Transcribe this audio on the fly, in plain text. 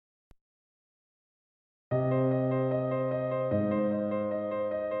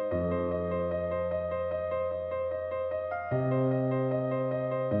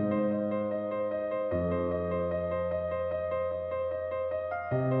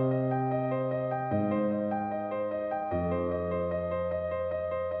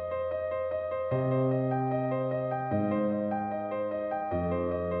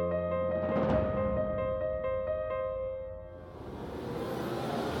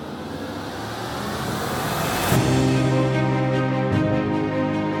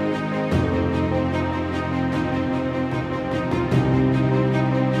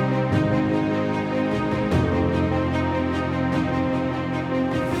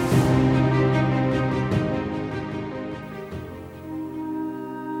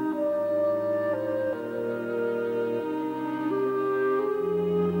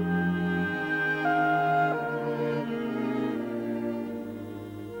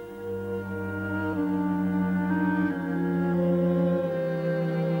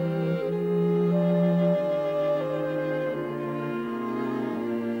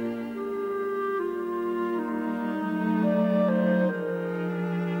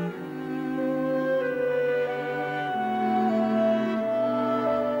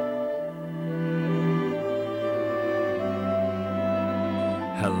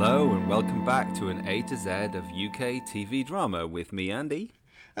Hello and welcome back to an A to Z of UK TV drama with me, Andy.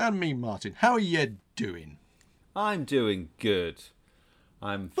 And me, Martin. How are you doing? I'm doing good.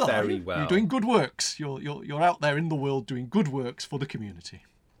 I'm very well. You're doing good works. You're out there in the world doing good works for the community.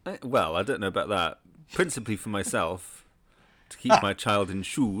 Well, I don't know about that. Principally for myself, to keep my child in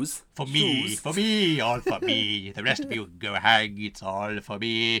shoes. For me, all for me. The rest of you go hang, it's all for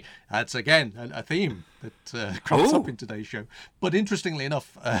me. That's, again, a theme that crops up in today's show. But interestingly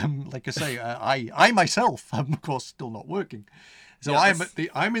enough, like I say, I myself am, of course, still not working. So yes.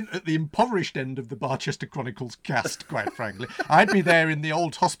 I'm at the impoverished end of the Barchester Chronicles cast, quite frankly. I'd be there in the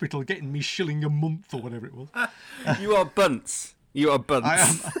old hospital getting me shilling a month or whatever it was. You are bunts. You are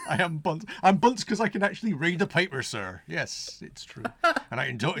bunts. I am bunts. I'm bunts because I can actually read the paper, sir. Yes, it's true. And I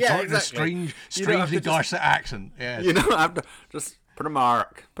can talk in a strangely Dorset accent. Yes. You don't have to just put a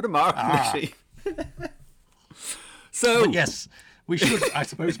mark. Put a mark on the sheet. So but yes, we should, I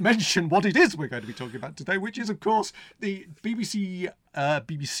suppose, mention what it is we're going to be talking about today, which is, of course, the BBC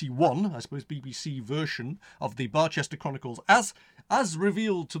One, I suppose, BBC version of the Barchester Chronicles, as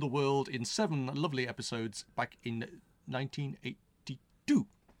revealed to the world in 7 lovely episodes back in 1982.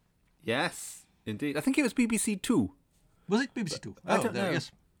 Yes, indeed. I think it was BBC Two. Was it BBC Two? I don't know.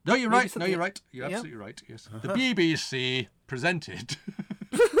 Yes. No, you're right. No, you're right. You're absolutely right. Yes. The BBC presented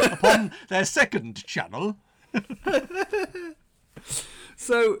upon their second channel.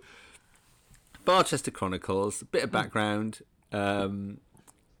 So, Barchester Chronicles, a bit of background. Why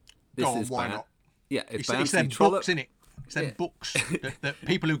not? Yeah, it's It's them books, innit? It's them books that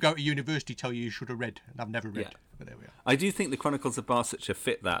people who go to university tell you should have read, and I've never read. Yeah. But there we are. I do think the Chronicles of Barsetshire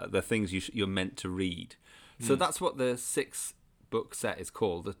fit that, the things you're meant to read. So that's what the 6-book set is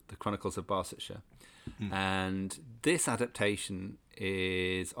called, the Chronicles of Barsetshire. And this adaptation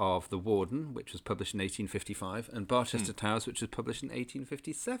is of The Warden, which was published in 1855, and Barchester Towers, which was published in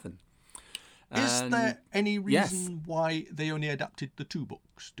 1857. Is there any reason why they only adapted the 2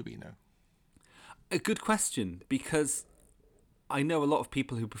 books, do we know? A good question, because I know a lot of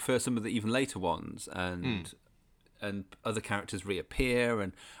people who prefer some of the even later ones, and other characters reappear,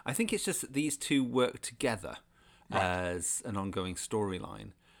 and I think it's just that these 2 work together as an ongoing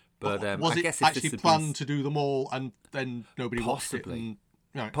storyline. But was I guess it actually planned to do them all, and then nobody possibly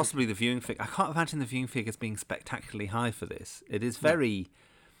watched it? Possibly the viewing figure. I can't imagine the viewing figures being spectacularly high for this. It is very,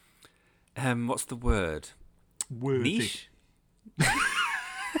 what's the word? Wordy. Niche.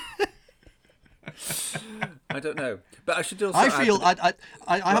 I don't know, but I should also. I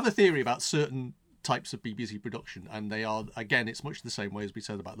have a theory about certain types of BBC production, and they are, again, it's much the same way as we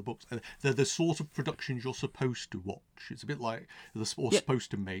said about the books. They're the sort of productions you're supposed to watch. It's a bit like they're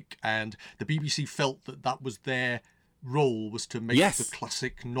supposed to make, and the BBC felt that was their role, was to make the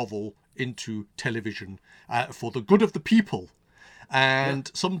classic novel into television for the good of the people.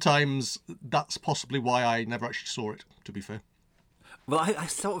 And sometimes that's possibly why I never actually saw it, to be fair. Well, I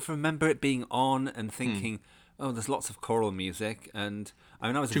sort of remember it being on and thinking, oh, there's lots of choral music, and I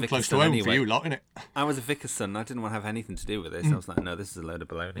mean, I was too a vicar's close to son home anyway. for you lot, innit? I was a vicar's son. I didn't want to have anything to do with this. I was like, no, this is a load of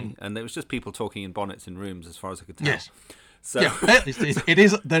baloney. And there was just people talking in bonnets in rooms, as far as I could tell. Yes. So it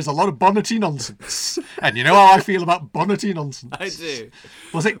is. There's a lot of bonnety nonsense, and you know how I feel about bonnety nonsense. I do.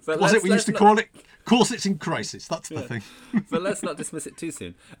 Was it we used to call it corsets in crisis? That's the thing. But let's not dismiss it too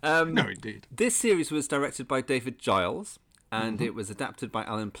soon. No, indeed. This series was directed by David Giles, and it was adapted by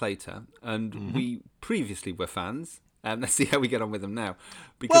Alan Plater, and we previously were fans. Let's see how we get on with them now.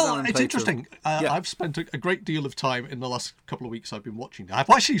 Because Alan Plater, interesting. I've spent a great deal of time in the last couple of weeks I've been watching.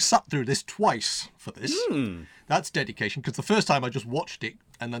 I've actually sat through this twice for this. That's dedication, because the first time I just watched it,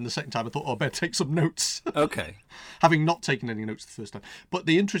 and then the second time I thought, I better take some notes. Okay. Having not taken any notes the first time. But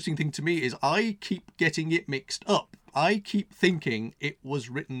the interesting thing to me is I keep getting it mixed up. I keep thinking it was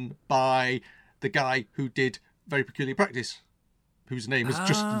written by the guy who did Very Peculiar Practice, whose name has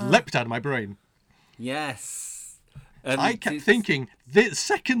just leapt out of my brain. Yes. I kept thinking the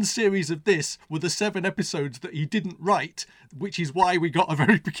second series of this were the 7 episodes that he didn't write, which is why we got A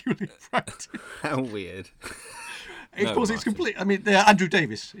Very Peculiar Practice. How weird. Of course, it's complete. I mean, Andrew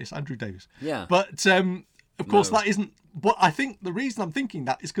Davis. It's Andrew Davis. Yeah. But, of course, that isn't... But I think the reason I'm thinking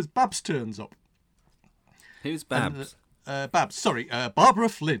that is because Babs turns up. Who's Babs? Barbara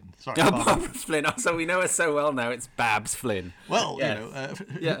Flynn. Sorry, Barbara Flynn. Oh, so we know her so well now. It's Babs Flynn. Well,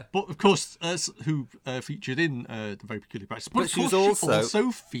 but of course, who featured in The Very Peculiar Practice. But she's she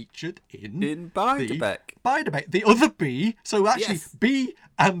also featured in Beiderbecke. The other B. So actually, B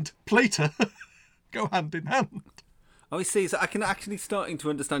and Plater go hand in hand. Oh, I see. So I can actually starting to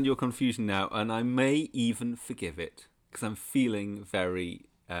understand your confusion now, and I may even forgive it because I'm feeling very.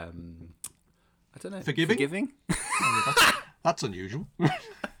 I don't know. Forgiving? That's unusual.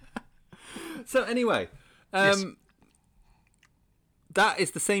 So anyway, Yes. that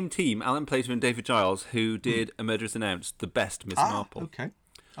is the same team, Alan Plater and David Giles, who did A Murder is Announced, the best Miss Marple. Okay.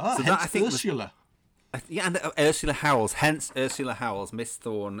 So Hence that, I think, was- Ursula. Yeah, and Ursula Howells, hence Ursula Howells, Miss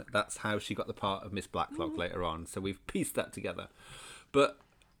Thorne. That's how she got the part of Miss Blacklock later on. So we've pieced that together. But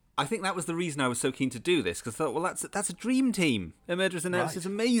I think that was the reason I was so keen to do this, because I thought, well, that's a dream team. A Murder is Announced is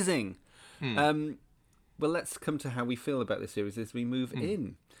amazing. Well, let's come to how we feel about this series as we move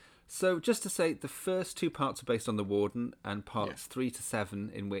in. So just to say, the first two parts are based on The Warden, and parts 3 to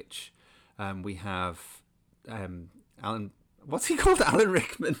 7, in which we have Alan... What's he called? Alan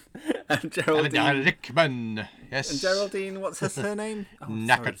Rickman and Geraldine. Alan Rickman. Yes. And Geraldine, what's her surname?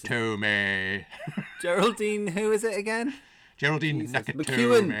 Nakatomi. Geraldine, who is it again? Geraldine Jesus.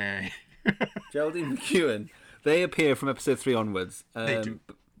 Nakatomi. Geraldine McEwen. They appear from episode 3 onwards. They do.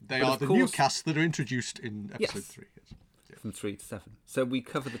 They but are of the course- new cast that are introduced in episode Yes. 3. Yes. From 3 to 7. So we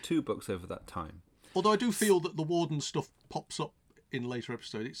cover the 2 books over that time. Although I do feel that the Warden stuff pops up in later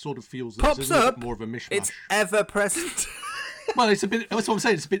episodes. It sort of feels that Pops it's a little up? bit more of a mishmash. It's ever present. Well, it's a bit. That's what I'm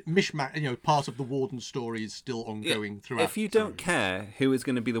saying. It's a bit mishmash. You know, part of the Warden story is still ongoing throughout. If you don't care who is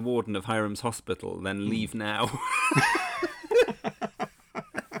going to be the warden of Hiram's Hospital, then leave now.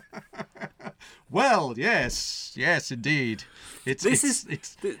 Well, yes, indeed. It's This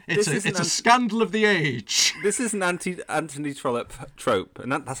it's is a scandal of the age. This is an Anthony Trollope trope,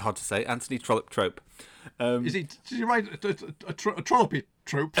 and that's hard to say. Anthony Trollope trope. Is it? Did you write a trollopy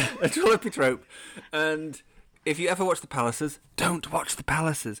trope? A Trollope trope. And if you ever watch The Pallisers, don't watch The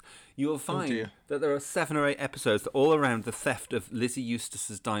Pallisers. You'll find dear. that there are 7 or 8 episodes all around the theft of Lizzie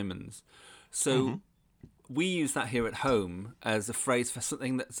Eustace's diamonds. So we use that here at home as a phrase for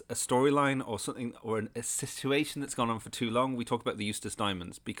something that's a storyline or something or a situation that's gone on for too long. We talk about the Eustace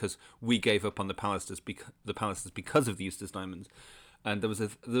diamonds because we gave up on the Pallisers because of the Eustace diamonds. And there was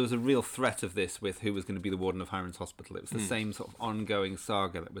a real threat of this with who was going to be the warden of Hiram's Hospital. It was the same sort of ongoing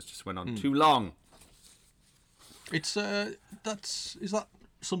saga that was just went on too long. It's is that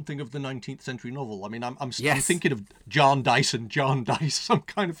something of the 19th century novel? I mean, I'm Yes. thinking of John Dice and John Dice. Some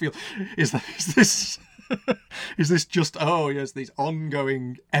kind of feel is this is this just these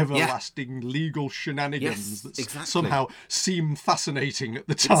ongoing, everlasting legal shenanigans Yes, that exactly. somehow seem fascinating at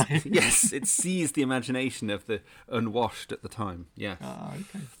the time? Yes, it seized the imagination of the unwashed at the time. Yeah.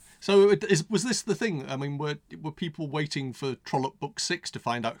 Okay. So was this the thing? I mean, were people waiting for Trollope Book 6 to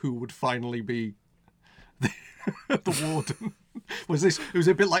find out who would finally be the warden? Was it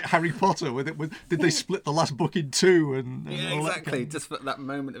a bit like Harry Potter? Did they split the last book in 2? And Yeah, all that exactly. kind of- Just for that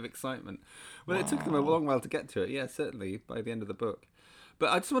moment of excitement. Well, it took them a long while to get to it. Yeah, certainly by the end of the book. But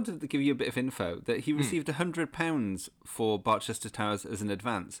I just wanted to give you a bit of info that he received £100 for Barchester Towers as an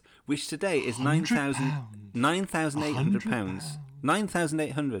advance, which today is £9,800.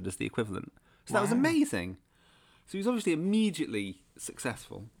 £9,800 is the equivalent. So that was amazing. So he was obviously immediately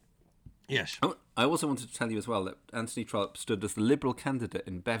successful. Yes. Oh, I also wanted to tell you as well that Anthony Trollope stood as the Liberal candidate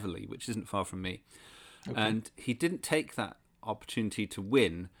in Beverley, which isn't far from me. Okay. And he didn't take that opportunity to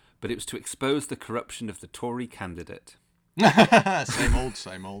win, but it was to expose the corruption of the Tory candidate. Same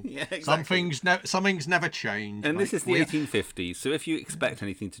old. Yeah, exactly. Some things never change. And mate. this is the 1850s, so if you expect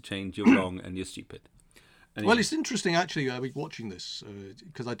anything to change, you're wrong and you're stupid. Anyway. Well, it's interesting actually watching this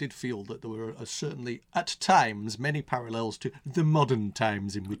because I did feel that there were certainly at times many parallels to the modern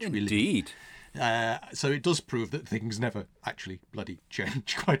times in which we live. Indeed. So it does prove that things never actually bloody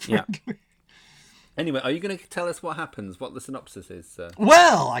change, quite frankly. Anyway, are you going to tell us what happens, what the synopsis is, sir?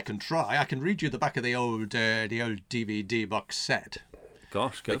 Well, I can try. I can read you the back of the old DVD box set.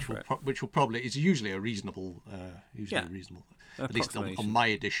 Gosh, go for it. Which will probably is usually a reasonable, reasonable. At least on my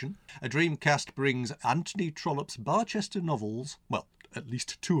edition. A Dreamcast brings Anthony Trollope's Barchester novels, well, at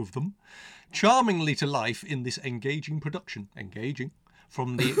least 2 of them, charmingly to life in this engaging production. Engaging.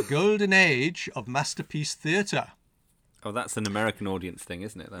 From the golden age of masterpiece theatre. Oh, that's an American audience thing,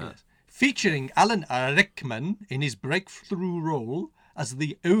 isn't it? That? Yes. Featuring Alan Rickman in his breakthrough role as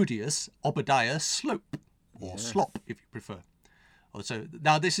the odious Obadiah Slope, or Slop, if you prefer. So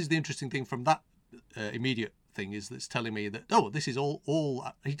now this is the interesting thing from that immediate thing is that's telling me that this is all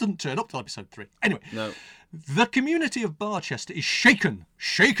he doesn't turn up till episode 3. Anyway, No. The community of Barchester is shaken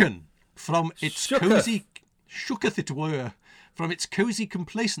from its shooketh it were. From its cosy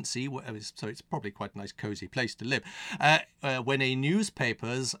complacency, so it's probably quite a nice cosy place to live, when a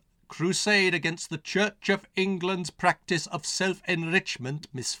newspaper's crusade against the Church of England's practice of self-enrichment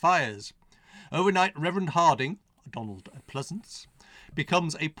misfires. Overnight, Reverend Harding, Donald Pleasance,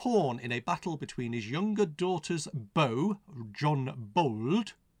 becomes a pawn in a battle between his younger daughter's beau, John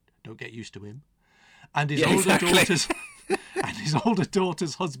Bold, don't get used to him, and his older daughter's and his older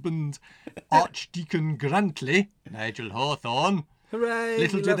daughter's husband, Archdeacon Grantley, Nigel Hawthorne. Hooray!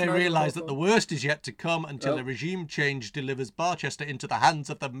 Little we do love they Nigel realise that Hawthorne. the worst is yet to come until a regime change delivers Barchester into the hands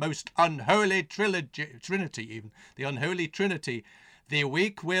of the most unholy Trinity, the unholy Trinity, the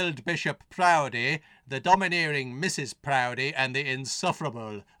weak-willed Bishop Proudie, the domineering Mrs. Proudie, and the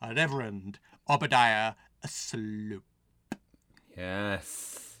insufferable Reverend Obadiah Sloop.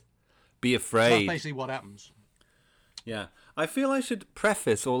 Yes. Be That's afraid. basically what happens. Yeah. I feel I should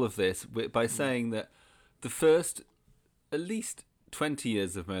preface all of this by saying that the first, at least 20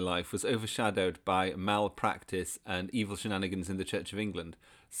 years of my life was overshadowed by malpractice and evil shenanigans in the Church of England.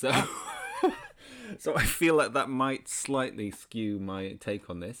 So so I feel like that might slightly skew my take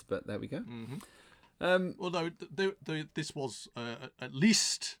on this, but there we go. Although this was at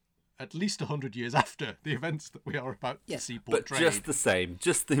least 100 years after the events that we are about to see But portrayed. just the same,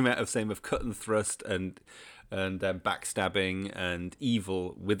 just the amount of same of cut and thrust and backstabbing and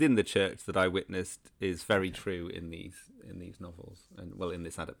evil within the church that I witnessed is very true in these novels and in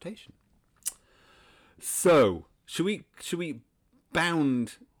this adaptation. So should we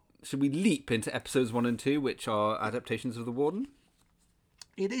leap into episodes 1 and 2, which are adaptations of The Warden?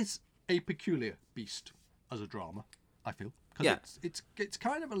 It is a peculiar beast as a drama, I feel, because Yeah. it's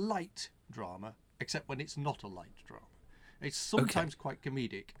kind of a light drama, except when it's not a light drama. It's sometimes quite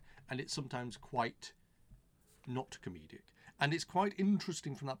comedic, and it's sometimes quite not comedic, and it's quite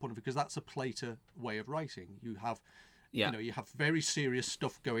interesting from that point of view because that's a Plater way of writing. You have, you have very serious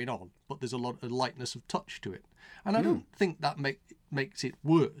stuff going on, but there's a lot of lightness of touch to it, and I don't think that makes it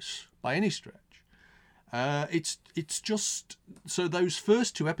worse by any stretch. It's just so those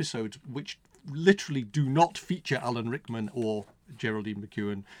first 2 episodes, which literally do not feature Alan Rickman or Geraldine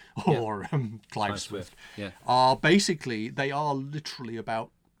McEwen or Clive Swift, are basically they are literally about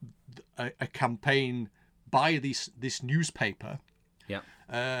a campaign by this newspaper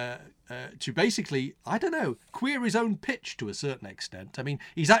to basically, I don't know, queer his own pitch to a certain extent. I mean,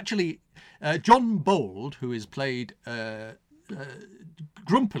 he's actually John Bold, who is played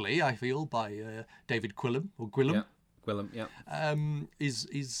grumpily, I feel, by David Quillam or Gwilym. Gwilym,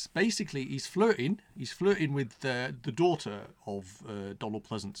 is basically he's flirting with the daughter of Donald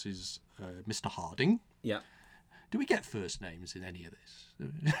Pleasance's Mr. Harding. Yeah. Do we get first names in any of this?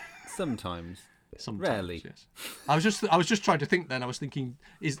 Sometimes. Sometimes, Rarely. yes. I was just trying to think. Then I was thinking,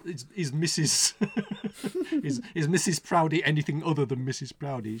 is Mrs. is Mrs. Proudie anything other than Mrs.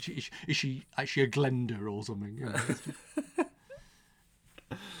 Proudie? Is she actually a Glenda or something? You know?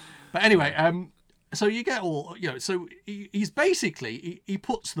 But anyway, so you get all, so he's basically he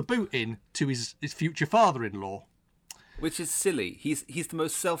puts the boot in to his future father-in-law, which is silly. He's the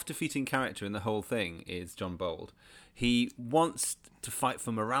most self-defeating character in the whole thing. Is John Bold. He wants to fight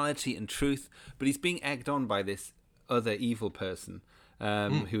for morality and truth, but he's being egged on by this other evil person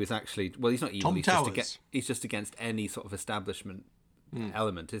who is actually, well, he's not evil. He's just against any sort of establishment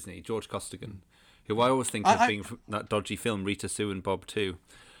element, isn't he? George Costigan, who I always think of being from that dodgy film Rita Sue and Bob 2.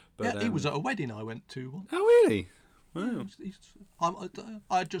 But, he was at a wedding I went to once. Oh, really? Wow. He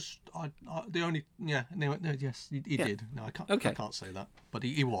did. No, I can't say that. But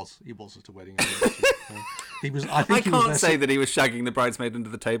he was at a wedding. He was. I can't say that he was shagging the bridesmaid under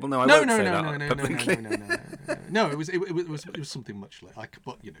the table. No, I won't say that publicly. No. It was something much like.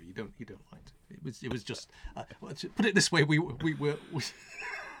 But you don't like it. It was just. Put it this way, we were.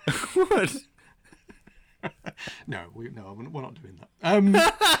 What? No, we're not doing that.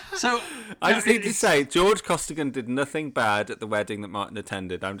 So I just need to say, George Costigan did nothing bad at the wedding that Martin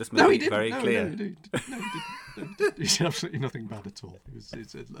attended. I'm just making it very clear. No, he did absolutely nothing bad at all. He's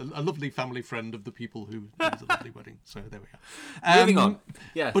a lovely family friend of the people who did a lovely wedding. So there we are. Moving on.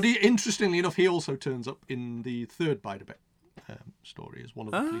 Yes. But interestingly enough, he also turns up in the third Beiderbecke story as one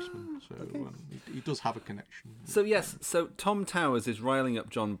of the policemen. So he does have a connection. So Tom Towers is riling up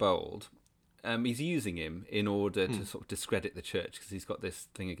John Bold. He's using him in order to sort of discredit the church because he's got this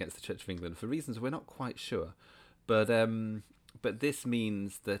thing against the Church of England for reasons we're not quite sure. But this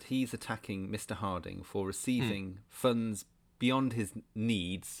means that he's attacking Mr. Harding for receiving funds beyond his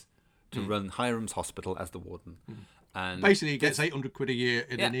needs to run Hiram's Hospital as the warden. And basically, he gets 800 quid a year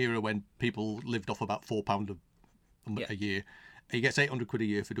in an era when people lived off about £4 a year. He gets 800 quid a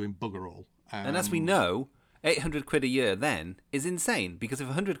year for doing bugger all. And as we know, 800 quid a year then is insane, because if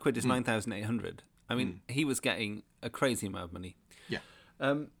 100 quid is 9,800, I mean, he was getting a crazy amount of money. Yeah.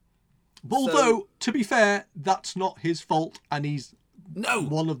 Although, to be fair, that's not his fault, and he's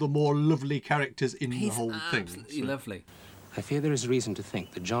one of the more lovely characters in the whole thing. Absolutely lovely. I fear there is reason to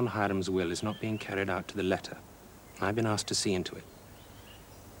think that John Hiram's will is not being carried out to the letter. I've been asked to see into it.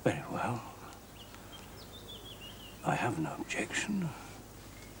 Very well. I have no objection.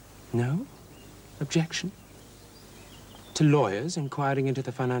 No? Objection? To lawyers inquiring into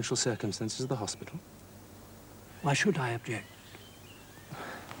the financial circumstances of the hospital? Why should I object?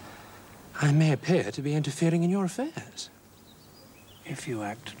 I may appear to be interfering in your affairs. If you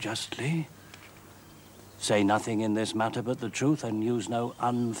act justly, say nothing in this matter but the truth, and use no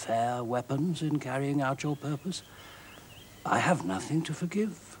unfair weapons in carrying out your purpose, I have nothing to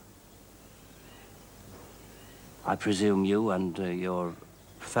forgive. I presume you and your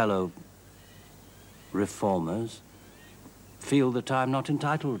fellow reformers feel that I'm not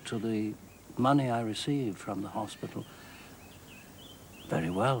entitled to the money I receive from the hospital. Very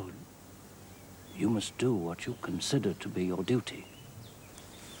well. You must do what you consider to be your duty.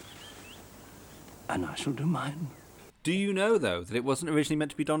 And I shall do mine. Do you know, though, that it wasn't originally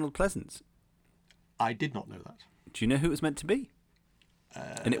meant to be Donald Pleasance? I did not know that. Do you know who it was meant to be?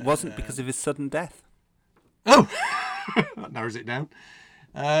 And it wasn't because of his sudden death. Oh! That narrows it down.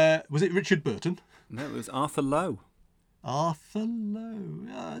 Was it Richard Burton? No, it was Arthur Lowe. Arthur Lowe.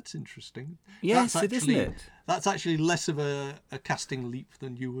 Ah, that's interesting. Yes, that's it isn't it? That's actually less of a casting leap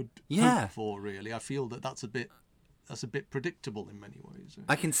than you would hope for, really. I feel that's a bit predictable in many ways.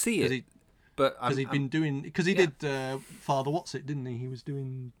 I can see it. Because he did Father What's It, didn't he? He was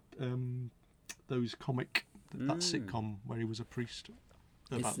doing those that sitcom where he was a priest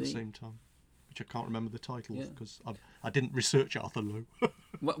about the same time, which I can't remember the title because I didn't research Arthur Lowe.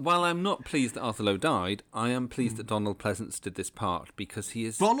 While I'm not pleased that Arthur Lowe died, I am pleased that Donald Pleasance did this part because he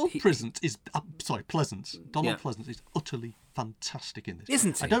is... Pleasance is utterly fantastic in this.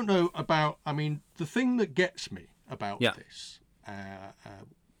 Isn't he? I don't know about... I mean, the thing that gets me about this...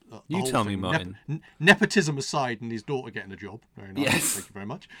 you tell me, Martin. Nepotism aside and his daughter getting a job. Very nice. Yes. Thank you very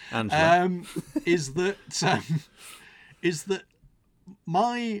much. Is that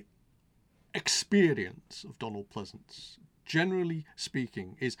my experience of Donald Pleasance, generally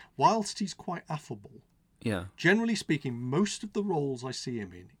speaking, is whilst he's quite affable, generally speaking, most of the roles I see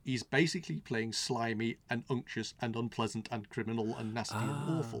him in, he's basically playing slimy and unctuous and unpleasant and criminal and nasty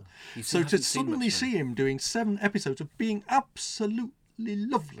and awful. So to suddenly see him doing 7 episodes of being absolutely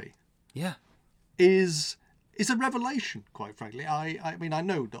lovely, is a revelation, quite frankly. I mean, I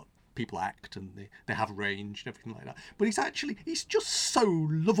know that people act and they have range and everything like that, but he's just so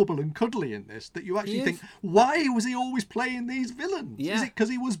lovable and cuddly in this that you actually think, why was he always playing these villains? Is it because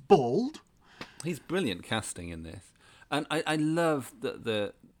he was bald? He's brilliant casting in this, and I love that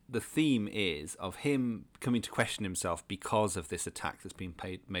the theme is of him coming to question himself because of this attack that's been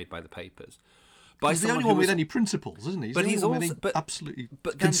made by the papers. He's the only one with any principles, isn't he? He's also absolutely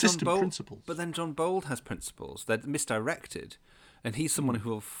consistent principles. But then John Bold has principles. They're misdirected, and he's someone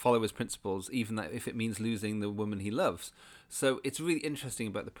who will follow his principles, even if it means losing the woman he loves. So it's really interesting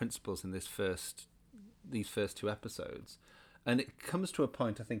about the principles in these first 2 episodes, and it comes to a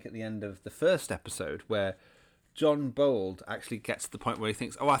point, I think, at the end of the first episode where John Bold actually gets to the point where he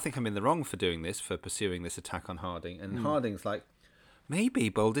thinks, "Oh, I think I'm in the wrong for doing this, for pursuing this attack on Harding," and Harding's like, maybe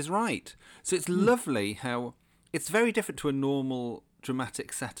Bold is right. So it's lovely how it's very different to a normal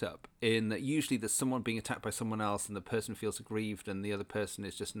dramatic setup, in that usually there's someone being attacked by someone else and the person feels aggrieved and the other person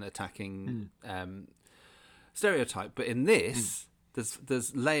is just an attacking stereotype. But in this,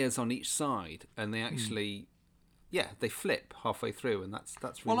 there's layers on each side, and they actually, they flip halfway through, and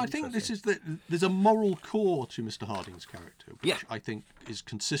that's really I think this is there's a moral core to Mr. Harding's character, which I think is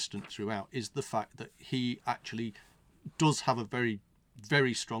consistent throughout, is the fact that he actually does have a very,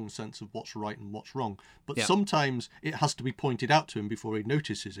 very strong sense of what's right and what's wrong, but sometimes it has to be pointed out to him before he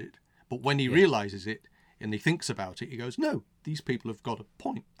notices it. But when he realises it and he thinks about it, he goes, no, these people have got a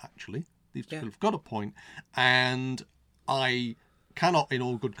point, actually. These people have got a point, and I cannot in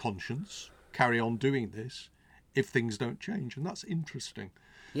all good conscience carry on doing this if things don't change. And that's interesting.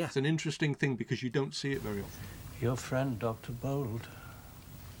 It's an interesting thing because you don't see it very often. Your friend, Dr. Bold.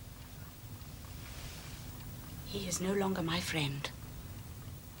 He is no longer my friend.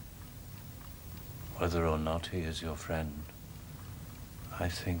 Whether or not he is your friend, I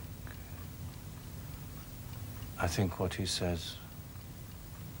think what he says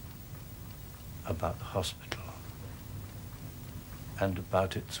about the hospital and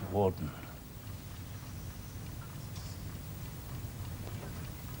about its warden,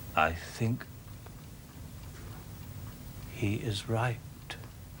 I think he is right.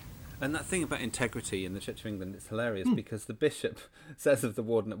 And that thing about integrity in the Church of England, it's hilarious because the bishop says of the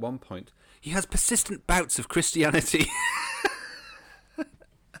warden at one point, he has persistent bouts of Christianity.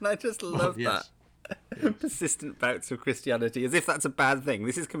 And I just love that. Persistent bouts of Christianity, as if that's a bad thing.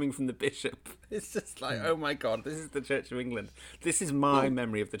 This is coming from the bishop. It's just like, oh my God, this is the Church of England. This is my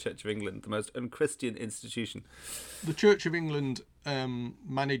memory of the Church of England, the most unchristian institution. The Church of England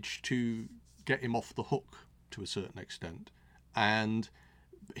managed to get him off the hook to a certain extent, and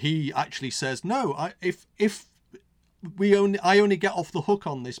he actually says, "No, I only get off the hook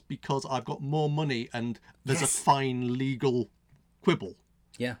on this because I've got more money, and there's a fine legal quibble."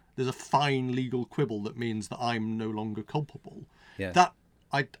 Yeah. There's a fine legal quibble that means that I'm no longer culpable. Yeah. That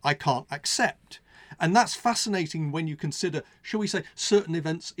I can't accept. And that's fascinating when you consider, shall we say, certain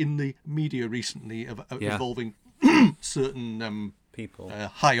events in the media recently involving certain people,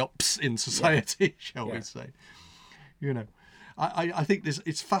 high-ups in society, shall we say. You know, I think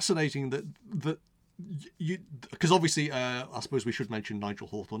it's fascinating that you, because obviously I suppose we should mention Nigel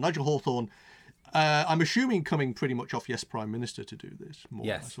Hawthorne. Nigel Hawthorne, I'm assuming coming pretty much off Yes Prime Minister to do this, more or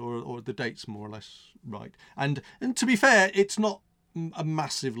less, or the date's more or less right. And to be fair, it's not a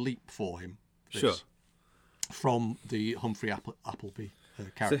massive leap for him. Sure. From the Humphrey Appleby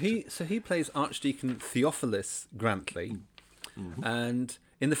character. So he plays Archdeacon Theophilus Grantley, and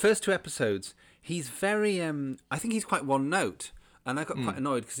in the first 2 episodes, he's very. I think he's quite one note. And I got quite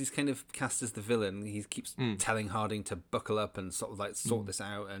annoyed because he's kind of cast as the villain. He keeps telling Harding to buckle up and sort of like sort this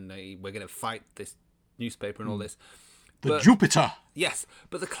out, and we're going to fight this newspaper and all this. But Jupiter. Yes,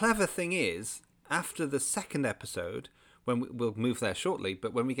 but the clever thing is, after the second episode, when we'll move there shortly,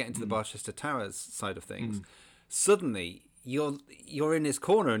 but when we get into the Barchester Towers side of things, suddenly you're in his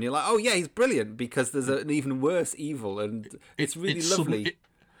corner and you're like, oh yeah, he's brilliant, because there's an even worse evil, and it's really lovely.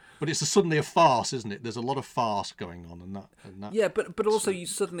 But it's suddenly a farce, isn't it? There's a lot of farce going on, and that. Yeah, but also you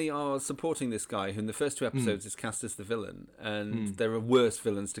suddenly are supporting this guy who, in the first 2 episodes, is cast as the villain, and there are worse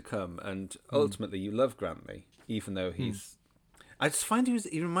villains to come. And ultimately, you love Grantley, even though he's. I just find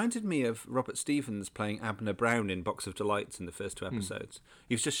he reminded me of Robert Stevens playing Abner Brown in Box of Delights in the first 2 episodes.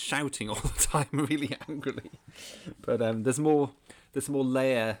 He was just shouting all the time, really angrily. But there's more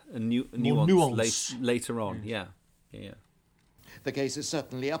layer and nuance. Later on. Yeah. The case is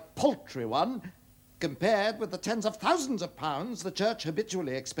certainly a paltry one, compared with the tens of thousands of pounds the Church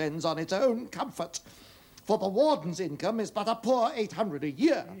habitually expends on its own comfort. For the warden's income is but a poor £800 a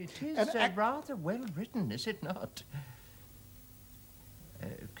year. It is rather well written, is it not?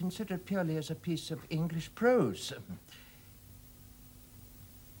 Considered purely as a piece of English prose.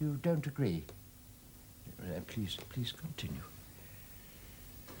 You don't agree? Please continue.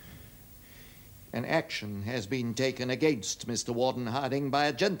 An action has been taken against Mr. Warden Harding by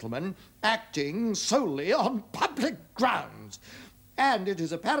a gentleman acting solely on public grounds. And it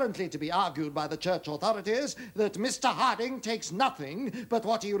is apparently to be argued by the church authorities that Mr. Harding takes nothing but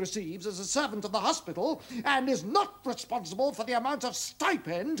what he receives as a servant of the hospital and is not responsible for the amount of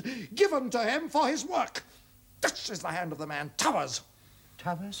stipend given to him for his work. This is the hand of the man, Towers.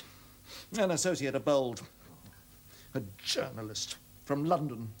 Towers? An associate of Bold. A journalist from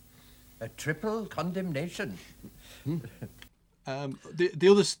London. A triple condemnation. The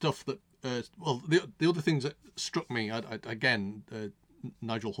other stuff that, the other things that struck me, again,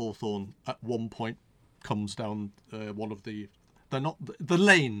 Nigel Hawthorne at one point comes down one of the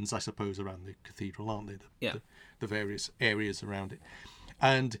lanes, I suppose, around the cathedral, aren't they? The various areas around it,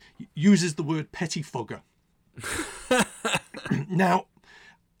 and uses the word pettifogger. Now,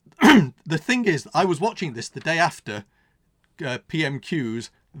 the thing is, I was watching this the day after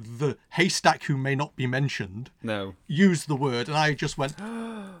PMQ's The Haystack Who May Not Be Mentioned used the word, and I just went,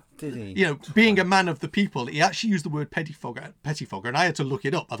 did he? You know, being a man of the people, he actually used the word pettifogger, and I had to look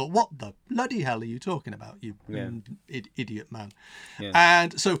it up. I thought, what the bloody hell are you talking about, you idiot man? Yeah.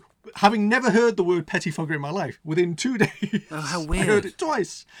 And so, having never heard the word pettifogger in my life, within 2 days, how weird. I heard it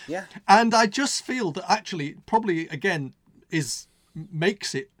twice. Yeah. And I just feel that actually, probably, again,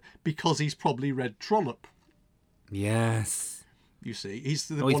 makes it because he's probably read Trollope. Yes. You see, he's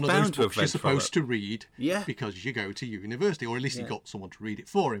one of those books you're supposed to read because you go to university, or at least he got someone to read it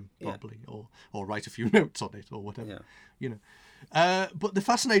for him, probably, or write a few notes on it, or whatever. You know, but the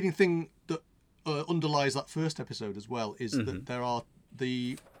fascinating thing that underlies that first episode as well is that there are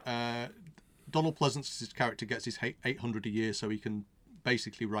Donald Pleasance's character gets his $800 a year so he can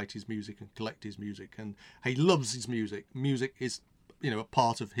basically write his music and collect his music, and he loves his music. Music is, you know, a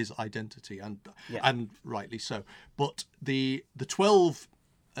part of his identity, and rightly so. But the 12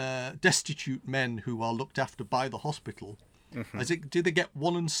 destitute men who are looked after by the hospital, do they get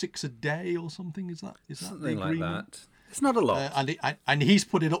 1 and 6 a day or something? Is that something the like that? It's not a lot. And he's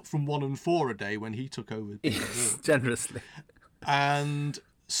put it up from 1 and 4 a day when he took over generously. And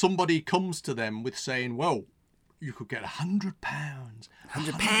somebody comes to them with saying, "Well, you could get £100.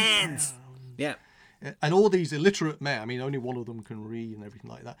 £100. Yeah. and all these illiterate men, I mean, only one of them can read and everything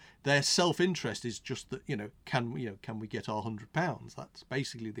like that. Their self-interest is just that, can we get our £100? That's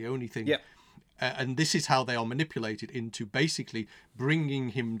basically the only thing. Yeah. And this is how they are manipulated into basically bringing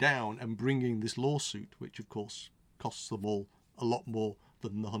him down and bringing this lawsuit, which of course costs them all a lot more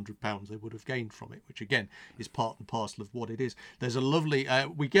than the £100 they would have gained from it, which again is part and parcel of what it is. There's a lovely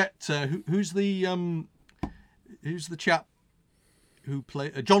we get who's the chap who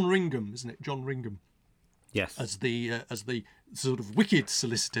played John Ringham, isn't it? John Ringham. Yes. As the sort of wicked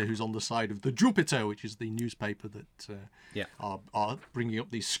solicitor who's on the side of the Jupiter, which is the newspaper that are bringing up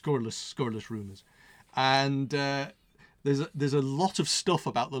these scurrilous rumours, and there's a lot of stuff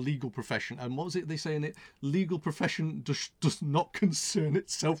about the legal profession, and what was it they say in it? Legal profession does not concern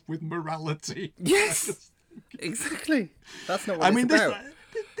itself with morality. Yes, exactly. That's not what it's about.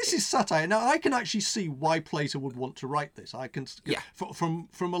 This is satire. Now I can actually see why Plato would want to write this. I can from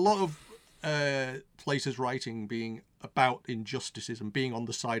a lot of Plato's writing being about injustices and being on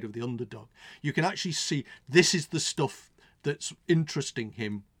the side of the underdog. You can actually see this is the stuff that's interesting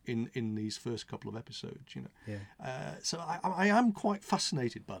him in these first couple of episodes. So I am quite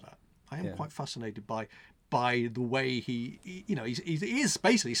fascinated by that. I am quite fascinated by the way he is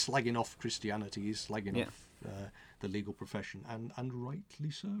basically slagging off Christianity. He's slagging off the legal profession, and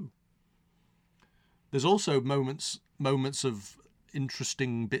rightly so. There's also moments of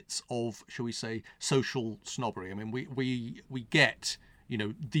interesting bits of, shall we say, social snobbery. I mean, we get,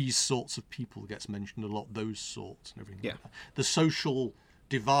 these sorts of people gets mentioned a lot, those sorts and everything like that. The social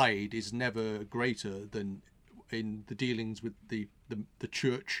divide is never greater than in the dealings with the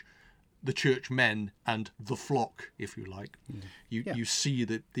church, the church men and the flock, if you like. You see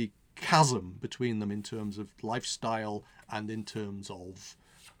that the chasm between them in terms of lifestyle and in terms of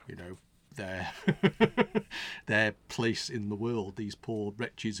their place in the world. These poor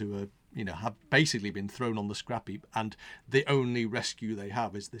wretches who are have basically been thrown on the scrap heap, and the only rescue they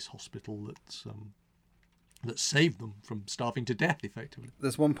have is this hospital that saved them from starving to death, effectively.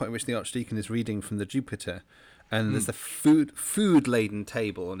 There's one point in which the Archdeacon is reading from the Jupiter, and there's a food-laden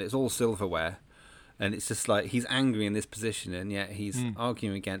table, and it's all silverware, and it's just like he's angry in this position, and yet he's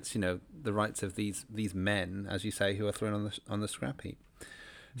arguing against the rights of these men, as you say, who are thrown on the scrap heap.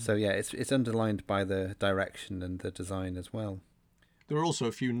 So yeah, it's underlined by the direction and the design as well. There are also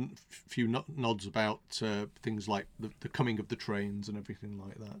a few nods about things like the coming of the trains and everything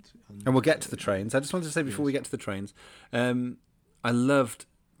like that. And we'll get to the trains. I just wanted to say before we get to the trains, I loved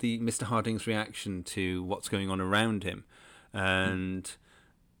the Mr. Harding's reaction to what's going on around him, and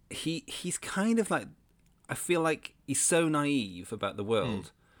he's kind of like, I feel like he's so naive about the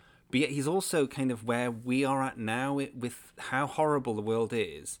world. But yet he's also kind of where we are at now with how horrible the world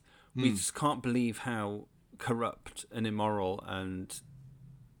is. We just can't believe how corrupt and immoral and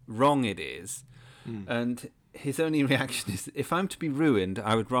wrong it is. And his only reaction is, if I'm to be ruined,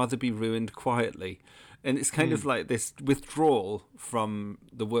 I would rather be ruined quietly. And it's kind of like this withdrawal from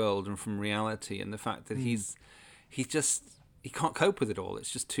the world and from reality, and the fact that he can't cope with it all.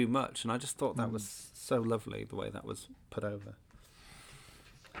 It's just too much. And I just thought that was so lovely, the way that was put over.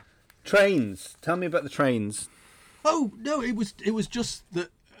 Trains. Tell me about the trains. Oh no, it was just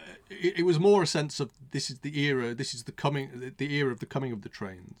that it was more a sense of this is the era. This is the era of the coming of the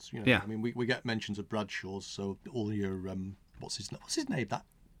trains. I mean, we get mentions of Bradshaw's. So all your what's his name? That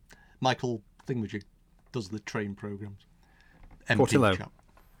Michael Thingamajig does the train programs. Portillo.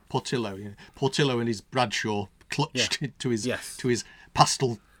 Portillo, yeah. Portillo and his Bradshaw clutched to his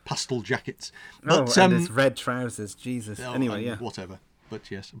pastel jackets. But, and his red trousers. Jesus. Anyway, whatever. But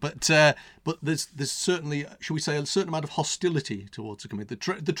yes, but there's certainly, shall we say, a certain amount of hostility towards the committee.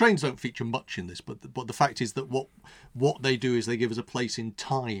 The trains don't feature much in this, but the fact is that what they do is they give us a place in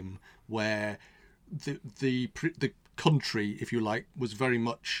time where the country, if you like, was very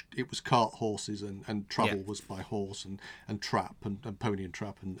much, it was cart horses and travel was by horse and trap and pony and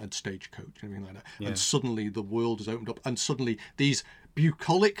trap and stagecoach and everything like that. And suddenly the world has opened up, and suddenly these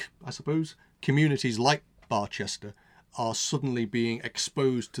bucolic, I suppose, communities like Barchester are suddenly being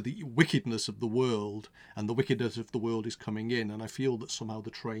exposed to the wickedness of the world, and the wickedness of the world is coming in. And I feel that somehow the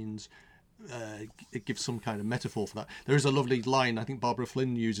trains, it gives some kind of metaphor for that. There is a lovely line, I think Barbara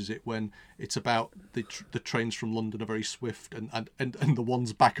Flynn uses it, when it's about the trains from London are very swift and the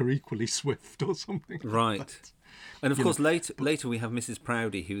ones back are equally swift, or something right. like that. And of course, later we have Mrs.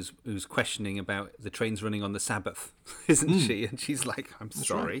 Proudy, who's questioning about the trains running on the Sabbath, isn't she? And she's like, "I'm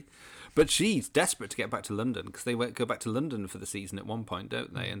sorry," right. But she's desperate to get back to London, because they go back to London for the season at one point,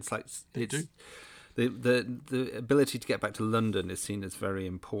 don't they? And it's like they do. The ability to get back to London is seen as very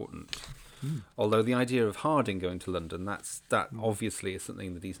important. Although the idea of Harding going to London, that obviously is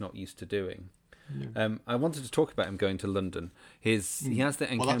something that he's not used to doing. I wanted to talk about him going to London. He has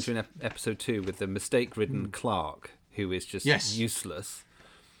the encounter in episode 2 with the mistake-ridden Clark, who is just useless.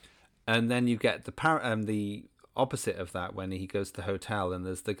 And then you get the opposite of that when he goes to the hotel, and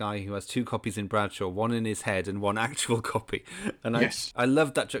there's the guy who has 2 copies in Bradshaw, one in his head and one actual copy. And I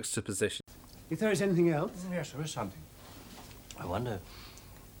love that juxtaposition. If there is anything else? Yes, there is something. I wonder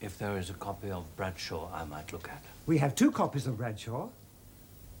if there is a copy of Bradshaw I might look at. We have 2 copies of Bradshaw.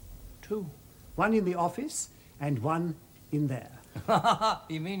 2? One in the office and one in there.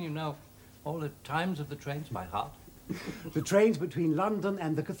 You mean you know all the times of the trains by heart? The trains between London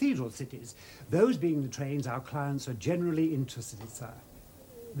and the cathedral cities. Those being the trains our clients are generally interested in, sir.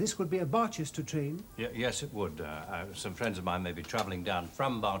 This would be a Barchester train. Yes, it would. Some friends of mine may be travelling down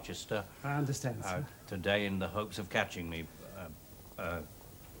from Barchester. I understand, sir. Today in the hopes of catching me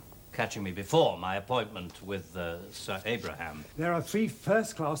before my appointment with Sir Abraham. There are 3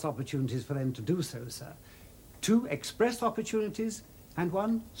 first-class opportunities for them to do so, sir. 2 express opportunities and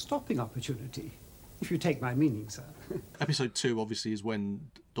 1 stopping opportunity, if you take my meaning, sir. Episode 2, obviously, is when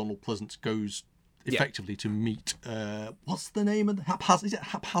Donald Pleasance goes effectively to meet, what's the name of the Haphazard? Is it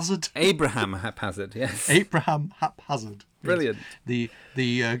Haphazard? Abraham Haphazard, yes. Abraham Haphazard. Brilliant. Yes.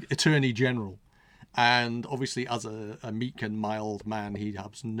 The Attorney General. And obviously, as a meek and mild man, he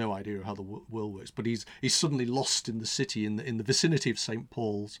has no idea how the world works. But he's suddenly lost in the city, in the vicinity of St.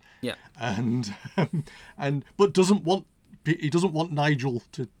 Paul's. Yeah. But doesn't want Nigel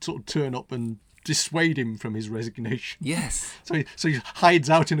to sort of turn up and dissuade him from his resignation. Yes. So he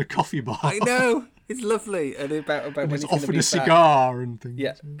hides out in a coffee bar. I know. It's lovely. And about and when he's he's offered a cigar and things.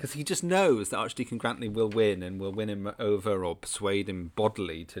 Yeah, because he just knows that Archdeacon Grantley will win and will win him over or persuade him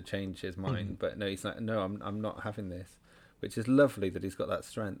bodily to change his mind. But no, he's like, no, I'm not having this, which is lovely that he's got that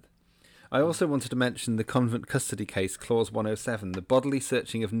strength. I also wanted to mention the convent custody case, Clause 107, the bodily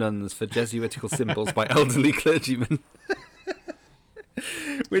searching of nuns for Jesuitical symbols by elderly clergymen.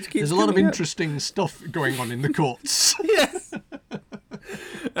 Which keeps There's a lot of coming up. interesting stuff going on in the courts. Yes.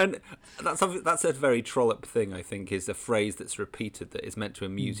 And that's a very Trollope thing, I think, is a phrase that's repeated that is meant to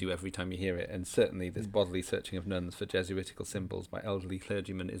amuse you every time you hear it. And certainly this bodily searching of nuns for Jesuitical symbols by elderly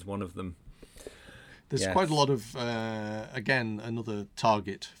clergymen is one of them. There's quite a lot of, again, another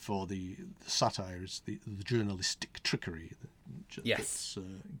target for the satire is the journalistic trickery that's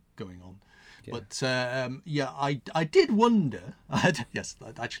going on. Yeah. But, I did wonder,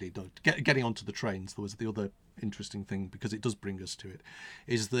 getting onto the trains, there was the other interesting thing, because it does bring us to it,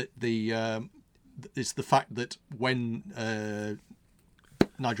 is that it's the fact that when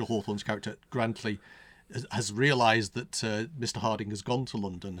Nigel Hawthorne's character, Grantley, has realised that Mr. Harding has gone to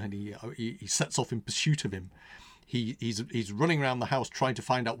London and he sets off in pursuit of him, he's running around the house trying to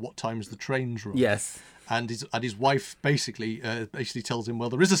find out what times the trains run. Yes. And his wife basically tells him, well,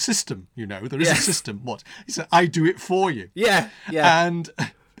 there is a system, there is a system. What? He said, I do it for you. Yeah. And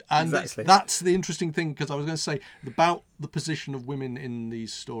exactly. That's the interesting thing, because I was going to say about the position of women in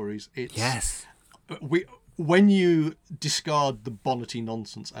these stories. It's when you discard the bonnety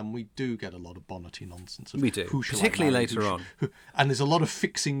nonsense, and we do get a lot of bonnety nonsense. We do, particularly later on. And there's a lot of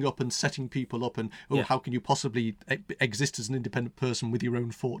fixing up and setting people up, and how can you possibly exist as an independent person with your own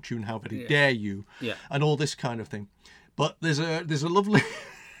fortune? How very dare you? Yeah. And all this kind of thing. But there's a lovely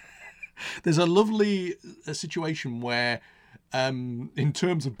situation where, in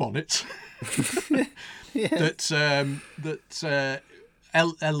terms of bonnets, what's her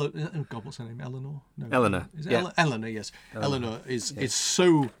name? Eleanor? No, Eleanor. Is it Eleanor, yes. Eleanor is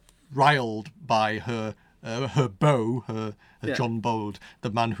so riled by her beau, her John Bold, the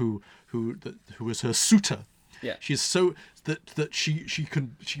man who was her suitor. Yeah. She's so that she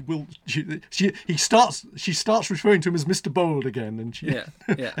starts referring to him as Mr. Bold again, and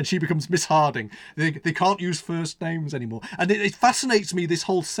and she becomes Miss Harding. They can't use first names anymore, and it fascinates me, this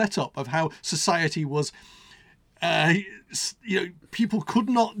whole setup of how society was. People could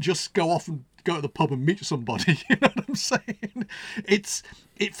not just go off and go to the pub and meet somebody. You know what I'm saying?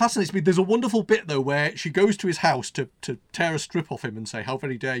 It fascinates me. There's a wonderful bit though where she goes to his house to tear a strip off him and say, "How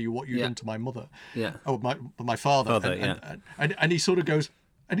very dare you! What you done to my mother? Oh, my father." And he sort of goes,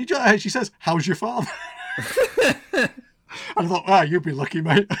 and she says, "How's your father?" And I thought, you'd be lucky,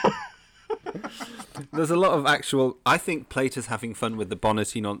 mate. There's a lot of actual. I think Plater's having fun with the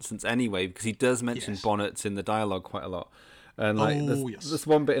bonnety nonsense anyway, because he does mention bonnets in the dialogue quite a lot. And there's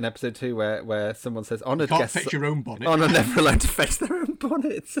one bit in episode 2 where someone says, "Honoured guests, fetch your own bonnet. Are never allowed to fetch their own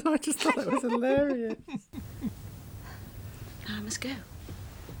bonnets." And I just thought that was hilarious. I must go.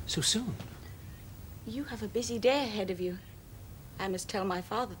 So soon? You have a busy day ahead of you. I must tell my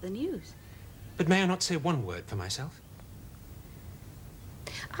father the news. But may I not say one word for myself?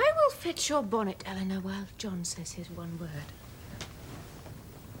 I will fetch your bonnet, Eleanor, while John says his one word.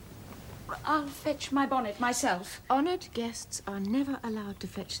 I'll fetch my bonnet myself. Honoured guests are never allowed to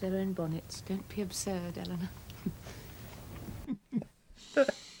fetch their own bonnets. Don't be absurd, Eleanor.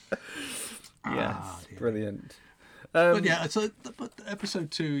 Yes, brilliant. But yeah, so but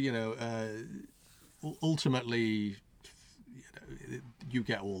episode 2, you know, ultimately, you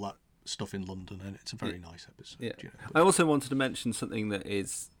get all that stuff in London, and it's a very nice episode. Yeah. You know, I also wanted to mention something that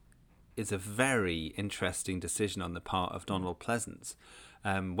is a very interesting decision on the part of Donald Pleasance.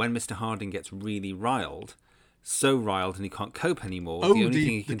 When Mr. Harding gets really riled, so riled and he can't cope anymore, the only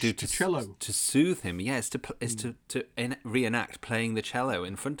thing he can do to soothe him, is to reenact playing the cello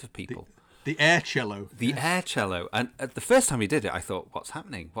in front of people. The air cello. The air cello. And the first time he did it, I thought, what's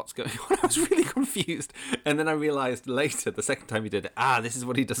happening? What's going on? I was really confused. And then I realised later, the second time he did it, this is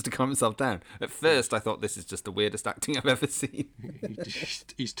what he does to calm himself down. At first, I thought, this is just the weirdest acting I've ever seen.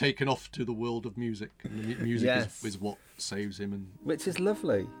 He's taken off to the world of music. And the music is what saves him. Which is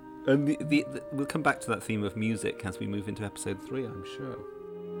lovely. And we'll come back to that theme of music as we move into episode 3, I'm sure.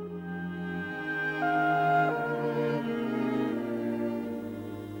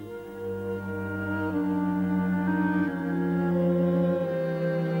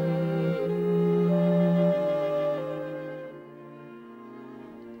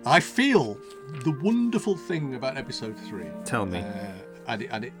 I feel the wonderful thing about episode 3. Tell me. And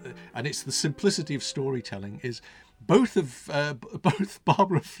it's the simplicity of storytelling. Is both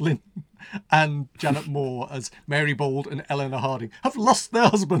Barbara Flynn and Janet Moore as Mary Bold and Eleanor Harding have lost their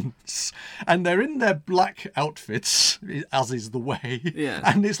husbands, and they're in their black outfits, as is the way. Yeah.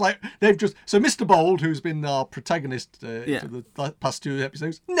 And it's like they've just Mr. Bold, who's been our protagonist for the past 2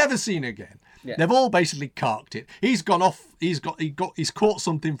 episodes, never seen again. Yeah. They've all basically carked it. He's gone off. He's caught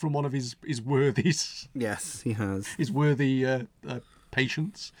something from one of his worthies. Yes, he has. His worthy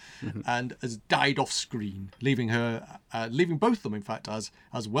patients, and has died off screen, leaving both of them, in fact, as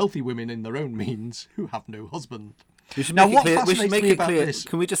wealthy women in their own means who have no husband. We should make it clear.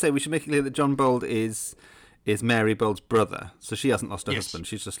 Can we just say we should make it clear that John Bold is Mary Bold's brother, so she hasn't lost her husband.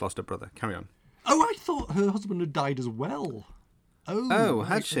 She's just lost her brother. Carry on. Oh, I thought her husband had died as well. Oh,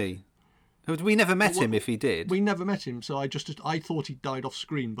 had she? We never met him. If he did, we never met him. So I thought he died off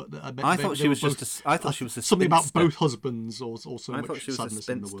screen, but I thought she was just. I thought she was a something spinster. about both husbands, or so I much thought she was sadness a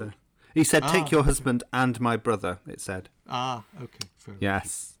spinster. in the world. He said, "Take your husband and my brother." It said. Okay, fair enough.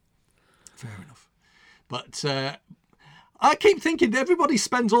 Yes, fair enough. But I keep thinking that everybody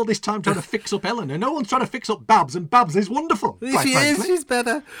spends all this time trying to fix up Eleanor. No one's trying to fix up Babs, and Babs is wonderful. She is. She's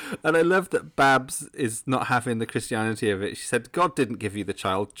better. And I love that Babs is not having the Christianity of it. She said, God didn't give you the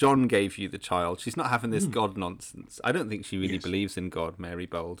child. John gave you the child. She's not having this God nonsense. I don't think she really believes in God, Mary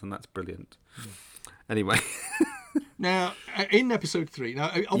Bold, and that's brilliant. Anyway. Now, in episode 3,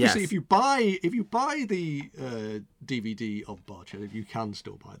 obviously, if you buy the DVD of Barchester, if you can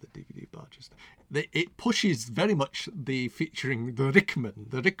still buy the DVD of Barchester, it pushes very much featuring the Rickman.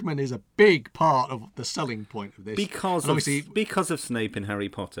 The Rickman is a big part of the selling point of this because of Snape in Harry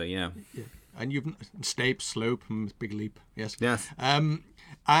Potter. Yeah. And you've Snape, Slope, and Big Leap. Yes.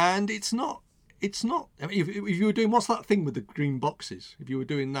 And it's not. I mean, if you were doing what's that thing with the green boxes? If you were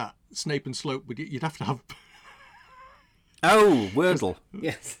doing that, Snape and Slope, you'd have to have. Oh, Wordle.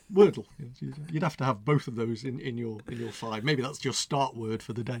 Yes. Wordle. You'd have to have both of those in your 5. Maybe that's your start word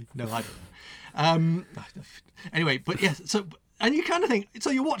for the day. No, I don't know. Anyway, but yes, so, and you kind of think, so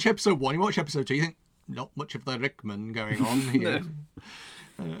you watch episode 1, you watch episode 2, you think, not much of the Rickman going on here.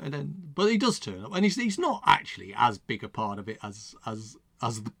 But he does turn up, and he's not actually as big a part of it as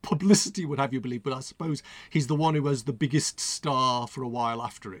the publicity would have you believe, but I suppose he's the one who was the biggest star for a while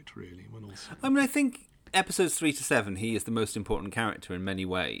after it, really. I mean, I think episodes 3 to 7, he is the most important character in many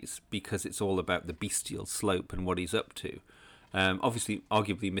ways because it's all about the bestial Slope and what he's up to. Obviously,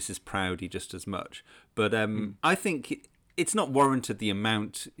 arguably Mrs. Proudie just as much, but I think it's not warranted the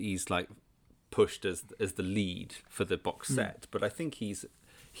amount he's like pushed as the lead for the box set. But I think he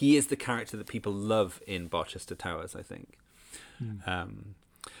is the character that people love in Barchester Towers, I think.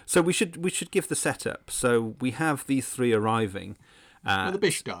 So we should give the setup. So we have these 3 arriving. Well, the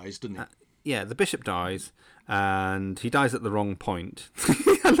bishop dies, doesn't he? Yeah, the bishop dies, and he dies at the wrong point.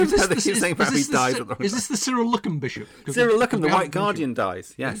 I love how he's saying about he dies at the wrong point. Is this the Cyril Luckham bishop? Cyril Luckham, the White Guardian,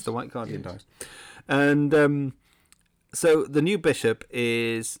 dies. Yes, the White Guardian dies. And so the new bishop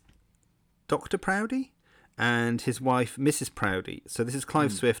is Dr. Proudie and his wife, Mrs. Proudie. So this is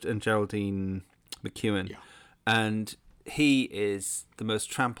Clive Swift and Geraldine McEwen. Yeah. And he is the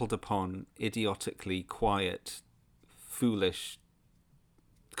most trampled upon, idiotically quiet, foolish,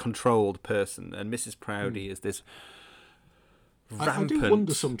 controlled person, and Mrs. Proudie is this rampant. I do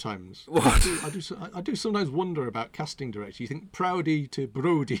wonder sometimes. What? I do sometimes wonder about casting directors. You think Proudy to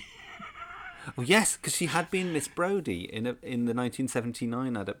Brody. Oh, yes, because she had been Miss Brodie in the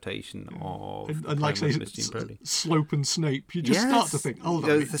 1979 adaptation of and like say, Miss Jean Brodie. Slope and Snape. You just start to think, hold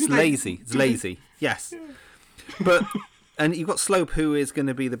on. It's lazy. It's lazy. Yes. But and you've got Slope, who is going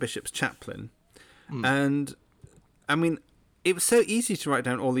to be the bishop's chaplain. And, I mean, it was so easy to write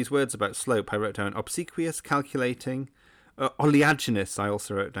down all these words about Slope. I wrote down obsequious, calculating, oleaginous I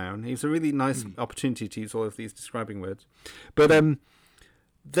also wrote down. It was a really nice opportunity to use all of these describing words. But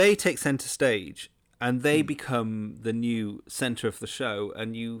they take centre stage and they become the new centre of the show,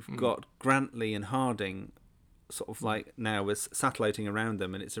 and you've got Grantley and Harding sort of like now as satelliting around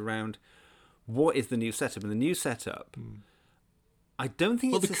them, and it's around what is the new setup. And the new setup, I don't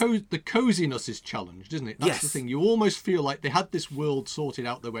think the coziness is challenged, isn't it? That's the thing. You almost feel like they had this world sorted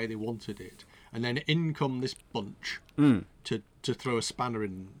out the way they wanted it, and then in come this bunch to throw a spanner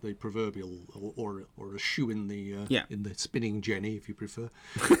in the proverbial, or a shoe in the spinning jenny, if you prefer.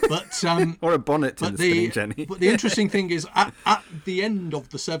 But or a bonnet in the spinning jenny. But the interesting thing is, at the end of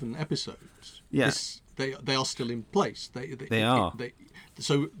the 7 episodes, they are still in place. They are.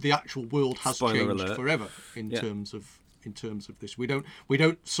 So the actual world has changed forever in terms of this. We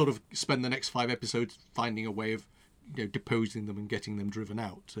don't sort of spend the next 5 episodes finding a way of deposing them and getting them driven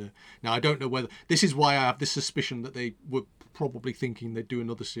out. Now I don't know whether this is why I have this suspicion that they were probably thinking they'd do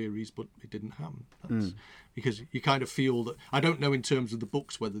another series, but it didn't happen. That's because you kind of feel that, I don't know in terms of the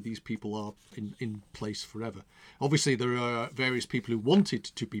books whether these people are in place forever. Obviously there are various people who wanted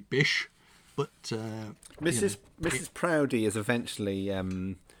to be Bish, but Mrs. Proudy is eventually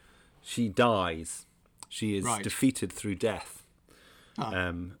she dies. She is defeated through death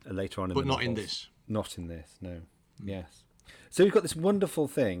later on in the But not novels. in this. Not in this, no. Yes. So we've got this wonderful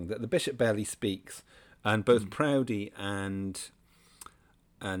thing that the bishop barely speaks, and both Proudy and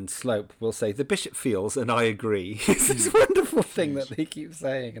Slope will say, the bishop feels, and I agree. It's this wonderful thing that they keep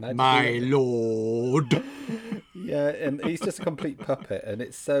saying. And my lord. Yeah, and he's just a complete puppet, and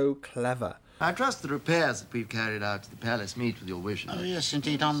it's so clever. I trust the repairs that we've carried out to the palace meet with your wishes. Oh, yes,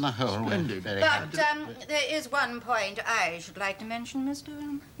 indeed, on the whole. Splendid. But there is one point I should like to mention,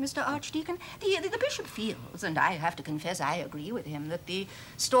 Mr. Archdeacon. The bishop feels, and I have to confess I agree with him, that the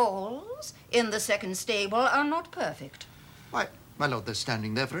stalls in the second stable are not perfect. Why, my lord, they're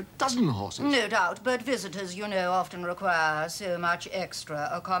standing there for a dozen horses. No doubt, but visitors, often require so much extra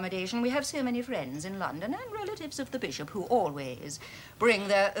accommodation. We have so many friends in London and relatives of the bishop who always bring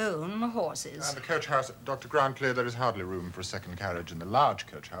their own horses. And the coach house at Dr. Grantley, there is hardly room for a second carriage in the large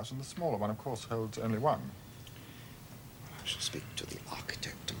coach house, and the smaller one, of course, holds only one. I shall speak to the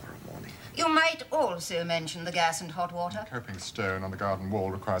architect tomorrow morning. You might also mention the gas and hot water. The coping stone on the garden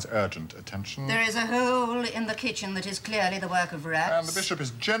wall requires urgent attention. There is a hole in the kitchen that is clearly the work of rats. And the bishop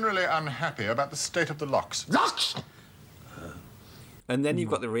is generally unhappy about the state of the locks. Locks! And then you've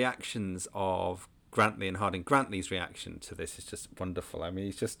got the reactions of Grantley and Harding. Grantley's reaction to this is just wonderful. I mean,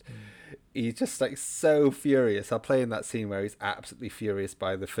 he's just like so furious. I'll play in that scene where he's absolutely furious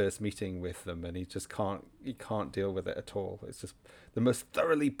by the first meeting with them, and he can't deal with it at all. It's just the most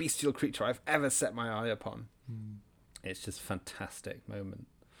thoroughly bestial creature I've ever set my eye upon. It's just a fantastic moment.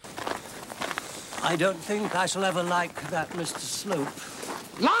 I don't think I shall ever like that Mr.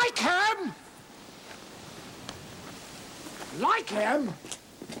 Slope. Like him! Like him!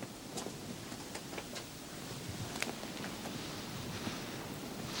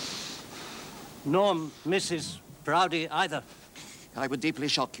 Nor Mrs. Proudy either. I would deeply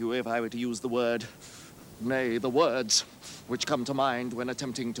shock you if I were to use the word, nay, the words, which come to mind when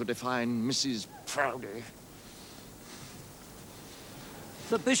attempting to define Mrs. Proudy.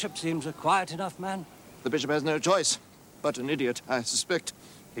 The bishop seems a quiet enough man. The bishop has no choice, but an idiot, I suspect.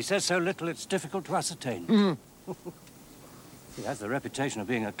 He says so little it's difficult to ascertain. He has the reputation of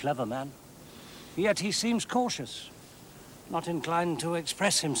being a clever man. Yet he seems cautious, not inclined to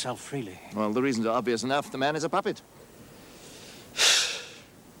express himself freely. Well, the reasons are obvious enough. The man is a puppet.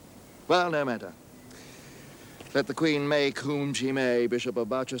 Well, no matter. Let the Queen make whom she may, Bishop of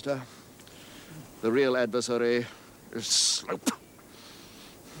Barchester. The real adversary is Slope.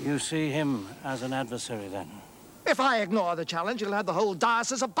 You see him as an adversary, then? If I ignore the challenge, he'll have the whole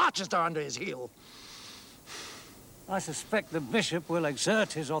diocese of Barchester under his heel. I suspect the bishop will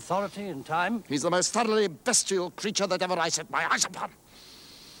exert his authority in time. He's the most thoroughly bestial creature that ever I set my eyes upon.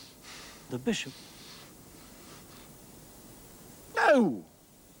 The bishop? No!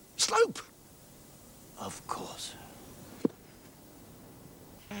 Slope! Of course.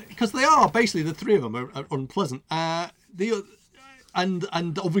 Because they are, basically, the three of them are unpleasant. And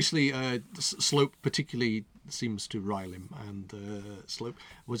obviously Slope particularly seems to rile him. And Slope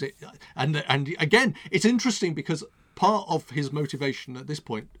was it, and again, it's interesting because part of his motivation at this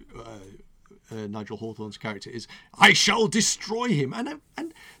point, Nigel Hawthorne's character, is I shall destroy him,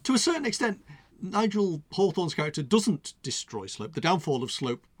 and to a certain extent, Nigel Hawthorne's character doesn't destroy Slope. The downfall of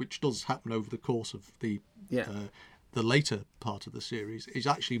Slope, which does happen over the course of the later part of the series, is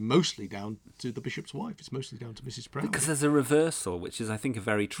actually mostly down to the bishop's wife. It's mostly down to Mrs. Proudie. Because there's a reversal, which is, I think, a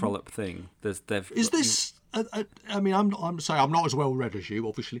very Trollope thing. Is this? I mean, I'm sorry, I'm not as well read as you,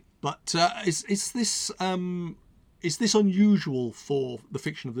 obviously, but is this unusual for the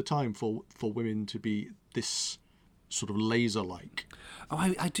fiction of the time for women to be this sort of laser-like? Oh,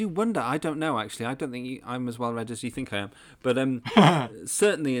 I do wonder. I don't know, actually. I don't think I'm as well read as you think I am. But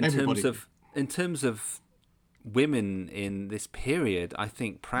certainly in terms of women in this period, I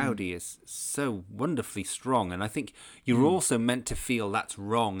think Proudie is so wonderfully strong, and I think you're also meant to feel that's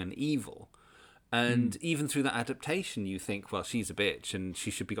wrong and evil. And even through that adaptation, you think, well, she's a bitch and she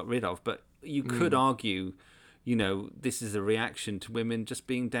should be got rid of. But you could argue, this is a reaction to women just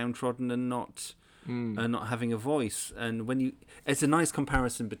being downtrodden and not having a voice. And it's a nice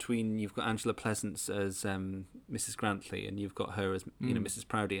comparison between, you've got Angela Pleasance as Mrs. Grantley, and you've got her as Mrs.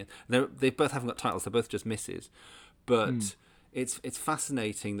 Proudie. They both haven't got titles; they're both just Mrs. But it's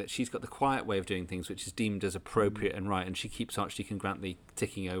fascinating that she's got the quiet way of doing things, which is deemed as appropriate and right, and she keeps Archdeacon Grantley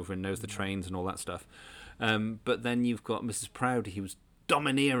ticking over and knows the trains and all that stuff. But then you've got Mrs. Proudie, who's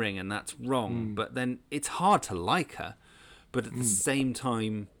domineering, and that's wrong. But then it's hard to like her, but at the same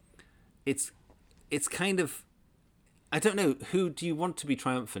time, it's kind of, I don't know, who do you want to be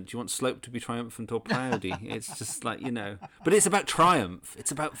triumphant? Do you want Slope to be triumphant or Proudie? It's just like, but it's about triumph.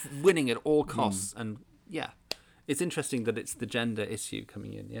 It's about winning at all costs. And it's interesting that it's the gender issue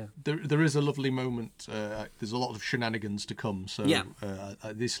coming in. Yeah, there is a lovely moment. There's a lot of shenanigans to come. So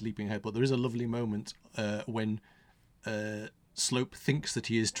this leaping ahead, but there is a lovely moment when Slope thinks that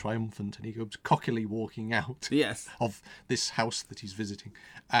he is triumphant, and he goes cockily walking out of this house that he's visiting,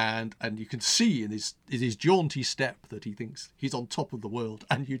 and you can see in his jaunty step that he thinks he's on top of the world,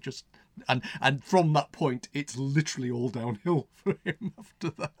 and you just and from that point it's literally all downhill for him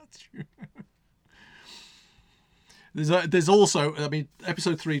after that. There's also, I mean,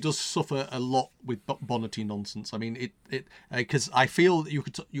 episode 3 does suffer a lot with Bonnety nonsense. I mean, it because I feel that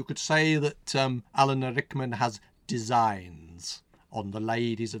you could say that Alan Rickman has designs on the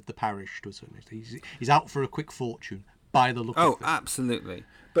ladies of the parish to a certain extent. He's out for a quick fortune by the look of it. Oh, absolutely.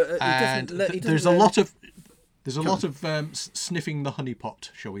 But there's a lot of sniffing the honeypot,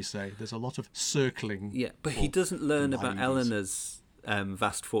 shall we say? There's a lot of circling. Yeah, but he doesn't learn about Eleanor's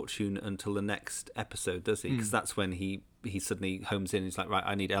vast fortune until the next episode, does he? Because that's when he suddenly homes in and he's like, right,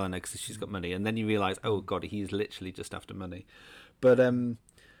 I need Eleanor because she's got money, and then you realise, oh god, he's literally just after money. But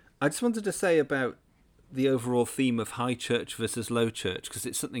I just wanted to say about the overall theme of high church versus low church, because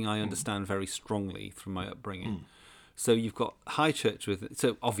it's something I understand very strongly from my upbringing. So you've got high church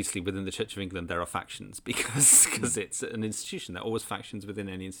so obviously within the Church of England there are factions because it's an institution. There are always factions within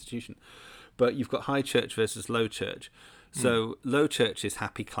any institution. But you've got high church versus low church. So low church is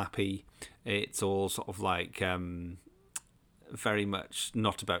happy clappy. It's all sort of like very much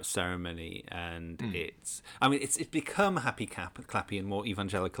not about ceremony, and it's become happy clappy and more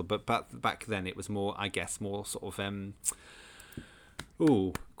evangelical, but back then it was more, I guess, more sort of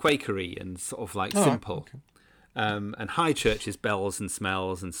Quakery and sort of like simple. Okay. And high church is bells and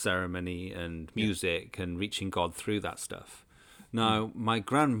smells and ceremony and music and reaching God through that stuff. Now, my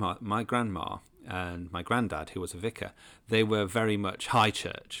grandma and my granddad, who was a vicar, they were very much high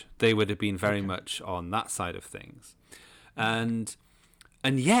church. They would have been very much on that side of things. And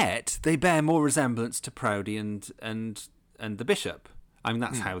yet they bear more resemblance to Proudie and the bishop. I mean,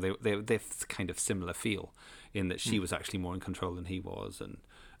 that's how they're kind of similar feel, in that she was actually more in control than he was, and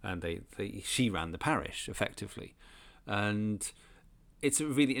she ran the parish effectively. And it's a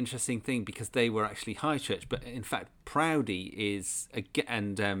really interesting thing because they were actually high church, but in fact Proudie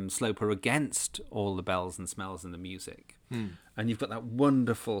and Slope are against all the bells and smells and the music. And you've got that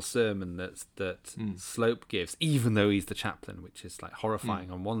wonderful sermon that Slope gives, even though he's the chaplain, which is like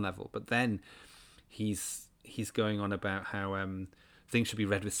horrifying on one level. But then he's going on about how things should be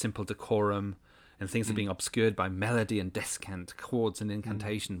read with simple decorum, and things are being obscured by melody and descant, chords and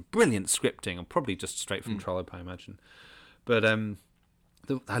incantation. Brilliant scripting, and probably just straight from Trollope, I imagine. But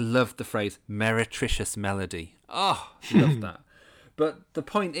I loved the phrase meretricious melody. Oh, love that. But the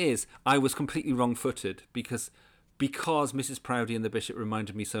point is, I was completely wrong-footed because Mrs. Proudie and the bishop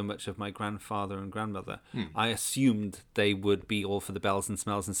reminded me so much of my grandfather and grandmother. I assumed they would be all for the bells and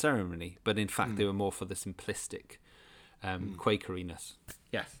smells and ceremony, but in fact they were more for the simplistic Quakeriness.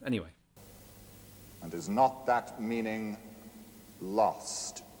 Yes, anyway. And is not that meaning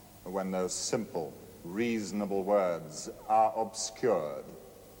lost when those simple, reasonable words are obscured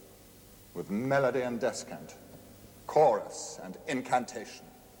with melody and descant, chorus and incantation?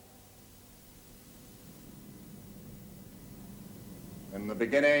 In the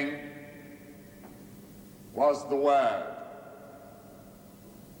beginning was the Word,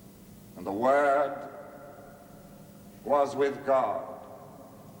 and the Word was with God,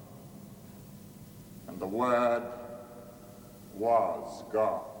 and the Word was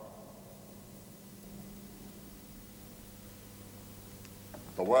God.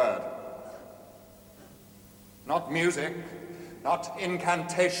 The Word, not music, not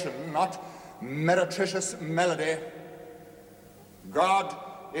incantation, not meretricious melody. God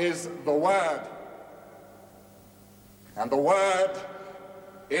is the Word, and the Word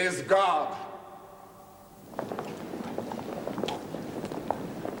is God.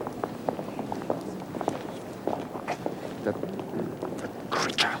 The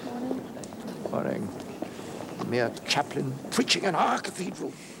creature. Morning. A mere chaplain preaching in our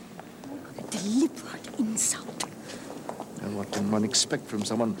cathedral. A deliberate insult. And what can one expect from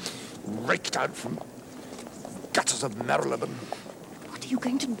someone raked out from gutters of Marylebone? What are you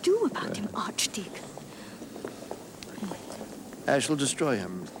going to do about him, Archdeacon? I shall destroy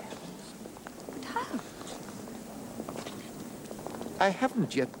him. But how? I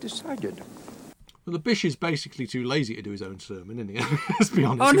haven't yet decided. Well, the Bishop is basically too lazy to do his own sermon, isn't he? Let's be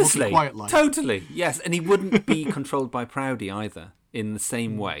honest. Honestly, he wants a quiet life. totally, yes. And he wouldn't be controlled by Proudy either, in the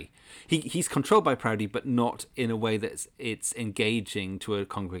same way. He's controlled by Proudy, but not in a way that it's engaging to a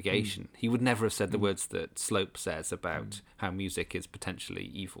congregation. He would never have said the words that Slope says about how music is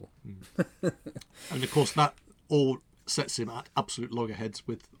potentially evil. And of course, that all sets him at absolute loggerheads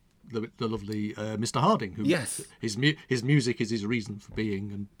with the lovely Mr. Harding, who his music is his reason for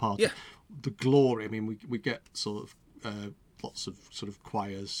being and part of the glory. I mean, we get sort of lots of sort of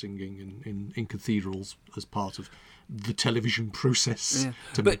choirs singing in cathedrals as part of the television process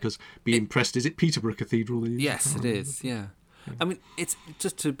to make us be impressed. Is it Peterborough Cathedral? Yes, it is. Yeah. I mean, it's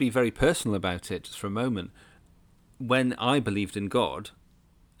just to be very personal about it, just for a moment. When I believed in God,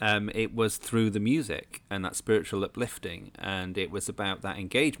 it was through the music and that spiritual uplifting, and it was about that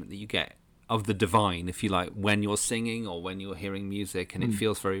engagement that you get of the divine, if you like, when you're singing or when you're hearing music, and it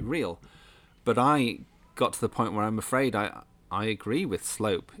feels very real. But I got to the point where I'm afraid I agree with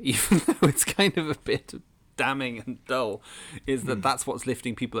Slope, even though it's kind of a bit damning and dull, is that's what's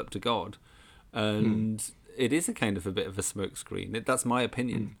lifting people up to God. And it is a kind of a bit of a smokescreen. That's my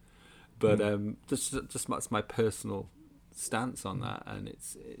opinion. But just that's my personal stance on that, and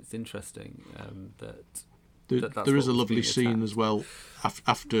it's interesting that there is a lovely scene as well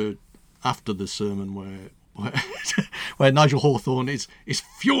after the sermon where Nigel Hawthorne is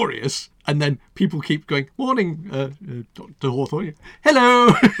furious, and then people keep going, "Morning, Dr. Hawthorne.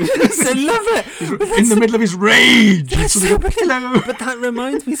 Hello." I love it. He's in the middle of his rage. Hello. But that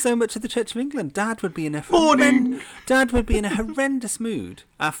reminds me so much of the Church of England. Dad would be in a horrendous mood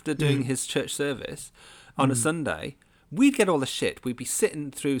after doing his church service on a Sunday. We'd get all the shit. We'd be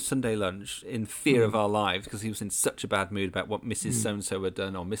sitting through Sunday lunch in fear of our lives because he was in such a bad mood about what Mrs. So-and-so had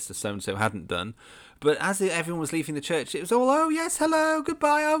done or Mr. So-and-so hadn't done. But as everyone was leaving the church, it was all, oh, yes, hello,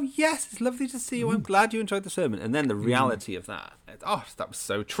 goodbye, oh, yes, it's lovely to see you. I'm glad you enjoyed the sermon. And then the reality of that, that was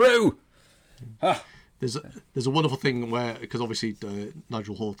so true. There's a wonderful thing where, because obviously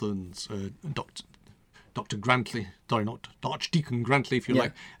Nigel Hawthorne's Dr. Grantley, sorry, not Archdeacon Grantley, if you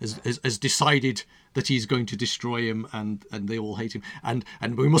like, has decided that he's going to destroy him, and they all hate him, and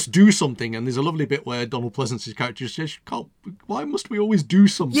we must do something. And there's a lovely bit where Donald Pleasance's character says, "Why must we always do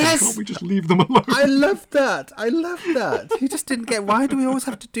something? Yes! Can't we just leave them alone?" I love that. He just didn't get, why do we always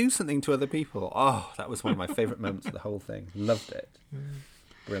have to do something to other people? Oh, that was one of my favourite moments of the whole thing. Loved it.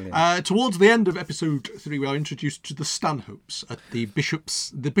 Brilliant. Towards the end of episode 3, we are introduced to the Stanhopes at the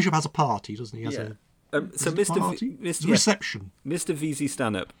bishop's. The bishop has a party, doesn't he? So Mr. reception. Mr. VZ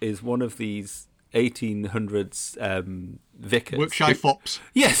Stanhope is one of these 1800s vicars. Workshire fops.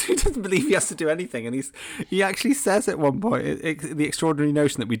 Yes, who doesn't believe he has to do anything. And he actually says at one point, the extraordinary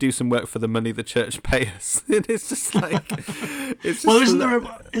notion that we do some work for the money the church pay us. It's just like...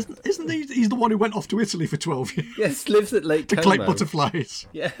 isn't he's the one who went off to Italy for 12 years? Yes, lives at Lake Como. To collect butterflies.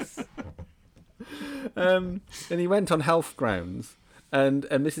 Yes. And he went on health grounds, and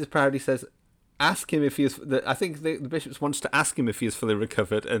Mrs. Proudy says, ask him if he is... I think the bishop wants to ask him if he is fully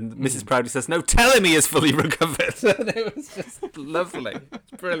recovered, and Mrs. Proudy says, no, tell him he is fully recovered. And it was just lovely.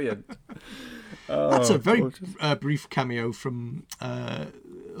 It's brilliant. That's a very brief cameo from...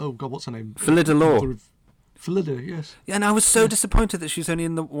 what's her name? Phillida Law. Phillida, yes. Yeah, and I was so disappointed that she was only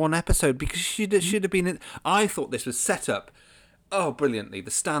in the one episode, because she should have been in. I thought this was set up, brilliantly.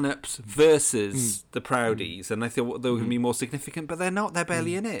 The Stanhopes versus the Proudies, and I thought they were going to be more significant, but they're not. They're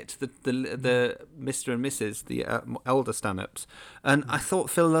barely in it. The Mr. and Mrs. the elder Stanhopes, and I thought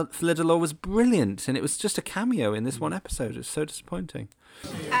Phillida Law was brilliant, and it was just a cameo in this one episode. It was so disappointing.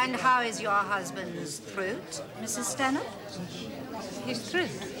 And how is your husband's throat, Mrs. Stanhope? His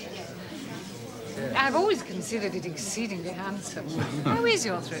throat? I've always considered it exceedingly handsome. How is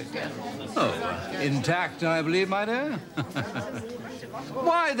your throat, dear? Oh, intact, I believe, my dear.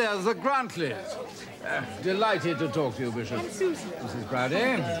 Why, there's the Grantleys. Delighted to talk to you, Bishop. And Susan. Mrs.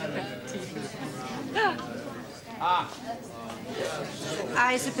 Proudy.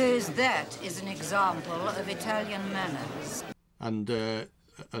 I suppose that is an example of Italian manners. And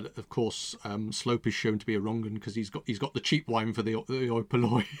of course, Slope is shown to be a wrong un because he's got the cheap wine for the oi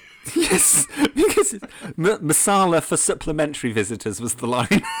polloi. Yes, because masala for supplementary visitors was the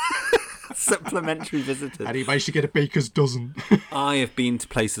line. Supplementary visitors. And he managed to get a baker's dozen. I have been to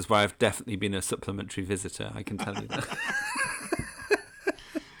places where I've definitely been a supplementary visitor, I can tell you that.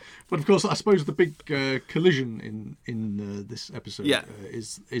 But of course, I suppose the big collision in this episode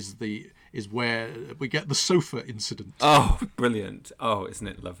is where we get the sofa incident. Oh, brilliant! Oh, isn't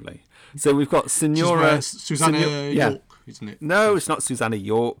it lovely? So we've got Signora Susanna York, isn't it? No, it's not Susanna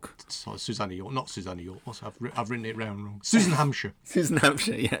York. Sorry, Susanna York, not Susanna York. I've written it wrong. Susan Hampshire. Susan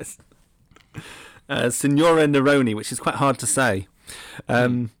Hampshire, yes. Signora Neroni, which is quite hard to say.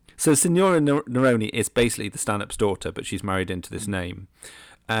 So Signora Neroni is basically the Stanhope's daughter, but she's married into this name.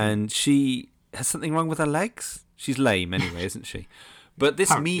 And she has something wrong with her legs. She's lame anyway, isn't she? But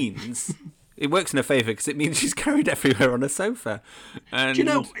this means it works in her favour because it means she's carried everywhere on a sofa. And... Do you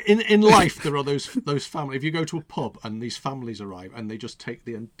know, in life there are those families. If you go to a pub and these families arrive and they just take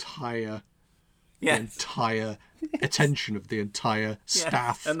the entire attention of the entire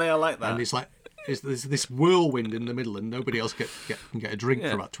staff, and they are like that. And it's like there's this whirlwind in the middle, and nobody else can get a drink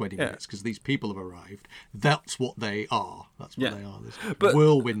for about 20 minutes because these people have arrived. That's what they are. That's what they are. This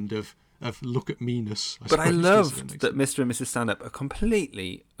whirlwind of look at meanness. I loved that Mr. and Mrs. Stanhope are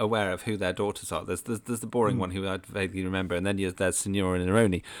completely aware of who their daughters are. There's the boring one who I vaguely remember, and then there's Signora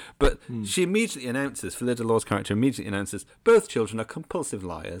Neroni. But she immediately announces, Phillida Law's character immediately announces, both children are compulsive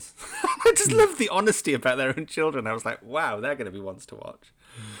liars. I just love the honesty about their own children. I was like, wow, they're going to be ones to watch.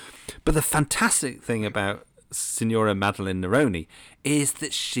 But the fantastic thing about Signora Madeline Neroni is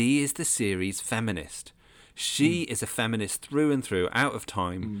that she is the series feminist. She is a feminist through and through, out of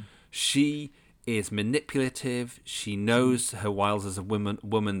time. She is manipulative. She knows her wiles as a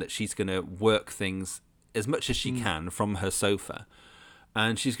woman that she's going to work things as much as she can from her sofa.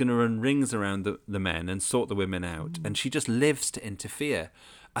 And she's going to run rings around the men and sort the women out. And she just lives to interfere.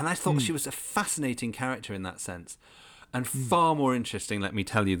 And I thought she was a fascinating character in that sense. And far more interesting, let me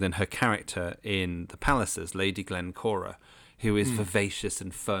tell you, than her character in The Pallisers, Lady Glencora, who is vivacious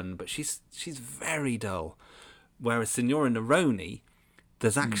and fun, but she's very dull. Whereas Signora Neroni,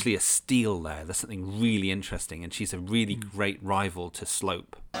 there's actually a steal there. There's something really interesting, and she's a really great rival to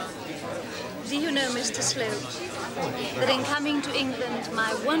Slope. Do you know, Mr. Slope, that in coming to England,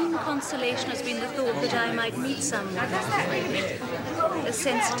 my one consolation has been the thought that I might meet someone as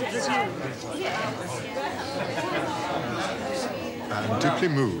sensitive as you. I'm deeply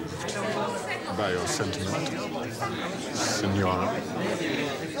moved by your sentiment, Signora.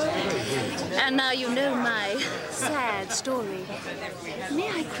 And now you know my sad story. May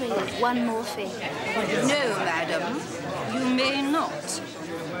I crave one more favour? No, madam, you may not.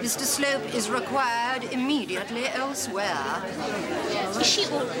 Mr. Slope is required immediately elsewhere. Is she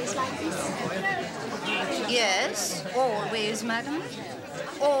always like this? Yes, always, madam.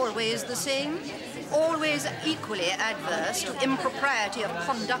 Always the same. Always equally adverse to impropriety of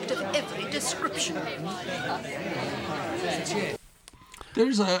conduct of every description.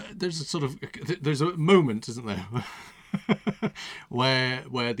 There's a moment, isn't there,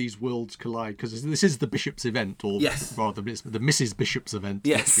 where these worlds collide, because this is the Bishop's event, or rather, it's the Mrs. Bishop's event.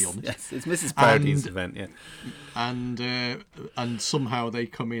 Let's be honest. Yes, it's Mrs. Proudy's event. Yeah, and somehow they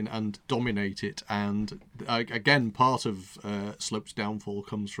come in and dominate it, and again, part of Slope's downfall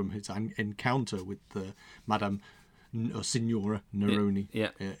comes from his encounter with Madame or Signora Neroni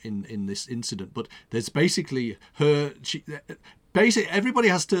in this incident. But there's basically everybody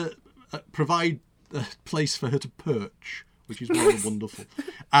has to provide a place for her to perch, which is rather wonderful.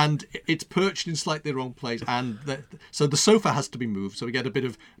 And it's perched in slightly the wrong place, and so the sofa has to be moved. So we get a bit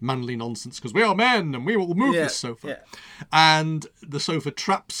of manly nonsense because we are men and we will move this sofa. Yeah. And the sofa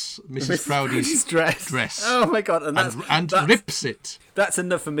traps Mrs. Proudy's dress. Oh my god! And rips it. That's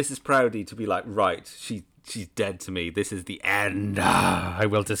enough for Mrs. Proudy to be like, right, she's dead to me. This is the end. I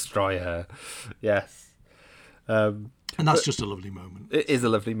will destroy her. Yes. And that's just a lovely moment. It is a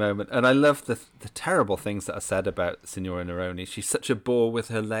lovely moment. And I love the terrible things that are said about Signora Neroni. She's such a bore with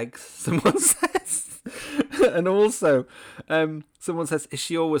her legs, someone says. And also, someone says, is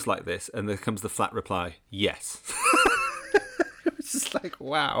she always like this? And there comes the flat reply, yes. It's just like,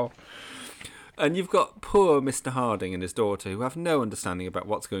 wow. And you've got poor Mr. Harding and his daughter who have no understanding about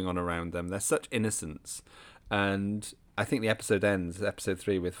what's going on around them. They're such innocents. And I think the episode ends, episode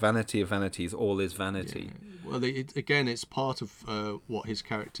 3, with vanity of vanities, all is vanity. Yeah. Well, again, it's part of what his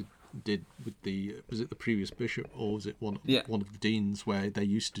character did with was it the previous bishop, or was it one of the deans, where they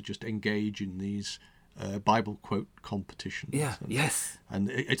used to just engage in these Bible quote competitions. Yeah, yes. And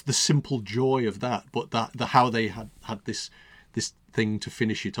it's the simple joy of that, but how they had this thing to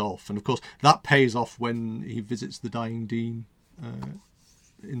finish it off. And of course, that pays off when he visits the dying dean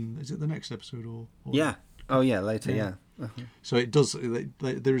is it the next episode or yeah. Oh yeah, later, yeah. Uh-huh. So it does.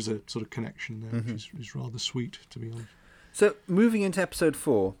 There is a sort of connection there, which is rather sweet, to be honest. So moving into episode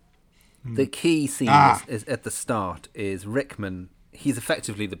 4, the key scene is at the start. Is Rickman? He's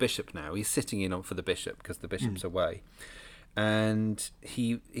effectively the bishop now. He's sitting in on for the bishop because the bishop's away, and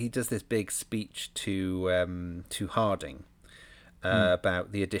he does this big speech to Harding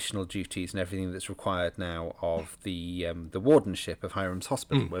about the additional duties and everything that's required now of the wardenship of Hiram's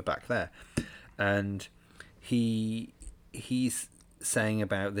Hospital. We're back there, and he's saying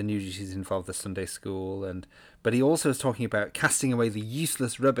about the new duties involve the Sunday school, but he also is talking about casting away the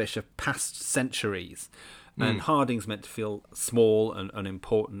useless rubbish of past centuries. And Harding's meant to feel small and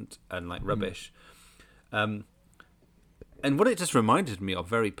unimportant and like rubbish. And what it just reminded me of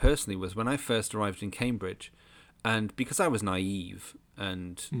very personally was when I first arrived in Cambridge, and because I was naive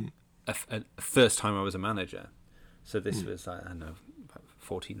and a first time I was a manager, so this was, I don't know, about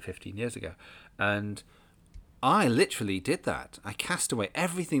 14, 15 years ago, and I literally did that. I cast away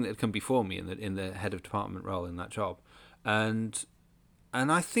everything that had come before me in the head of department role in that job, and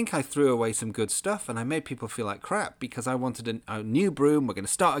I think I threw away some good stuff, and I made people feel like crap because I wanted a new broom. We're going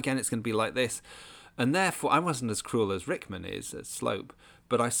to start again. It's going to be like this, and therefore I wasn't as cruel as Rickman is at Slope,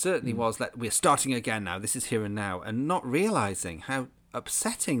 but I certainly was. We're starting again now. This is here and now, and not realizing how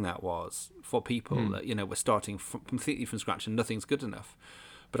upsetting that was for people. That we're starting completely from scratch and nothing's good enough.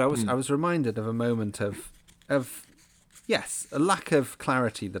 But I was reminded of a moment of yes, a lack of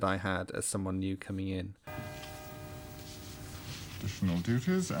clarity that I had as someone new coming in. Additional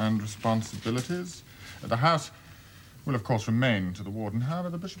duties and responsibilities. The house will, of course, remain to the warden. However,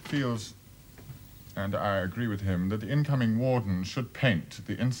 the bishop feels, and I agree with him, that the incoming warden should paint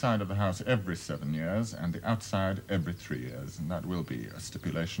the inside of the house every 7 years and the outside every 3 years, and that will be a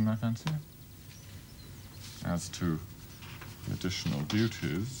stipulation, I fancy. As to the additional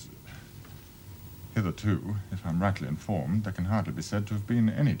duties, hitherto, if I'm rightly informed, there can hardly be said to have been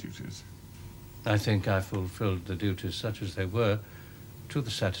any duties. I think I fulfilled the duties such as they were to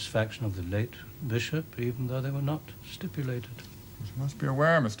the satisfaction of the late bishop, even though they were not stipulated. You must be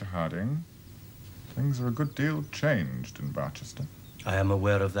aware, Mr. Harding, things are a good deal changed in Barchester. I am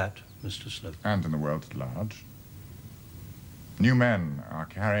aware of that, Mr. Slope. And in the world at large. New men are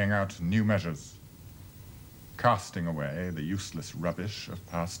carrying out new measures, casting away the useless rubbish of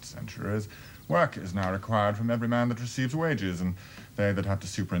past centuries. Work is now required from every man that receives wages, and they that have to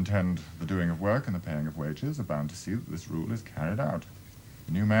superintend the doing of work and the paying of wages are bound to see that this rule is carried out.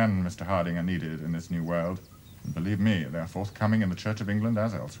 New men, Mr. Harding, are needed in this new world, and believe me, they are forthcoming in the Church of England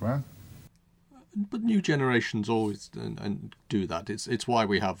as elsewhere. But new generations always and do that. It's why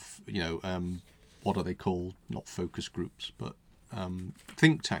we have, what are they called? Not focus groups, but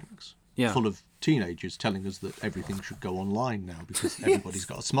think tanks full of teenagers telling us that everything should go online now because everybody's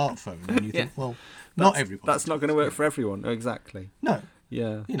got a smartphone. And you think, well, not everybody. That's not going to work for everyone. Exactly. No.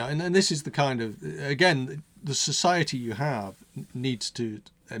 Yeah. And this is the kind of, again, the society you have needs to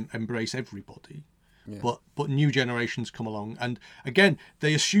embrace everybody. Yeah. But new generations come along, and again,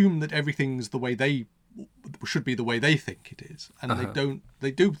 they assume that everything's the way they should be, the way they think it is, and they don't. They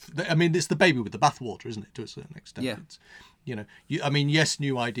do. I mean, it's the baby with the bathwater, isn't it? To a certain extent. Yeah. It's, I mean, yes,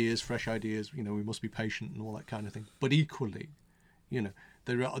 new ideas, fresh ideas. We must be patient and all that kind of thing. But equally,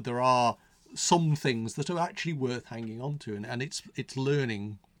 there are some things that are actually worth hanging on to, and it's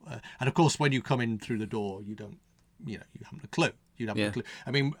learning. And of course, when you come in through the door, you don't. You haven't a clue. You haven't a clue. I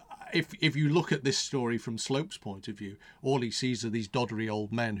mean. If you look at this story from Slope's point of view, all he sees are these doddery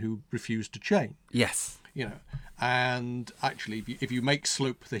old men who refuse to change. Yes. And actually, if you make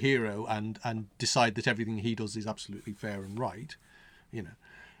Slope the hero and decide that everything he does is absolutely fair and right,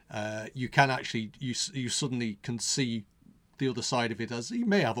 you can actually you suddenly can see the other side of it as he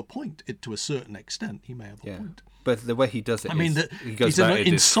may have a point. To a certain extent, he may have a point. But the way he does it, I mean, he goes he's an about it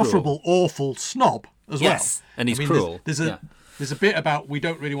is insufferable, cruel. awful snob as well. Yes, and he's cruel. There's a bit about we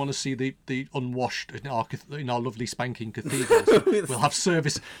don't really want to see the unwashed in our lovely spanking cathedrals. we'll have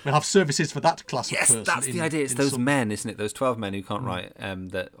services for that class of person. Yes, that's the idea. It's those men, isn't it? Those 12 men who can't write.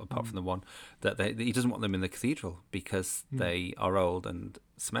 That apart from the one, that he doesn't want them in the cathedral because they are old and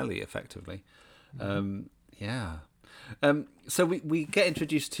smelly, effectively. So we get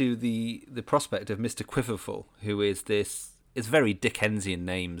introduced to the prospect of Mr. Quiverful, who is this. It's very Dickensian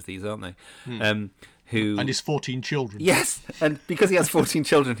names, these, aren't they? And his 14 children. Yes, and because he has 14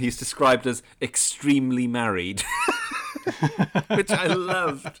 children, he's described as extremely married, which I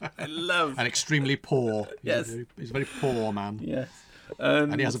loved. And extremely poor. Yes, he's a very poor man. Yes,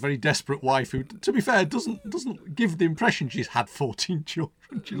 and he has a very desperate wife who, to be fair, doesn't give the impression she's had 14 children.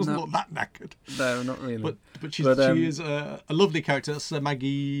 She doesn't look that knackered. No, not really. But she is a lovely character. That's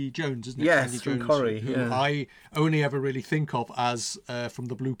Maggie Jones, isn't it? Yes, Maggie from Jones, Corrie. who Yeah. I only ever really think of as from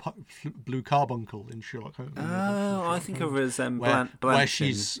the Blue Carbuncle in Sherlock Holmes. Oh, I think of her as Blanche where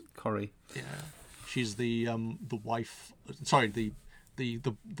she's Corrie. Yeah, she's the wife. Sorry, the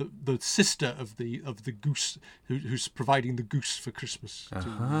sister of the goose who's providing the goose for Christmas.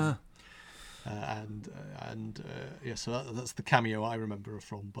 So that's the cameo I remember her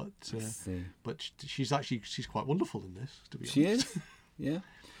from. But she's quite wonderful in this. To be honest, she is. Yeah.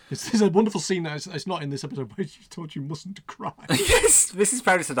 There's a wonderful scene that it's not in this episode, but she told you mustn't cry. Yes, Mrs.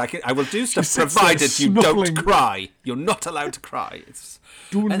 Proudie said, I will do stuff provided you don't cry. You're not allowed to cry.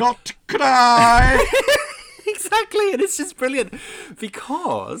 Do not cry! Exactly, and it's just brilliant.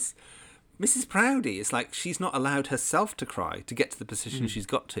 Because Mrs. Proudie is like, she's not allowed herself to cry to get to the position she's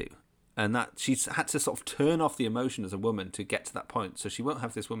got to. And that she's had to sort of turn off the emotion as a woman to get to that point. So she won't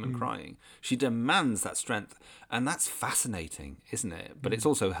have this woman crying. She demands that strength. And that's fascinating, isn't it? But it's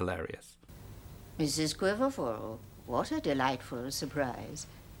also hilarious. Mrs. Quiverful, what a delightful surprise.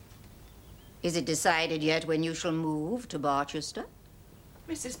 Is it decided yet when you shall move to Barchester?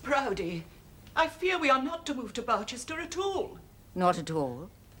 Mrs. Proudie, I fear we are not to move to Barchester at all. Not at all?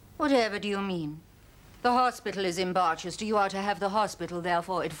 Whatever do you mean? The hospital is in Barchester. You are to have the hospital,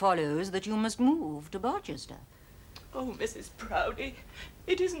 therefore it follows that you must move to Barchester. Oh, Mrs. Proudie,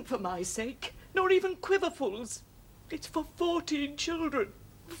 it isn't for my sake, nor even Quiverful's. It's for 14 children.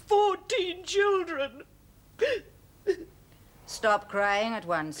 14 children! Stop crying at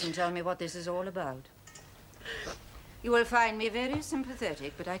once and tell me what this is all about. You will find me very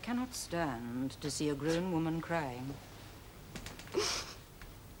sympathetic, but I cannot stand to see a grown woman crying.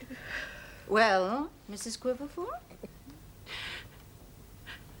 Well, Mrs. Quiverful?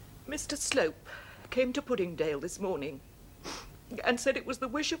 Mr. Slope came to Puddingdale this morning and said it was the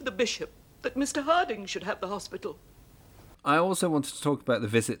wish of the bishop that Mr. Harding should have the hospital. I also wanted to talk about the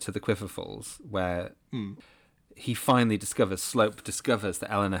visit to the Quiverfuls, where he finally Slope discovers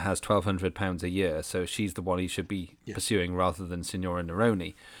that Eleanor has £1,200 a year, so she's the one he should be pursuing rather than Signora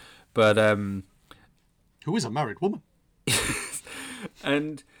Neroni. But who is a married woman.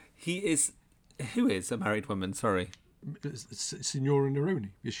 And who is a married woman, sorry? Signora Neroni,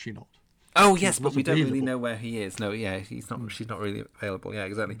 is she not? Oh, yes, but we don't really know where he is. No, yeah, she's not really available. Yeah,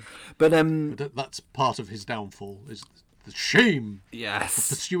 exactly. But that's part of his downfall, is the shame of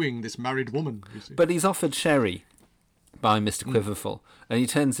pursuing this married woman. You see. But he's offered sherry by Mr. Quiverful, and he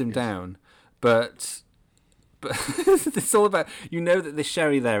turns him down. But it's all about, that the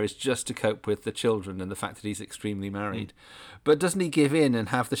sherry there is just to cope with the children and the fact that he's extremely married. But doesn't he give in and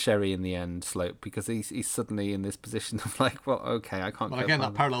have the sherry in the end, Slope? Because he's suddenly in this position of like, well, okay, I can't. Well, again,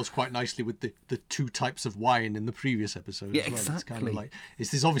 that parallels quite nicely with the two types of wine in the previous episode. Yeah, as well. exactly. It's kind of like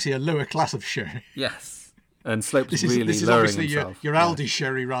there's obviously a lower class of sherry. Yes, and Slope's this really is lowering obviously himself. your Aldi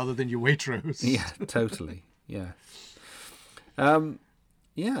sherry rather than your Waitrose. Yeah, totally. Yeah.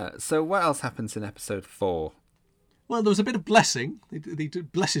 So what else happens in episode 4? Well, there was a bit of blessing. He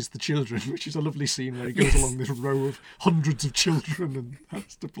blesses the children, which is a lovely scene where he goes along this row of hundreds of children and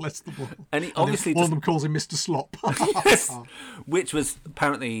has to bless them all. And he obviously one of them calls him Mr. Slop. Yes, which was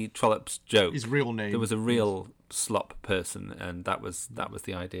apparently Trollope's joke. His real name. There was a real slop person, and that was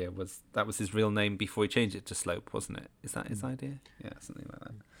the idea. That was his real name before he changed it to Slope, wasn't it? Is that his idea? Yeah, something like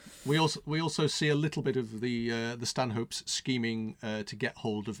that. We also see a little bit of the Stanhopes scheming to get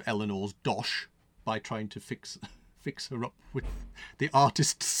hold of Eleanor's dosh by trying to fix her up with the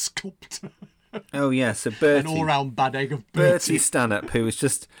artist sculptor. Oh yeah, so Bertie, an all-round bad egg of Bertie Stanhope, who is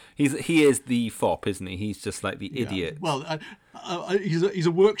just he is the fop, isn't he? He's just like the idiot. Well, He's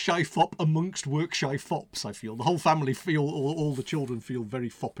a work-shy fop amongst work-shy fops, I feel. The whole family feel, all the children feel very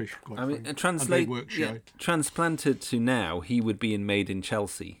foppish, quite frankly, and very work-shy. Transplanted to now, he would be in Made in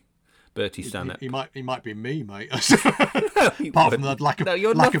Chelsea. Bertie Stanhope. He might be me, mate. Apart from the lack of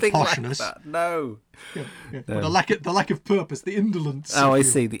poshness. Like no. Yeah. No. But the lack of purpose, the indolence. Oh, I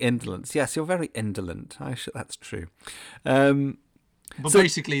see, the indolence. Yes, you're very indolent. That's true. But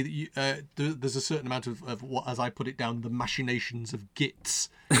basically, there's a certain amount of what, as I put it down, the machinations of gits.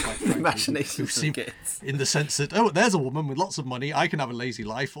 Machinations of gits. In the sense that, there's a woman with lots of money. I can have a lazy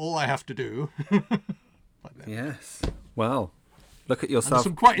life. All I have to do. Yes. Well, look at yourself. And there's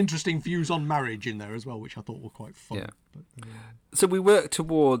some quite interesting views on marriage in there as well, which I thought were quite fun. Yeah. But, so we work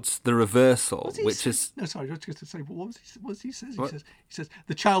towards the reversal, which is... No, sorry, I was just going to say, what was he says? He says,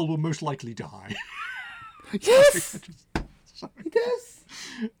 the child will most likely die. Yes! He does.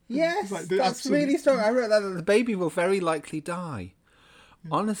 Yes, that's really strong. I wrote that the baby will very likely die.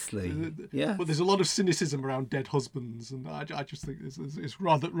 Honestly, yeah. But there's a lot of cynicism around dead husbands, and I just think it's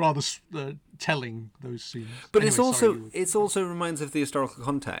rather telling, those scenes. But anyway, it also reminds of the historical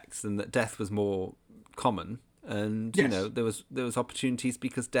context, and that death was more common, and yes. there was opportunities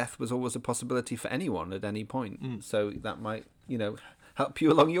because death was always a possibility for anyone at any point. So that might help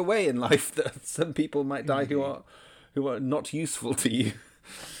you along your way in life. That some people might die who are not useful to you.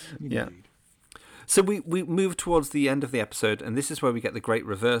 Yeah. So we move towards the end of the episode, and this is where we get the great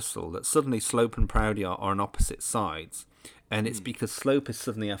reversal, that suddenly Slope and Proudy are on opposite sides. And it's because Slope is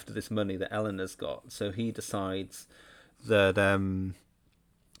suddenly after this money that Eleanor's got, so he decides that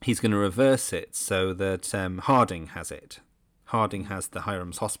he's going to reverse it so that Harding has it. Harding has the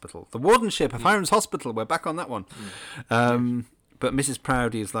Hiram's Hospital. The wardenship of Hiram's Hospital, we're back on that one. But Mrs.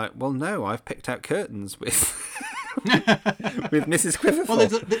 Proudy is like, well, no, I've picked out curtains with... with Mrs. Quiverful. Well,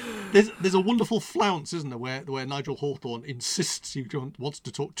 there's a wonderful flounce, isn't there, where Nigel Hawthorne insists he wants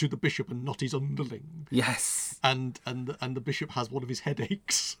to talk to the bishop and not his underling. Yes. And the bishop has one of his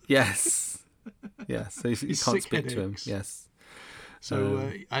headaches. Yes. Yes. So he can't speak to him. Yes. So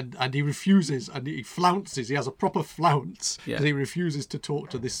and he refuses, and he flounces. He has a proper flounce because he refuses to talk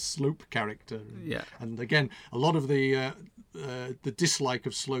to this Slope character. Yeah. And again, a lot of the dislike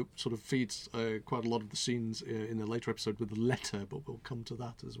of Slope sort of feeds quite a lot of the scenes in the later episode with the letter, but we'll come to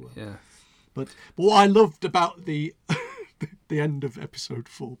that as well. Yeah. But what I loved about the end of episode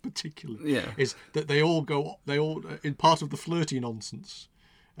 4 particularly is that they all in part of the flirty nonsense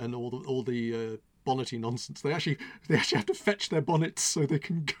and all the bonnety nonsense. They actually have to fetch their bonnets so they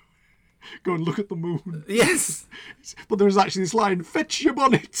can go and look at the moon. Yes. But there's actually this line, fetch your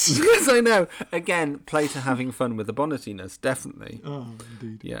bonnets. Yes, I know. Again, Plater having fun with the bonnetiness, definitely. Oh,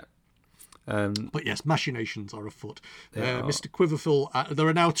 indeed. Yeah. But yes, machinations are afoot. Mr. Quiverful, there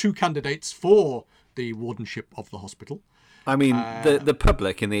are now 2 candidates for the wardenship of the hospital. I mean, the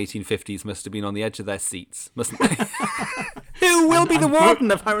public in the 1850s must have been on the edge of their seats, mustn't they? Who will be the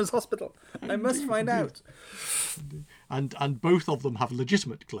warden of Hiram's Hospital? I must find out. And both of them have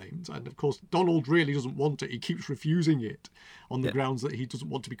legitimate claims. And of course, Donald really doesn't want it. He keeps refusing it on the grounds that he doesn't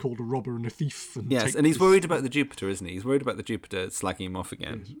want to be called a robber and a thief. And he's worried about the Jupiter, isn't he? He's worried about the Jupiter slagging him off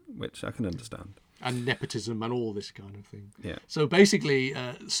again, which I can understand. And nepotism and all this kind of thing. Yeah. So basically,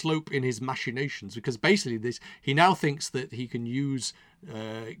 Slope in his machinations, because basically he now thinks that he can use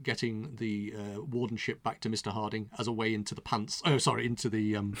getting the wardenship back to Mr. Harding as a way into the into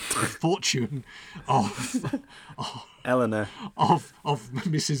the fortune of Eleanor of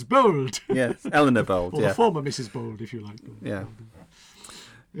Mrs. Bold. Yes, Eleanor Bold. Or the former Mrs. Bold, if you like. Yeah.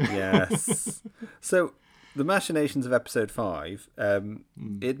 Yes. So. The machinations of episode 5,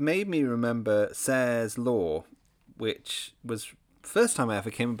 it made me remember Sayre's Law, which was first time I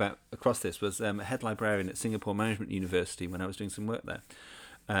ever came across this was a head librarian at Singapore Management University when I was doing some work there,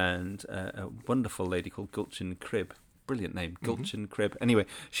 and a wonderful lady called Gulchin Cribb. Brilliant name, Gulchin Cribb. Anyway,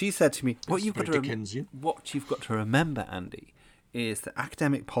 she said to me, what you've got to remember, Andy, is that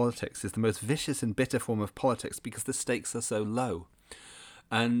academic politics is the most vicious and bitter form of politics because the stakes are so low.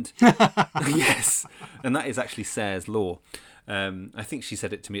 And yes, and that is actually Sayre's Law. I think she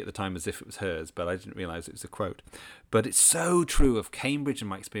said it to me at the time as if it was hers, but I didn't realise it was a quote. But it's so true of Cambridge and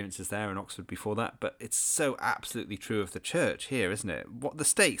my experiences there and Oxford before that, but it's so absolutely true of the church here, isn't it? What the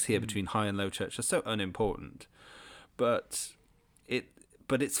stakes here between high and low church are so unimportant, but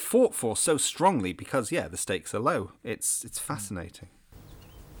it's fought for so strongly because the stakes are low. It's fascinating.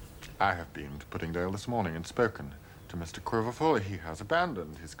 I have been to Puddingdale this morning and spoken to Mr. Quiverful. He has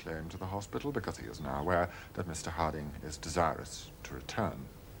abandoned his claim to the hospital because he is now aware that Mr. Harding is desirous to return.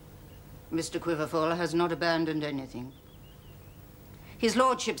 Mr. Quiverful has not abandoned anything. His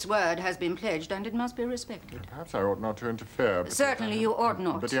lordship's word has been pledged, and it must be respected. Perhaps I ought not to interfere. Certainly you ought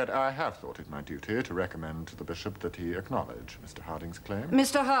not. But yet I have thought it my duty to recommend to the bishop that he acknowledge Mr. Harding's claim.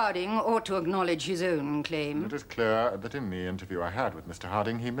 Mr. Harding ought to acknowledge his own claim. It is clear that in the interview I had with Mr.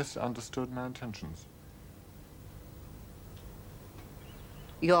 Harding, he misunderstood my intentions.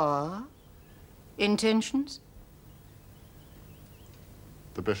 Your intentions?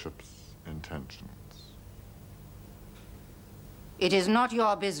 The bishop's intentions. It is not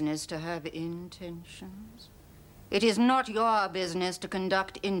your business to have intentions. It is not your business to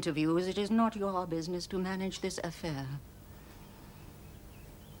conduct interviews. It is not your business to manage this affair.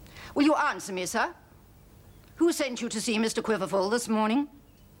 Will you answer me, sir? Who sent you to see Mr. Quiverful this morning?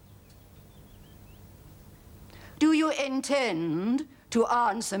 Do you intend to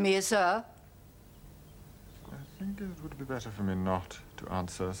answer me, sir? I think it would be better for me not to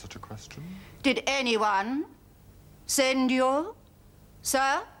answer such a question. Did anyone send you,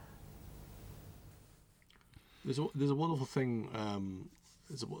 sir? There's a wonderful thing.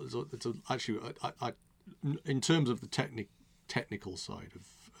 Actually, in terms of the technical side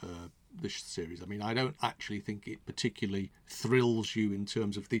of this series, I mean, I don't actually think it particularly thrills you in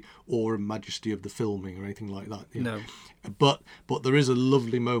terms of the awe and majesty of the filming or anything like that. You know? No. But there is a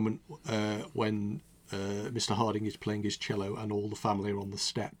lovely moment when Mr. Harding is playing his cello and all the family are on the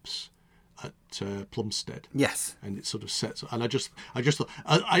steps at Plumstead. Yes. And it sort of sets, and I just thought,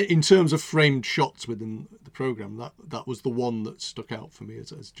 in terms of framed shots within the programme, that was the one that stuck out for me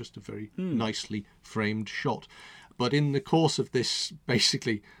as just a very nicely framed shot. But in the course of this,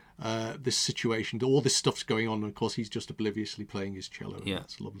 basically, this situation, all this stuff's going on, and of course he's just obliviously playing his cello. Yeah.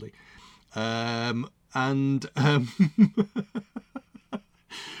 That's lovely.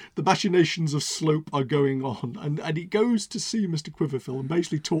 The machinations of Slope are going on, and he goes to see Mr. Quiverful and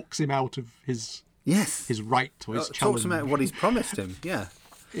basically talks him out of his right to his challenge. Talks him out what he's promised him. Yeah.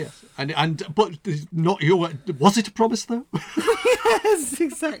 Yes, but not your. Was it a promise though? Yes,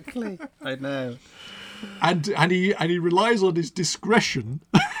 exactly. I know. And he relies on his discretion.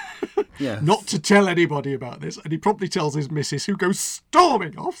 Yes. Not to tell anybody about this, and he promptly tells his missus, who goes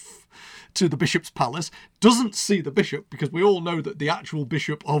storming off to the bishop's palace, doesn't see the bishop, because we all know that the actual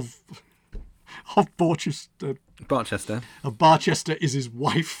bishop of Barchester is his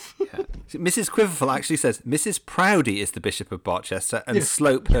wife. Yeah. Mrs. Quiverful actually says Mrs. Proudie is the Bishop of Barchester and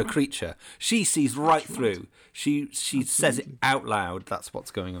Slope her creature. She sees right through. She says it out loud. That's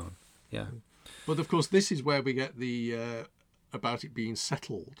what's going on. Yeah. But of course, this is where we get the about it being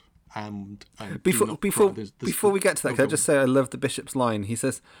settled. And before we get to that, can I just say I love the bishop's line? He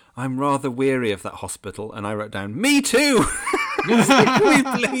says, "I'm rather weary of that hospital," and I wrote down, "Me too." Can we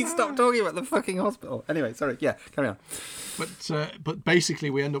please stop talking about the fucking hospital? Anyway, sorry. Yeah, carry on. But basically,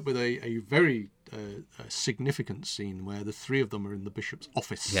 we end up with a very significant scene where the three of them are in the bishop's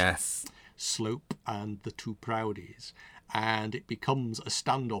office. Yes. Slope and the two Proudies, and it becomes a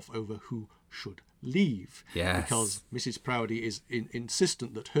standoff over who should leave. Yes. Because Mrs. Proudie is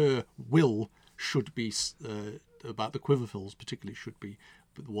insistent that her will should be about the Quiverfuls, particularly, should be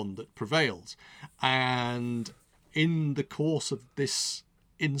the one that prevails. And in the course of this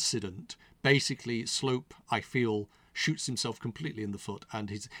incident, basically Slope, I feel, shoots himself completely in the foot,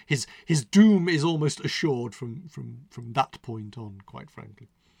 and his doom is almost assured from that point on, quite frankly.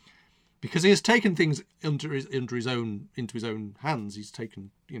 Because he has taken things into his own hands. He's taken,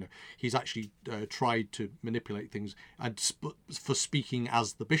 he's actually tried to manipulate things and for speaking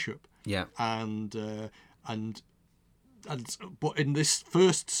as the bishop. Yeah. But in this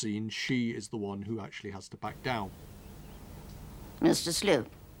first scene, she is the one who actually has to back down. Mr. Slope,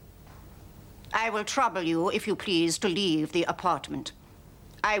 I will trouble you, if you please, to leave the apartment.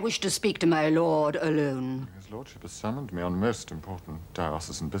 I wish to speak to my lord alone. His lordship has summoned me on most important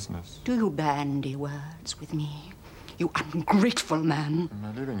diocesan business. Do you bandy words with me, you ungrateful man?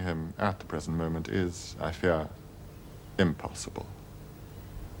 My leaving him at the present moment is, I fear, impossible.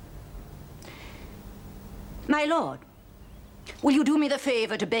 My lord, will you do me the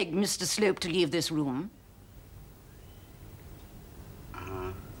favor to beg Mr. Slope to leave this room?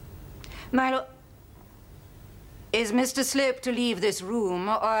 My lord... Is Mr. Slope to leave this room,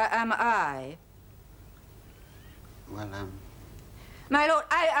 or am I? Well, My lord,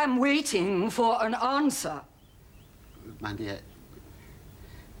 I am waiting for an answer. My dear,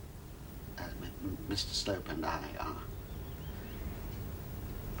 Mr. Slope and I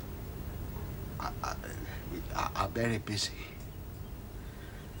are very busy.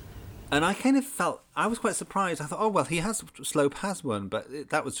 And I kind of felt, I was quite surprised. I thought, oh, well, Slope has one, but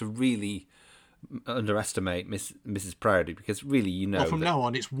that was a really underestimate Mrs. Proudie, because really, you know. Well, from now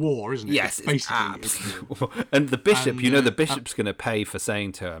on, it's war, isn't it? Yes, it's basically. absolute war. And the bishop, the bishop's going to pay for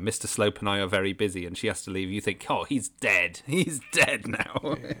saying to her, "Mr. Slope and I are very busy," and she has to leave. You think, "Oh, he's dead. He's dead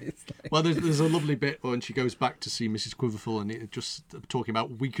now." Yeah. Well, there's a lovely bit when she goes back to see Mrs. Quiverful, and it just talking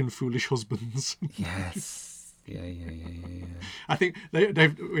about weak and foolish husbands. Yes. Yeah. I think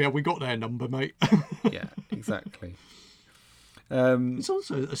we got their number, mate. Yeah, exactly. It's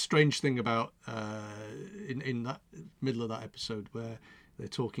also a strange thing about in that middle of that episode where they're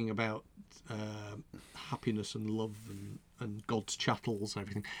talking about happiness and love and God's chattels and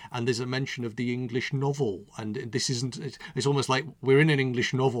everything, and there's a mention of the English novel, and this isn't. It's almost like we're in an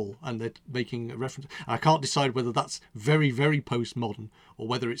English novel, and they're making a reference. And I can't decide whether that's very, very postmodern or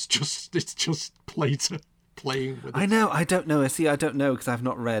whether it's just Plato playing with it. I know. I don't know. I don't know because I've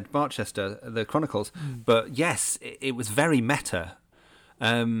not read Barchester, the Chronicles. But yes, it was very meta.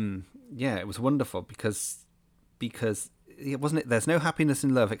 It was wonderful because it wasn't. There's no happiness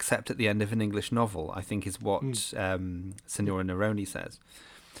in love except at the end of an English novel, I think, is what Signora Neroni says.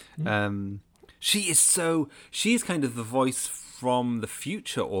 She's kind of the voice from the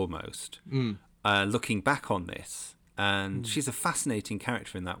future almost, looking back on this, and she's a fascinating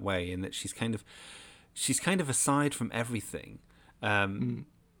character in that way, in that she's kind of aside from everything,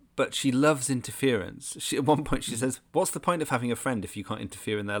 but she loves interference. At one point she says, "What's the point of having a friend if you can't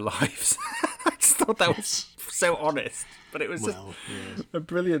interfere in their lives?" I just thought that was so honest, but it was a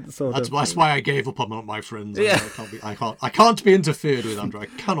brilliant sort of. That's why I gave up on my friends. Yeah. I can't be interfered with, Andrew. I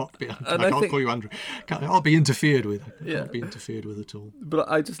cannot be. I can't call you Andrew. I'll be interfered with. I can't be interfered with at all. But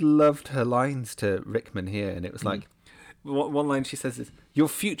I just loved her lines to Rickman here, and it was like. One line she says is, "Your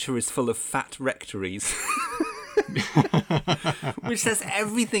future is full of fat rectories," which says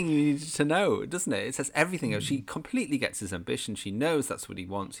everything you needed to know, doesn't it? It says everything. She completely gets his ambition. She knows that's what he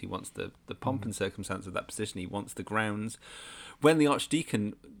wants. He wants the pomp and circumstance of that position. He wants the grounds. When the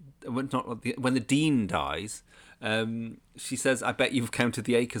archdeacon, when the dean dies, she says, "I bet you've counted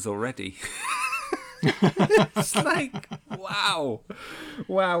the acres already." It's like, wow.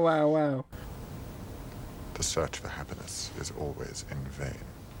 The search for happiness is always in vain.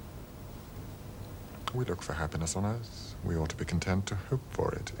 We look for happiness on earth. We ought to be content to hope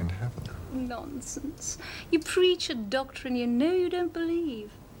for it in heaven. Nonsense. You preach a doctrine you know you don't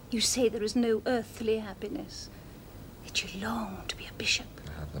believe. You say there is no earthly happiness. Yet you long to be a bishop.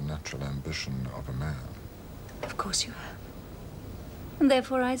 I have the natural ambition of a man. Of course you have. And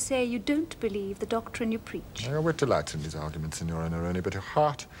therefore I say you don't believe the doctrine you preach. Your wit delights in these arguments, Signora Neroni, but your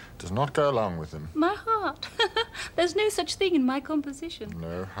heart does not go along with them. My heart? There's no such thing in my composition.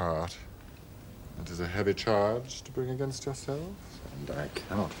 No heart. It is a heavy charge to bring against yourself, and I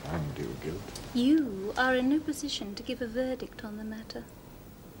cannot find you guilty. You are in no position to give a verdict on the matter.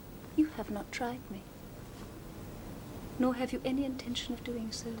 You have not tried me. Nor have you any intention of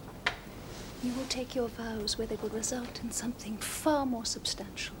doing so. You will take your vows where they will result in something far more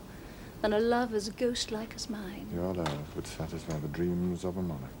substantial than a love as ghost-like as mine. Your love would satisfy the dreams of a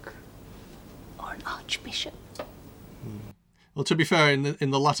monarch. Or an archbishop. Well, to be fair, in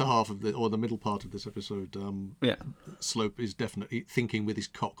the latter half of the middle part of this episode, Slope is definitely thinking with his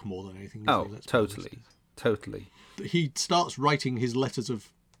cock more than anything. Oh, totally. He starts writing his letters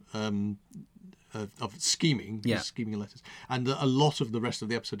of scheming, yeah. Scheming letters, and a lot of the rest of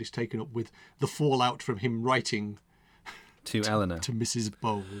the episode is taken up with the fallout from him writing to Eleanor, to Mrs.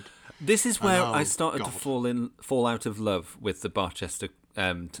 Bold. This is where I started to fall out of love with the Barchester.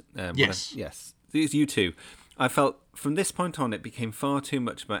 Yes, you two. I felt from this point on it became far too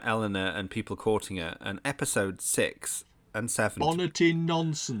much about Eleanor and people courting her. And episode 6 and 7, bonnety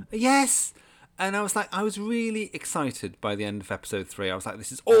nonsense. Yes. And I was really excited by the end of episode 3. I was like,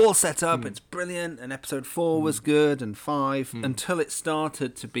 this is all set up, it's brilliant. And episode 4 was good, and 5, until it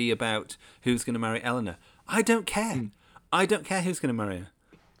started to be about who's going to marry Eleanor. I don't care. I don't care who's going to marry her.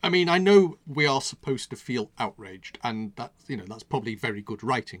 I mean, I know we are supposed to feel outraged, and that's probably very good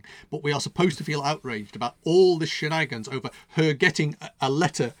writing. But we are supposed to feel outraged about all the shenanigans over her getting a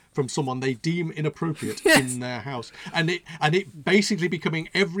letter from someone they deem inappropriate in their house, and it basically becoming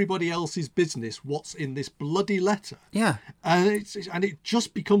everybody else's business what's in this bloody letter. Yeah, and it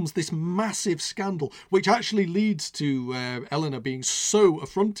just becomes this massive scandal, which actually leads to Eleanor being so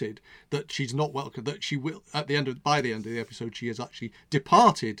affronted that she's not welcome. That she will by the end of the episode, she has actually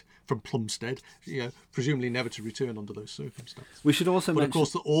departed from Plumstead, presumably never to return under those circumstances. We should also mention,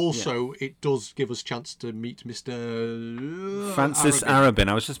 of course, it does give us a chance to meet Mr. Francis Arabin.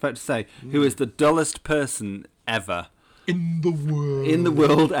 I was just about to say, who is the dullest person ever. in the world. In the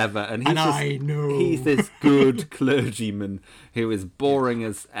world ever. And I know. He's this good clergyman who is boring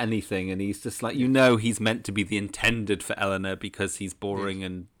as anything. And he's just like, he's meant to be the intended for Eleanor because he's boring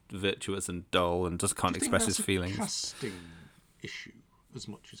and virtuous and dull and just can't express his feelings. Casting issue as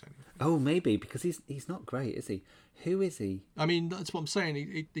much as anything. Oh, maybe, because he's not great, is he? Who is he? I mean, that's what I'm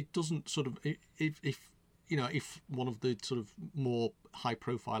saying. It doesn't sort of... If one of the sort of more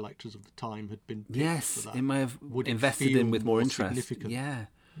high-profile actors of the time had been picked for that, it may have would invested in with more interest. Significant? Yeah.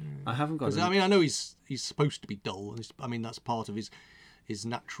 I haven't got. I mean, I know he's supposed to be dull, and that's part of his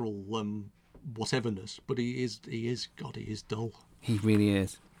natural whateverness. But he is dull. He really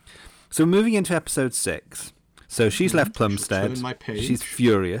is. So moving into episode 6. So she's left Plumstead. She's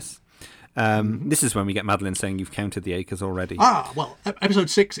furious. This is when we get Madeline saying, "You've counted the acres already." Well, episode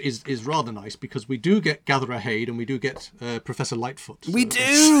 6 is rather nice because we do get Gatherer Haid and we do get Professor Lightfoot. We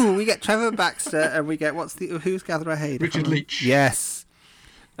do. We get Trevor Baxter and we get who's Gatherer Haid? Richard Leach. Yes,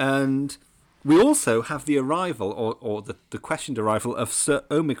 and we also have the arrival or the questioned arrival of Sir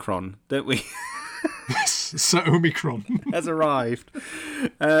Omicron, don't we? Sir Omicron has arrived.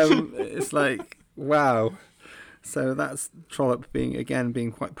 It's like, wow. So that's Trollope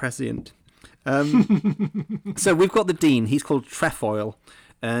being quite prescient. So we've got the Dean. He's called Trefoil,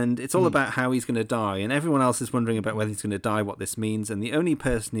 and it's all about how he's going to die. And everyone else is wondering about whether he's going to die, what this means. And the only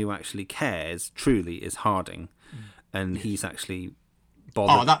person who actually cares truly is Harding, and he's actually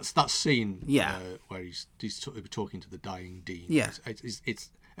bothered. Oh, that scene. Yeah, where he's talking to the dying Dean. Yeah, it's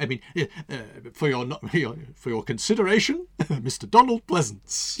I mean, for your consideration, Mr. Donald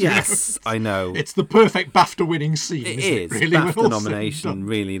Pleasance. Yes, I know. It's the perfect BAFTA-winning scene. It is. Really BAFTA nomination,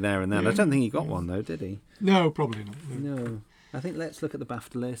 really, there and then. I don't think he got one, though, did he? No, probably not. No. I think let's look at the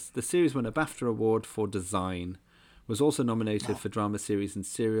BAFTA list. The series won a BAFTA award for design. Was also nominated for drama series and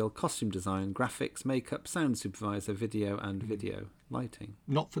serial, costume design, graphics, makeup, sound supervisor, video, and video lighting.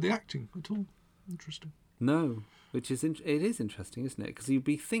 Not for the acting at all. Interesting. No. Which is it is interesting, isn't it? Because you'd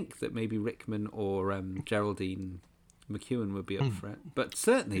think that maybe Rickman or Geraldine McEwen would be up for it, but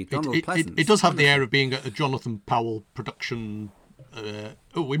certainly Donald Pleasance. It does have the air of being a Jonathan Powell production.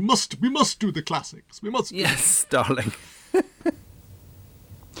 We must do the classics. We must. Yes, darling.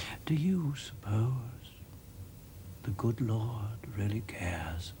 Do you suppose the good Lord really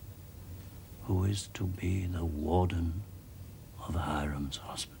cares who is to be the warden of Hiram's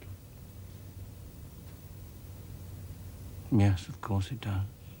Hospital? Yes, of course he does.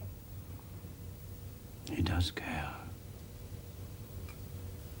 He does care.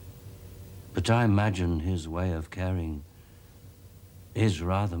 But I imagine his way of caring is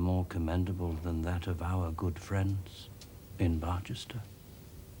rather more commendable than that of our good friends in Barchester.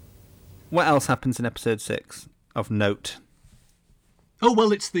 What else happens in episode 6 of note? Oh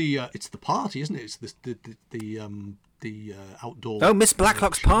well, it's the party, isn't it? It's the outdoor. Oh, Miss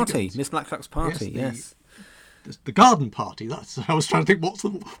Blacklock's party. Miss Blacklock's party. Yes. The garden party. I was trying to think what's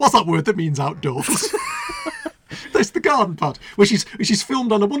that word that means outdoors. There's the garden party, which is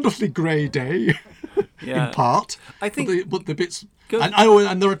filmed on a wonderfully grey day. Yeah. In part, I think, but the bits.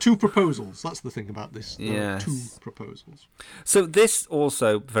 And there are 2 proposals. That's the thing about this. There are 2 proposals. So this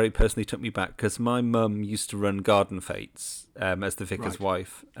also very personally took me back because my mum used to run garden fetes as the vicar's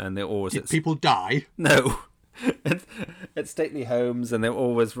wife, and they're always people die. No, at stately homes, and they're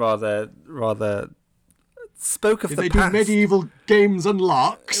always rather spoke of the past. They do medieval games and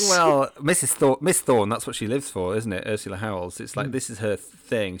larks. Well, Miss Thorne, that's what she lives for, isn't it? Ursula Howells. It's like this is her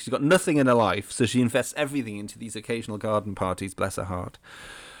thing. She's got nothing in her life, so she invests everything into these occasional garden parties, bless her heart.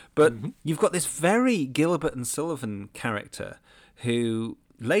 But you've got this very Gilbert and Sullivan character who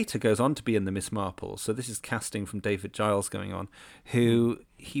later goes on to be in the Miss Marple. So this is casting from David Giles going on, who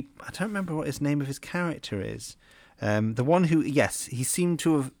I don't remember what his name of his character is. The one who, yes, he's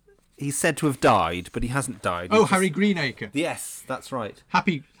said to have died, but he hasn't died. Oh, Harry Greenacre. Yes, that's right.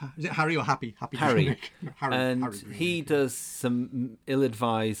 Happy. Is it Harry or Happy? Harry. Harry. And Harry he does some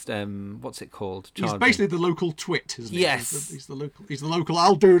ill-advised, what's it called? He's basically the local twit, isn't he? Yes. He's the local,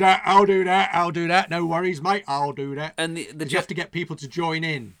 I'll do that. No worries, mate, I'll do that. And you have to get people to join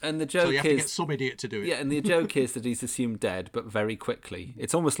in. And the joke so you have to get some idiot to do it. Yeah, and the joke is that he's assumed dead, but very quickly.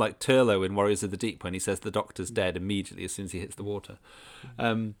 It's almost like Turlo in Warriors of the Deep when he says the doctor's dead immediately as soon as he hits the water.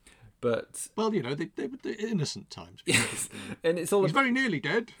 But well, they were innocent times. Yes, and it's all. He's very nearly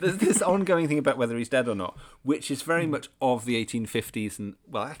dead. There's this ongoing thing about whether he's dead or not, which is very much of the 1850s, and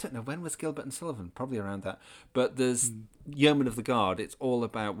well, I don't know when was Gilbert and Sullivan, probably around that. But there's Yeoman of the Guard. It's all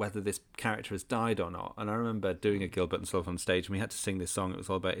about whether this character has died or not. And I remember doing a Gilbert and Sullivan stage, and we had to sing this song. It was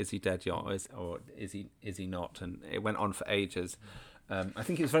all about is he dead yet, or is he not? And it went on for ages. I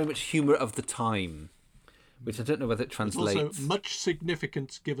think it was very much humour of the time. which I don't know whether it There's translates. also much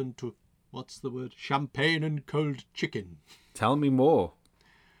significance given to, what's the word? Champagne and cold chicken. Tell me more.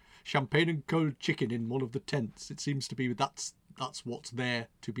 Champagne and cold chicken in one of the tents. It seems to be that's what's there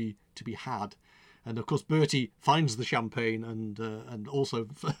to be had. And of course, Bertie finds the champagne and also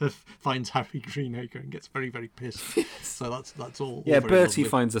finds Harry Greenacre and gets very, very pissed. So that's all. Yeah, all very Bertie lovely.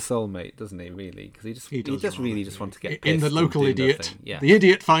 finds a soulmate, doesn't he? Really, because he just really want to get pissed in the and local do idiot. nothing. Yeah. The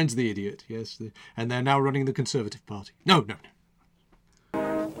idiot finds the idiot. Yes, and they're now running the Conservative Party. No.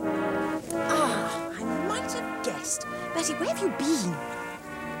 Ah, I might have guessed. Bertie, where have you been?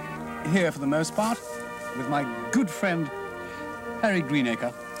 Here for the most part, with my good friend, Harry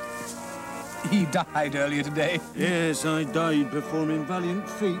Greenacre. He died earlier today. Yes, I died performing valiant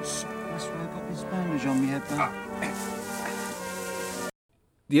feats. That's why I got this bandage on me head back.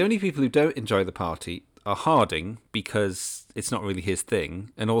 The only people who don't enjoy the party are Harding, because it's not really his thing,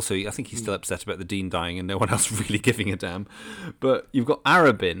 and also I think he's still upset about the Dean dying and no one else really giving a damn. But you've got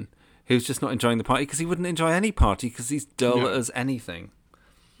Arabin, who's just not enjoying the party because he wouldn't enjoy any party because he's dull as anything.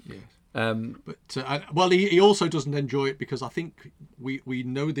 Yeah. But he also doesn't enjoy it because I think we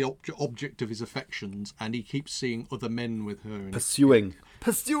know the object of his affections, and he keeps seeing other men with her. Pursuing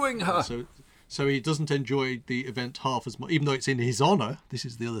her. So he doesn't enjoy the event half as much, even though it's in his honour. This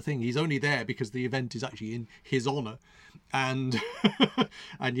is the other thing. He's only there because the event is actually in his honour. And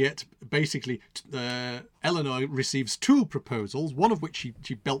and yet, basically, Eleanor receives 2 proposals, one of which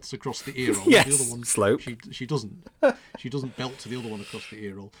she belts across the ear roll. Yes, the other one, Slope. She doesn't. She doesn't belt to the other one across the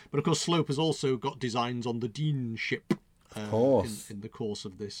ear roll. But of course, Slope has also got designs on the deanship. Of course. In the course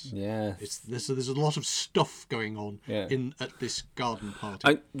of this. Yes. There's a lot of stuff going on at this garden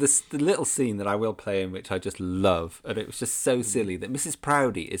party. The little scene that I will play in, which I just love, and it was just so silly, that Mrs.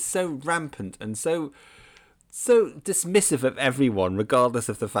 Proudie is so rampant and so dismissive of everyone, regardless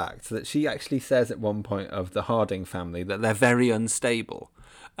of the fact that she actually says at one point of the Harding family that they're very unstable.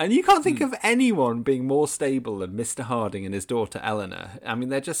 And you can't think of anyone being more stable than Mr. Harding and his daughter Eleanor. I mean,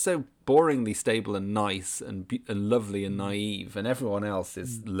 they're just so boringly stable and nice and lovely and naive, and everyone else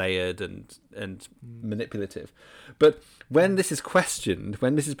is layered and manipulative. But when this is questioned,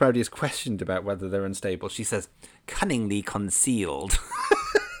 when Mrs. Proudie is questioned about whether they're unstable, she says, cunningly concealed.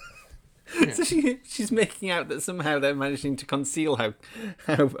 Yeah. So she's making out that somehow they're managing to conceal how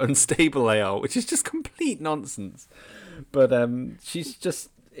unstable they are, which is just complete nonsense. But she's just,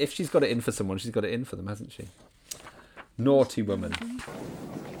 if she's got it in for someone, she's got it in for them, hasn't she? Naughty woman.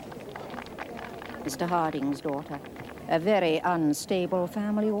 Mr. Harding's daughter. A very unstable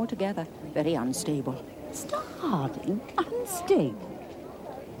family altogether. Very unstable. Mr. Harding? Unstable?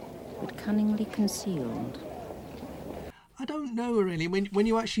 But cunningly concealed. I don't know, really. When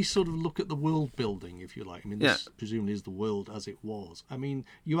you actually sort of look at the world building, if you like, I mean, this presumably is the world as it was. I mean,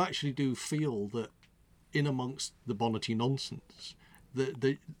 you actually do feel that in amongst the Bonnety nonsense,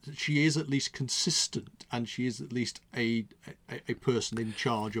 that she is at least consistent, and she is at least a person in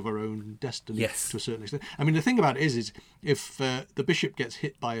charge of her own destiny to a certain extent. I mean, the thing about it is if the bishop gets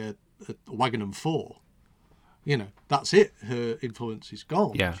hit by a Wagenham 4, that's it. Her influence is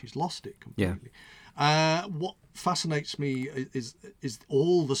gone. Yeah. She's lost it completely. What fascinates me is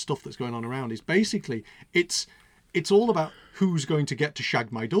all the stuff that's going on around. Is basically it's all about who's going to get to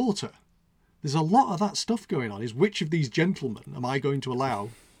shag my daughter. There's a lot of that stuff going on. Is which of these gentlemen am I going to allow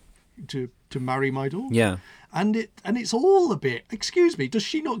to marry my daughter? Yeah. And it's all a bit. Excuse me, does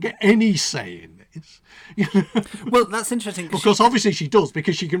she not get any say in this? Well, that's interesting. Because obviously she does,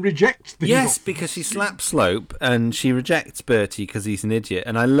 because she can reject the Yes, because she slaps Slope and she rejects Bertie because he's an idiot.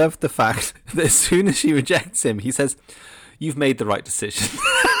 And I love the fact that as soon as she rejects him, he says, "You've made the right decision."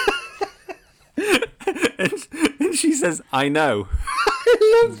 and she says, "I know."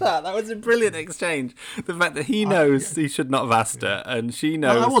 I love that. That was a brilliant exchange. The fact that he knows he should not have asked her, and she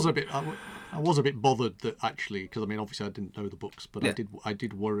knows. I was a bit bothered that actually, because I mean, obviously I didn't know the books, but I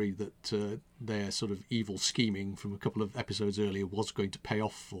did worry that their sort of evil scheming from a couple of episodes earlier was going to pay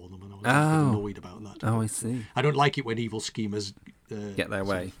off for them, and I was a bit annoyed about that. Oh, I see. I don't like it when evil schemers get their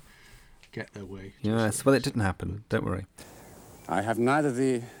way. Yes, well, it didn't happen. Don't worry. I have neither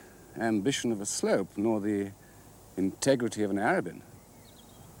the ambition of a Slope nor the integrity of an Arabin.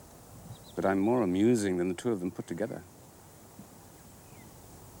 But I'm more amusing than the two of them put together.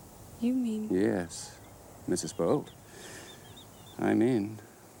 You mean? Yes, Mrs. Bolt. I mean.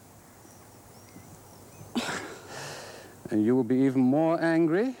 And you will be even more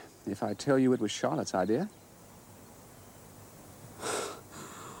angry if I tell you it was Charlotte's idea.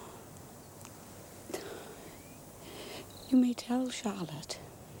 You may tell Charlotte.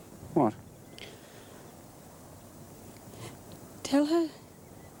 What? Tell her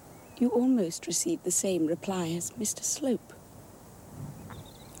You almost received the same reply as Mr. Slope.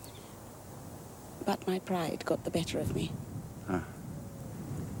 But my pride got the better of me.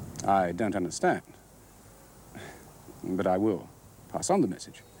 I don't understand. But I will pass on the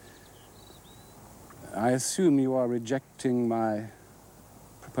message. I assume you are rejecting my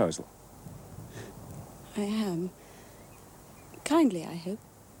proposal. I am. Kindly, I hope.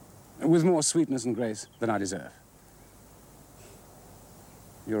 With more sweetness and grace than I deserve.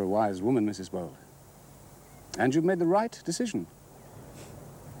 You're a wise woman, Mrs. Bold. And you've made the right decision.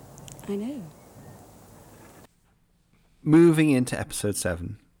 I know. Moving into episode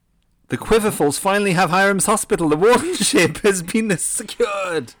 7. The Quiverfuls finally have Hiram's Hospital. The wardenship has been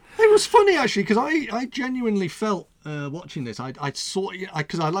secured. It was funny, actually, because I genuinely felt, watching this, I saw it,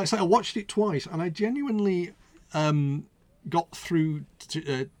 because like I said, I watched it twice, and I genuinely got through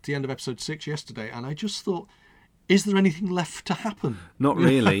to the end of episode 6 yesterday, and I just thought, is there anything left to happen? Not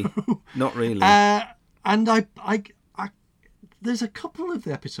really. Not really. And I there's a couple of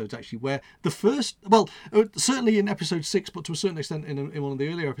the episodes actually where the first, well, certainly in episode 6, but to a certain extent in one of the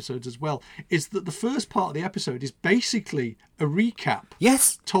earlier episodes as well, is that the first part of the episode is basically a recap.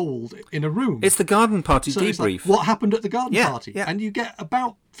 Yes. Told in a room. It's the garden party So debrief. it's like what happened at the garden party. Yeah. And you get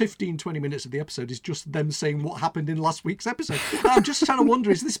about 15-20 minutes of the episode is just them saying what happened in last week's episode. And I'm just trying to wonder,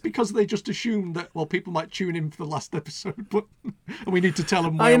 is this because they just assumed that, well, people might tune in for the last episode, but and we need to tell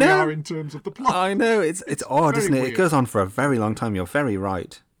them where we are in terms of the plot. I know. It's odd, very isn't it? weird. It goes on for a very long time. You're very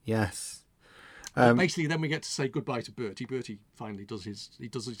right. Yes. But basically, then we get to say goodbye to Bertie. Bertie finally does his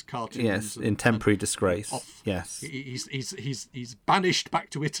cartoons. Yes, in temporary disgrace. Off. Yes. He's banished back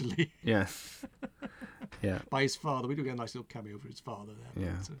to Italy. Yes. Yeah. By his father. We do get a nice little cameo for his father there.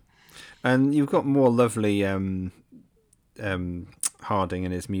 Yeah. But, And you've got more lovely Harding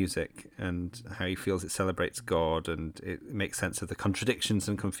and his music and how he feels it celebrates God and it makes sense of the contradictions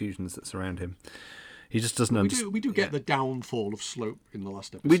and confusions that surround him. He just doesn't understand. We do get the downfall of Slope in the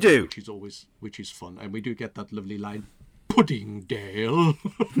last episode. We do. Which is fun. And we do get that lovely line, Puddingdale.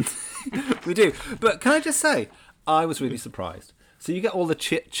 We do. But can I just say, I was really surprised. So you get all the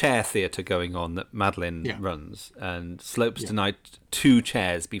chair theatre going on that Madeline runs, and Slope's denied 2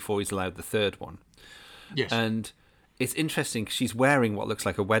 chairs before he's allowed the 3rd one. Yes. And it's interesting, 'cause she's wearing what looks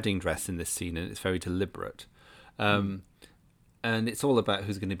like a wedding dress in this scene, and it's very deliberate. And it's all about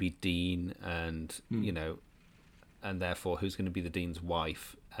who's going to be Dean, and you know, and therefore who's going to be the Dean's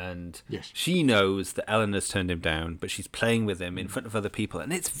wife. And she knows that Eleanor's turned him down, but she's playing with him in front of other people,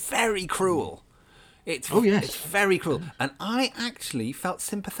 and it's very cruel. It's very cruel. And I actually felt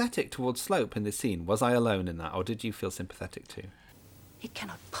sympathetic towards Slope in this scene. Was I alone in that, or did you feel sympathetic too? It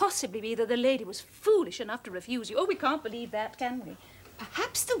cannot possibly be that the lady was foolish enough to refuse you. Oh, we can't believe that, can we?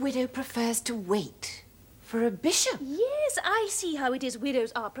 Perhaps the widow prefers to wait for a bishop. Yes, I see how it is.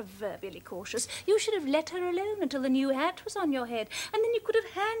 Widows are proverbially cautious. You should have let her alone until the new hat was on your head, and then you could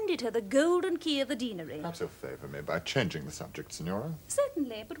have handed her the golden key of the deanery. Perhaps you'll favour me by changing the subject, Signora.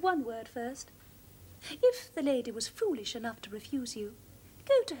 Certainly, but one word first. If the lady was foolish enough to refuse you,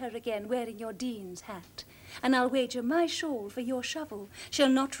 go to her again wearing your dean's hat, and I'll wager my shawl for your shovel. She'll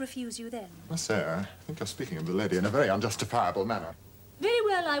not refuse you then. I say, I think you're speaking of the lady in a very unjustifiable manner. Very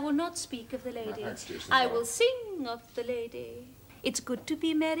well, I will not speak of the lady. I will sing of the lady. It's good to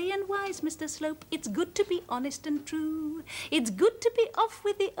be merry and wise, Mr. Slope. It's good to be honest and true. It's good to be off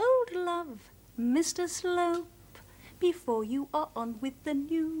with the old love, Mr. Slope, before you are on with the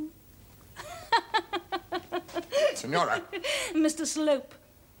new. Signora. Mr. Slope.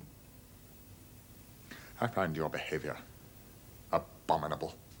 I find your behaviour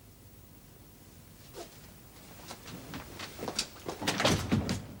abominable.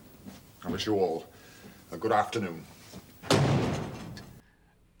 I wish you all a good afternoon.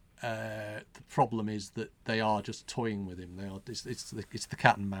 The problem is that they are just toying with him. It's the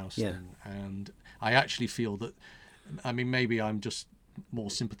cat and mouse thing, and I actually feel that. I mean, maybe I'm just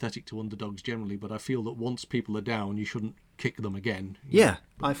more sympathetic to underdogs generally, but I feel that once people are down, you shouldn't kick them again. Yeah,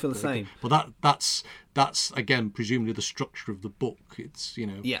 I feel the same. But that's again presumably the structure of the book. It's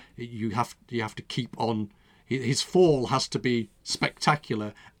you have to keep on. His fall has to be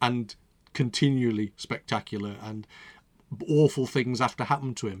spectacular and continually spectacular, and awful things have to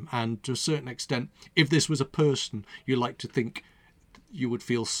happen to him. And to a certain extent, if this was a person, you like to think you would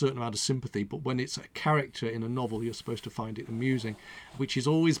feel a certain amount of sympathy, but when it's a character in a novel, you're supposed to find it amusing, which is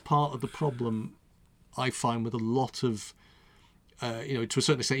always part of the problem I find with a lot of to a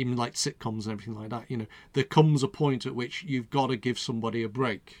certain extent, even like sitcoms and everything like that. There comes a point at which you've got to give somebody a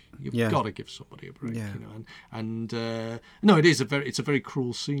break. You've got to give somebody a break. No, it's a very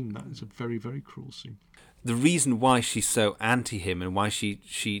cruel scene. That is a very, very cruel scene. The reason why she's so anti him and why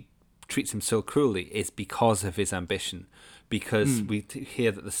she treats him so cruelly is because of his ambition. Because we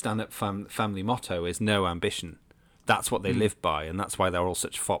hear that the Stanhope family motto is no ambition. That's what they live by, and that's why they're all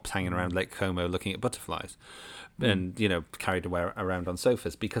such fops hanging around Lake Como looking at butterflies, and carried around on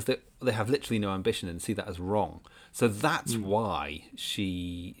sofas, because they have literally no ambition and see that as wrong. So that's why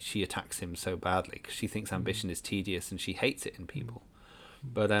she attacks him so badly, because she thinks ambition is tedious and she hates it in people.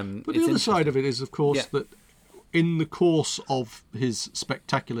 But the other side of it is, of course, that in the course of his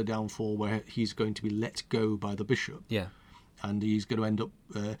spectacular downfall, where he's going to be let go by the bishop, and he's going to end up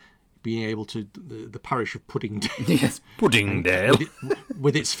being able to the parish of Puddingdale. Yes, Puddingdale.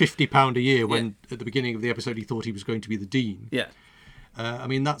 with its £50 a year, when at the beginning of the episode he thought he was going to be the dean. Yeah. I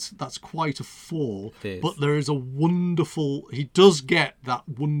mean, that's quite a fall. But there is a wonderful... He does get that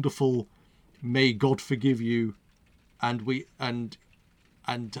wonderful, may God forgive you, and may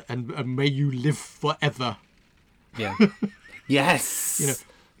you live forever. Yeah. Yes.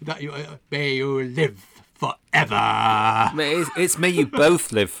 That may you live forever. It's may you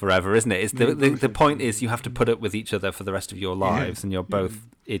both live forever, isn't it? It's the point is you have to put up with each other for the rest of your lives, and you're both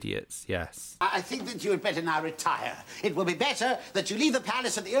idiots. Yes. I think that you had better now retire. It will be better that you leave the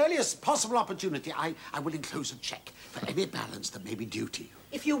palace at the earliest possible opportunity. I will enclose a cheque for any balance that may be due to you.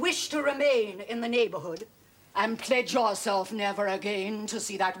 If you wish to remain in the neighbourhood and pledge yourself never again to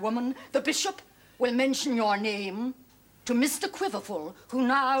see that woman, the bishop will mention your name to Mr. Quiverful, who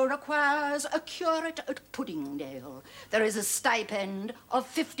now requires a curate at Puddingdale. There is a stipend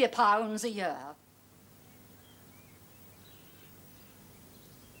of £50 a year.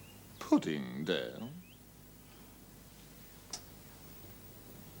 Puddingdale?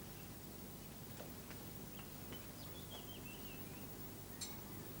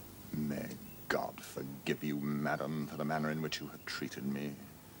 May God forgive you, madam, for the manner in which you have treated me.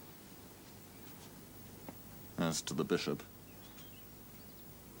 As to the bishop,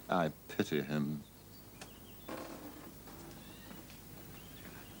 I pity him.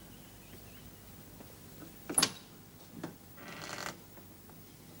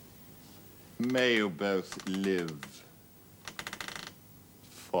 May you both live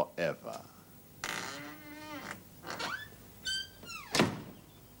forever.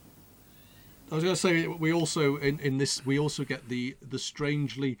 I was going to say, we also in this we also get the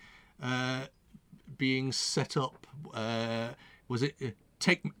strangely being set up. Was it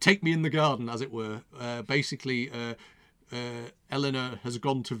take me in the garden, as it were? Basically, Eleanor has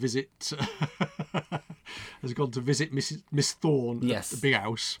gone to visit Miss Thorne at the big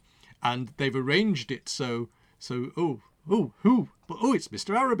house, and they've arranged it so it's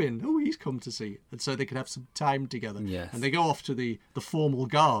Mr. Arabin. Oh, he's come to see, and so they can have some time together. Yes. And they go off to the formal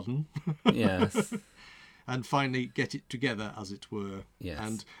garden. Yes. And finally get it together, as it were.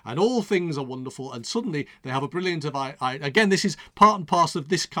 Yes. And all things are wonderful, and suddenly they have a brilliant again, this is part and parcel of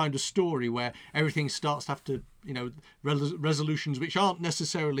this kind of story where everything starts to have to, resolutions which aren't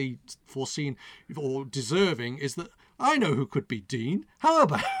necessarily foreseen or deserving, is that I know who could be Dean. How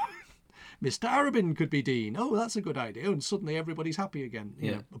about Mr. Arabin could be Dean? Oh, that's a good idea. And suddenly everybody's happy again.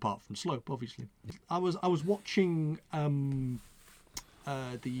 Apart from Slope, obviously. I was watching the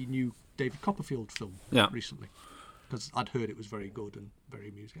new David Copperfield film recently, because I'd heard it was very good and very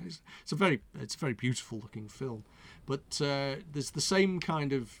amusing. It's a very beautiful looking film, but there's the same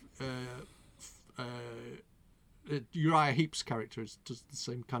kind of Uriah Heep's character does the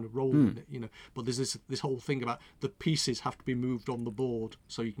same kind of role in it, But there's this whole thing about the pieces have to be moved on the board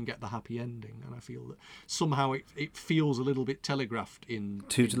so you can get the happy ending, and I feel that somehow it feels a little bit telegraphed in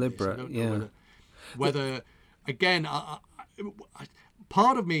deliberate. I don't know whether again.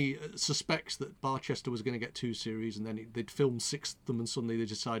 Part of me suspects that Barchester was going to get 2 series, and then they'd filmed 6 of them, and suddenly they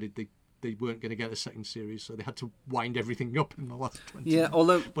decided they weren't going to get a second series, so they had to wind everything up in the last 20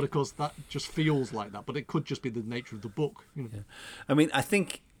 minutes. But of course that just feels like that, but it could just be the nature of the book. I mean, I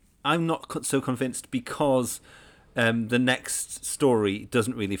think I'm not so convinced, because the next story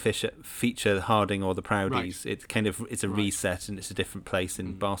doesn't really feature Harding or the Proudies. Right. It's a reset, and it's a different place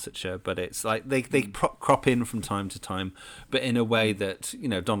in Barsetshire, but it's like they crop in from time to time, but in a way that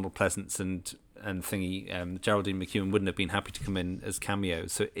Donald Pleasance and Geraldine McEwen wouldn't have been happy to come in as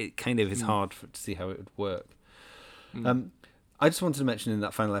cameos. So it kind of is hard to see how it would work. I just wanted to mention in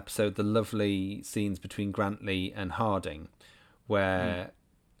that final episode the lovely scenes between Grantley and Harding,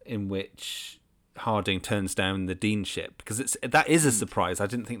 in which Harding turns down the deanship, because that is a surprise. I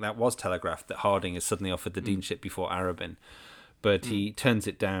didn't think that was telegraphed, that Harding is suddenly offered the deanship before Arabin, but he turns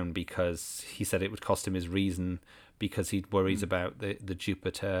it down because he said it would cost him his reason, because he worries about the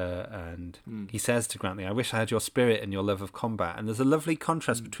Jupiter, and he says to Grantley, "I wish I had your spirit and your love of combat." And there's a lovely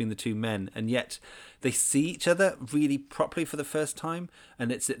contrast between the two men, and yet they see each other really properly for the first time.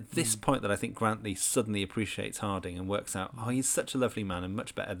 And it's at this point that I think Grantley suddenly appreciates Harding and works out, oh, he's such a lovely man and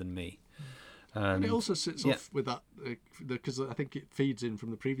much better than me. And it also sits off with that, because I think it feeds in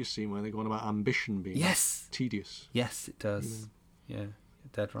from the previous scene where they're going about ambition being tedious. Yes, it does. Yeah, you're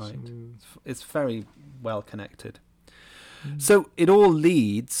dead right. It's very well connected. So it all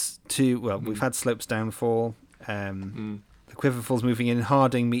leads to, well, we've had Slope's downfall. The Quiverfuls moving in.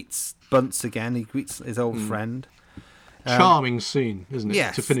 Harding meets Bunce again. He greets his old friend. Charming scene, isn't it?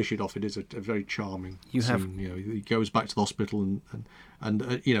 Yes. To finish it off, it is a very charming scene. You know, he goes back to the hospital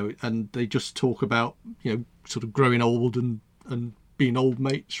and you know, and they just talk about, you know, sort of growing old and being old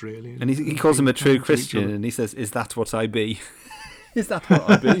mates, really. And he calls him a true Christian, and he says, "Is that what I be? Is that what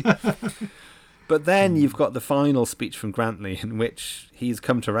I be?" But then you've got the final speech from Grantley, in which he's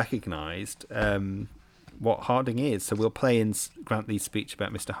come to recognise what Harding is. So we'll play in Grantley's speech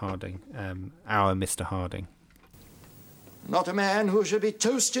about Mr. Harding, our Mr. Harding. Not a man who should be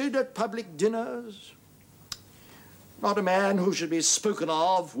toasted at public dinners. Not a man who should be spoken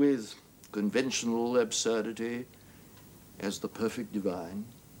of with conventional absurdity as the perfect divine.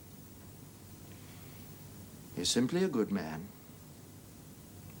 He's simply a good man,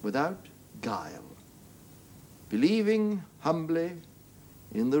 without guile, believing humbly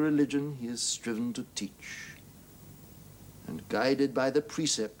in the religion he has striven to teach, and guided by the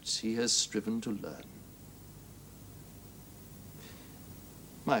precepts he has striven to learn.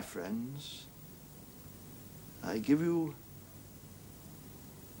 My friends, I give you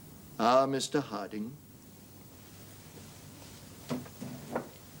our Mr. Harding.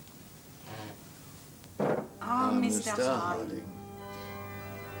 Our Mr. Harding.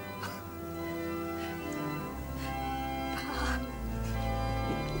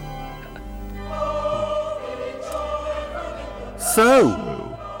 So,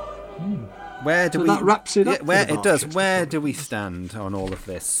 where do we? That wraps it up. Where it does. Where do we stand on all of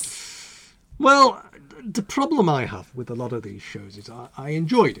this? Well, the problem I have with a lot of these shows is I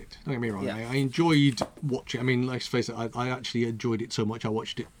enjoyed it. Don't get me wrong. Yeah. I enjoyed watching. I mean, let's face it. I actually enjoyed it so much I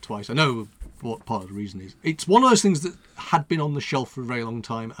watched it twice. I know what part of the reason is. It's one of those things that had been on the shelf for a very long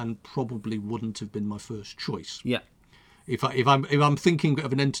time and probably wouldn't have been my first choice. Yeah. If I'm thinking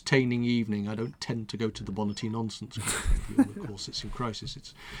of an entertaining evening, I don't tend to go to the Bonnety Nonsense. Of course, it's in Crisis.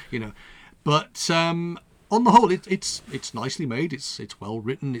 It's, you know, but on the whole, it's nicely made. It's well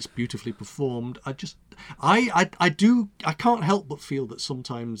written. It's beautifully performed. I can't help but feel that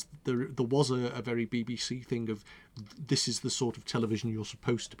sometimes there was a very BBC thing of, this is the sort of television you're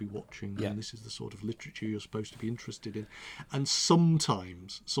supposed to be watching, and this is the sort of literature you're supposed to be interested in. And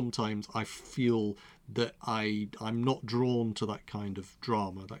sometimes I feel that I'm not drawn to that kind of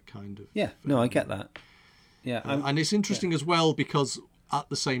drama, that kind of I get that. Yeah, and it's interesting as well because in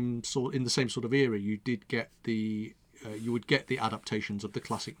the same sort of era, you did get you would get the adaptations of the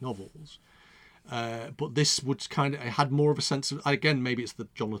classic novels. But this would it had more of a sense of, again, maybe it's the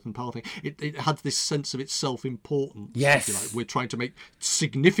Jonathan Powell thing. It had this sense of its self-importance. Yes. If you like. We're trying to make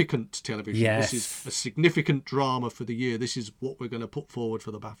significant television. Yes. This is a significant drama for the year. This is what we're going to put forward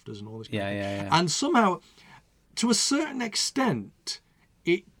for the BAFTAs and all this. Yeah. And somehow, to a certain extent,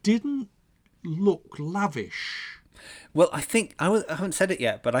 it didn't look lavish. Well, I think I haven't said it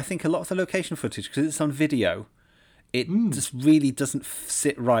yet, but I think a lot of the location footage, because it's on video, it just really doesn't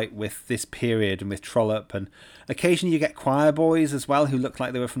sit right with this period and with Trollope, and occasionally you get choir boys as well who look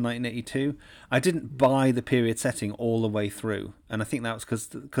like they were from 1982. I didn't buy the period setting all the way through, and I think that was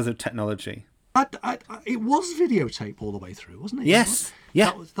because of technology. It was videotape all the way through, wasn't it? Yes,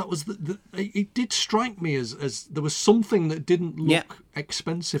 yeah. That was it did strike me as there was something that didn't look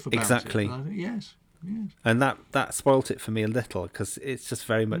expensive about exactly. it. Exactly. Yes. And that spoilt it for me a little, because it's just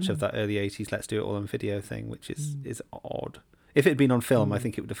very much of that early 80s let's do it all on video thing, which is odd. If it had been on film, I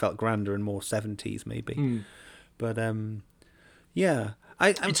think it would have felt grander and more 70s maybe. But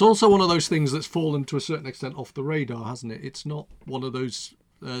it's also one of those things that's fallen to a certain extent off the radar, hasn't it? It's not one of those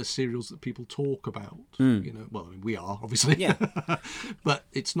serials that people talk about. You know, well, I mean, we are obviously, but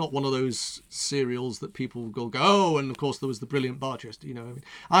it's not one of those serials that people go, oh, and of course there was the brilliant Barchester. You know,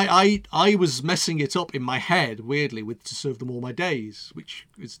 I mean, I was messing it up in my head weirdly with To Serve Them All My Days, which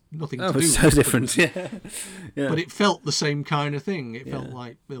is nothing to do. It's with so different, But it felt the same kind of thing. It felt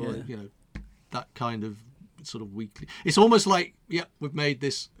like you know, that kind of sort of weekly. It's almost like, we've made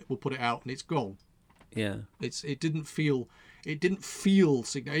this, we'll put it out, and it's gone. Yeah, it didn't feel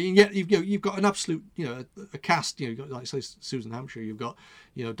significant. And yet you've got an absolute, a cast. You've got, like say, Susan Hampshire. You've got,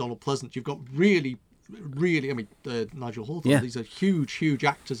 Donald Pleasant. You've got really really, I mean, Nigel Hawthorne, Yeah. these are huge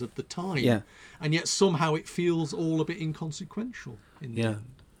actors of the time. Yeah. And yet somehow it feels all a bit inconsequential in the end.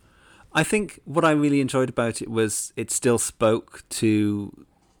 I think what I really enjoyed about it was it still spoke to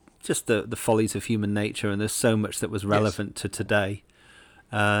just the follies of human nature, and there's so much that was relevant to today.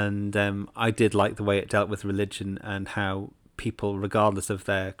 And I did like the way it dealt with religion and how people, regardless of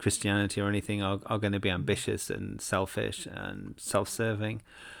their Christianity or anything, are going to be ambitious and selfish and self-serving.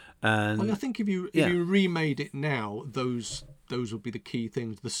 And Well, I think if you remade it now, those would be the key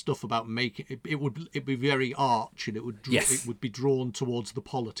things. The stuff about making it'd be very arch, and it would be drawn towards the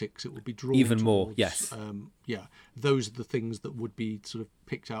politics. It would be drawn even more. towards, Yes. Those are the things that would be sort of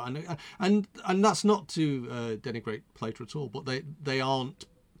picked out, and that's not to denigrate Plato at all, but they aren't.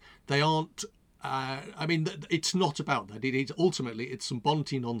 I mean, it's not about that. Ultimately, it's some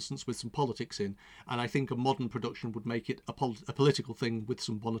Bonty nonsense with some politics in, and I think a modern production would make it a political thing with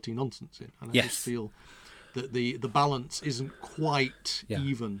some Bonty nonsense in. And I just feel that the balance isn't quite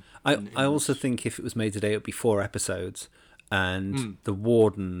even. I also think if it was made today, it would be 4 episodes, and the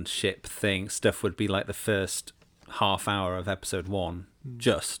wardenship stuff would be like the first half hour of episode 1.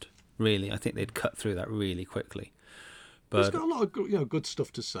 Just really, I think they'd cut through that really quickly. But it's got a lot of good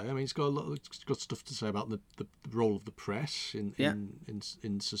stuff to say. I mean, it's got stuff to say about the role of the press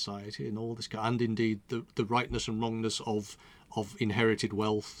in society and all this, and indeed the rightness and wrongness of inherited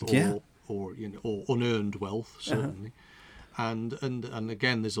wealth or unearned wealth, certainly. And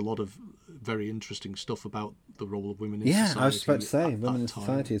again, there's a lot of very interesting stuff about the role of women in society. I was about to say, women in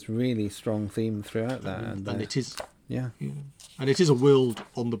society is really strong theme throughout that, and it is. And it is a world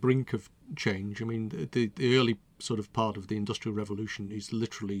on the brink of change. I mean, the early sort of part of the Industrial Revolution is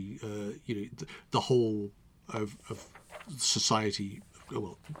literally, the whole of society,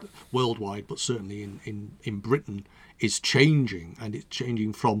 well, worldwide, but certainly in Britain, is changing, and it's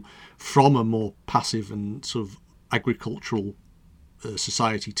changing from a more passive and sort of agricultural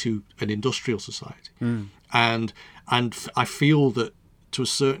society to an industrial society. And I feel that to a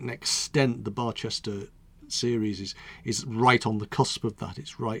certain extent, the Barchester series is right on the cusp of that.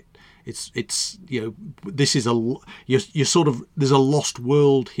 It's right. It's this is you're sort of, there's a lost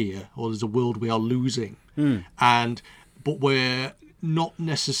world here, or there's a world we are losing, but we're not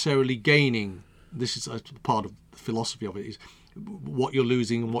necessarily gaining. This is part of the philosophy of it, is what you're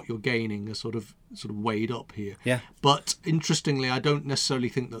losing and what you're gaining are sort of weighed up here. But interestingly, I don't necessarily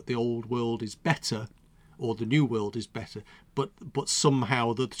think that the old world is better or the new world is better, but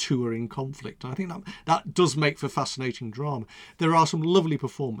somehow the two are in conflict. And I think that does make for fascinating drama. There are some lovely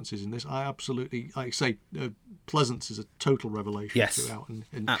performances in this. I absolutely, like I say, Pleasance is a total revelation throughout, and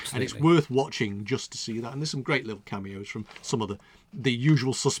it's worth watching just to see that. And there's some great little cameos from some of the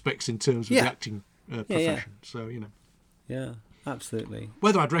usual suspects in terms of the acting profession. So Yeah, absolutely.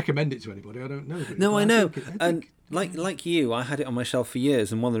 Whether I'd recommend it to anybody, I don't know. No, I know. And like you, I had it on my shelf for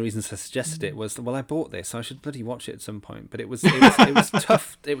years, and one of the reasons I suggested it was, well, I bought this, so I should bloody watch it at some point. But it was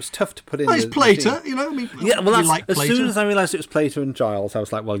tough. It was tough to put in. It's Plato, I mean. Yeah, well, like as Plato. soon as I realised it was Plato and Giles, I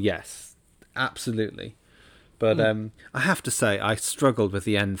was like, well, yes, absolutely. But I have to say, I struggled with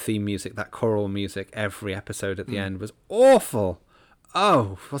the end theme music. That choral music every episode at the end was awful.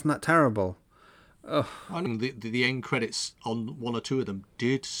 Oh, wasn't that terrible? Oh. I mean, the end credits on one or two of them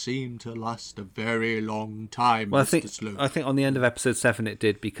did seem to last a very long time. Well, Mr. I think on the end of episode 7 it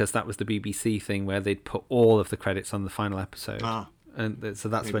did, because that was the BBC thing where they'd put all of the credits on the final episode. And so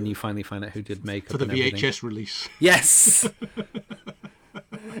that's when you finally find out who did makeup for the and VHS everything. release. Yes.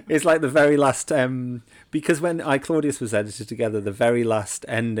 It's like the very last, because when Claudius was edited together, the very last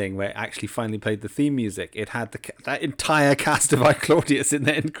ending where it actually finally played the theme music, it had that entire cast of Claudius in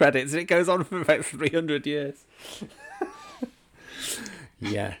the end credits, and it goes on for about 300 years.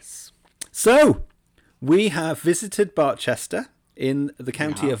 Yes. So, we have visited Barchester in the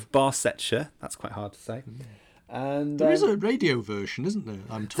county of Barsetshire. That's quite hard to say. And there is a radio version, isn't there?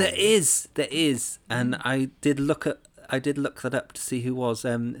 I'm told. There is, and I did look that up to see who was.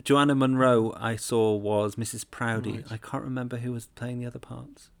 Joanna Munro, I saw, was Mrs. Proudy. Right. I can't remember who was playing the other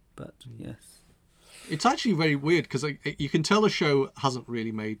parts, but yes. It's actually very weird, because you can tell a show hasn't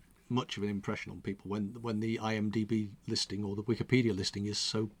really made much of an impression on people when the IMDb listing or the Wikipedia listing is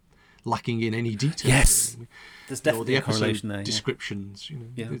so lacking in any detail. Yes, really. There's definitely a correlation there. Descriptions,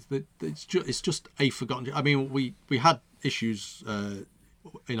 it's just a forgotten. I mean, we had issues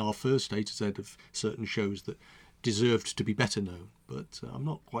in our first A to Z of certain shows that deserved to be better known, but I'm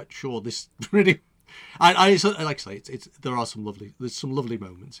not quite sure this really. I like I say, there's some lovely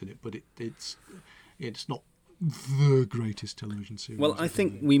moments in it, but it's not the greatest television series. Well, I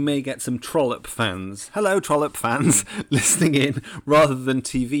think we may get some Trollope fans. Hello, Trollope fans, listening in rather than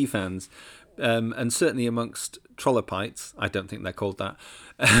TV fans, and certainly amongst trollopites, I don't think they're called that.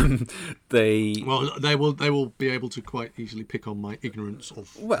 They will be able to quite easily pick on my ignorance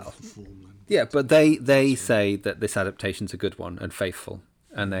of the form. Yeah, but they say that this adaptation's a good one and faithful,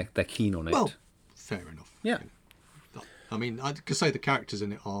 and they're keen on it. Well, fair enough. Yeah. I mean, I could say the characters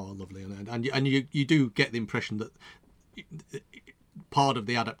in it are lovely, and you do get the impression that part of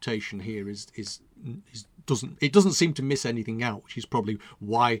the adaptation here doesn't seem to miss anything out, which is probably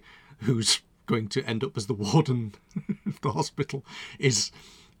why who's going to end up as the warden of the hospital is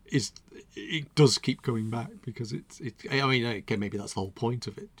it does keep going back, because I mean, okay, maybe that's the whole point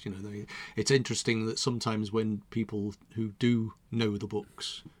of it. You know, it's interesting that sometimes when people who do know the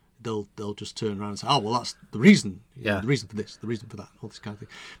books, they'll just turn around and say, oh, well, that's the reason. Yeah. The reason for this, the reason for that, all this kind of thing.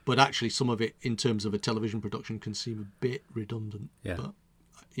 But actually, some of it, in terms of a television production, can seem a bit redundant. Yeah. But,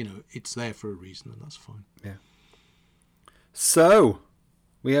 you know, it's there for a reason, and that's fine. Yeah. So,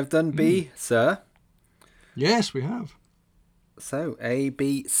 we have done B, sir. Yes, we have. So, A,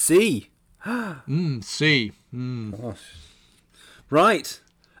 B, C. C. Gosh. Right.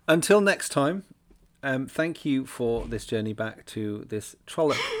 Until next time. Thank you for this journey back to this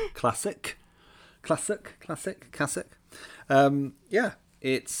Trollope classic. Yeah,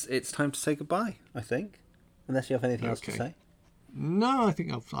 it's time to say goodbye, I think. Unless you have anything else to say. No, I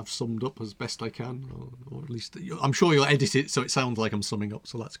think I've summed up as best I can, or at least I'm sure you'll edit it so it sounds like I'm summing up,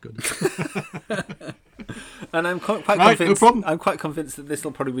 so that's good. And I'm quite convinced. No problem. I'm quite convinced that this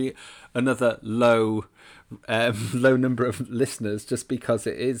will probably be another low number of listeners, just because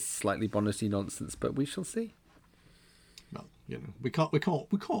it is slightly bonnety nonsense. But we shall see. Well, you know, we can't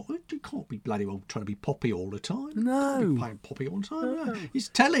be bloody well trying to be poppy all the time. No, poppy all the time. No. It's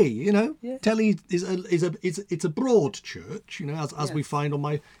telly, you know. Yeah. Telly is a broad church, you know, as we find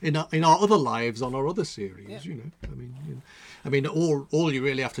in our other lives on our other series. Yeah. You know, I mean, all you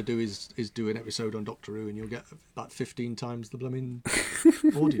really have to do is do an episode on Doctor Who, and you'll get about 15 times the blooming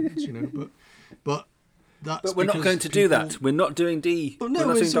audience, you know. But we're not going to do that. We're not doing D. But no, we're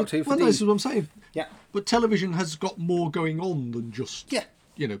not doing Doctor Who for D. No, this is what I'm saying. Yeah. But television has got more going on than just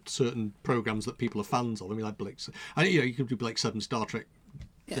you know, certain programs that people are fans of. I mean, like Blake, and you know, you could do Blake 7, Star Trek,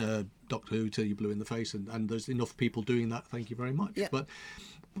 Doctor Who till you're blue in the face, and there's enough people doing that. Thank you very much. Yeah. But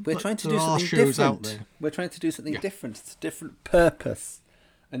we're trying to do there are something shows different. out there. We're trying to do something different. It's a different purpose.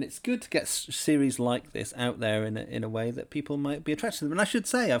 And it's good to get series like this out there in a way that people might be attracted to them. And I should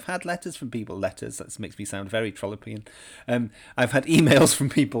say, I've had letters from people. That makes me sound very Trollopian. I've had emails from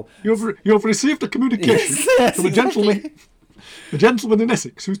people. You've received a communication from a gentleman in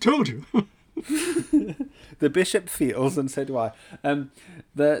Essex who's told you. The Bishop feels, and so do I,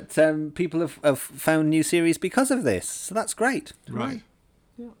 that people have found new series because of this. So that's great. Right.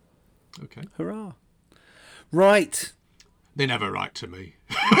 Yeah. Okay. Hurrah. Right. They never write to me.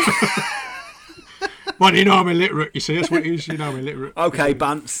 Well, you know I'm illiterate, you see. That's what it is, you know I'm illiterate. Okay,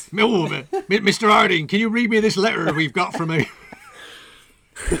 Bants. Mr. Harding, can you read me this letter we've got from me?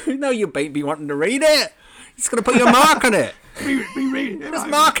 No, you ain't be wanting to read it. It's going to put your mark on it. Be reading it. Just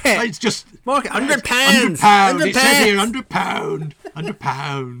mark it. It's just... Mark it. £100. £100. It says here £100.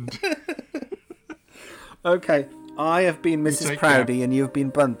 £100. Okay. I have been Mrs. Proudy and you have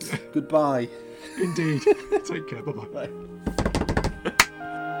been Bunce. Goodbye. Indeed. Take care. Bye-bye. Bye.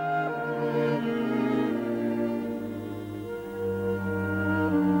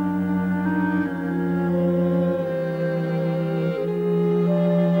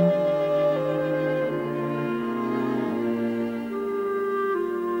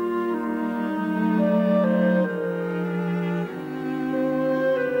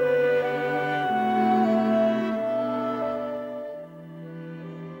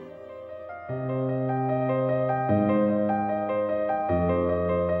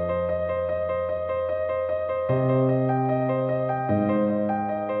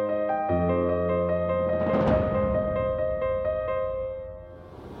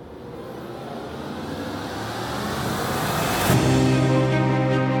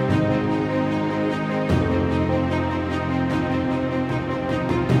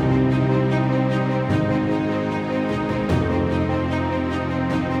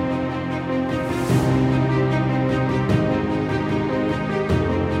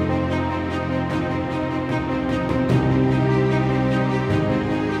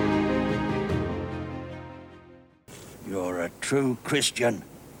 True Christian.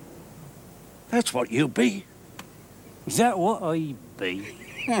 That's what you be. Is that what I be?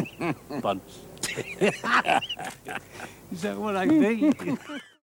 Bunce. Is that what I be?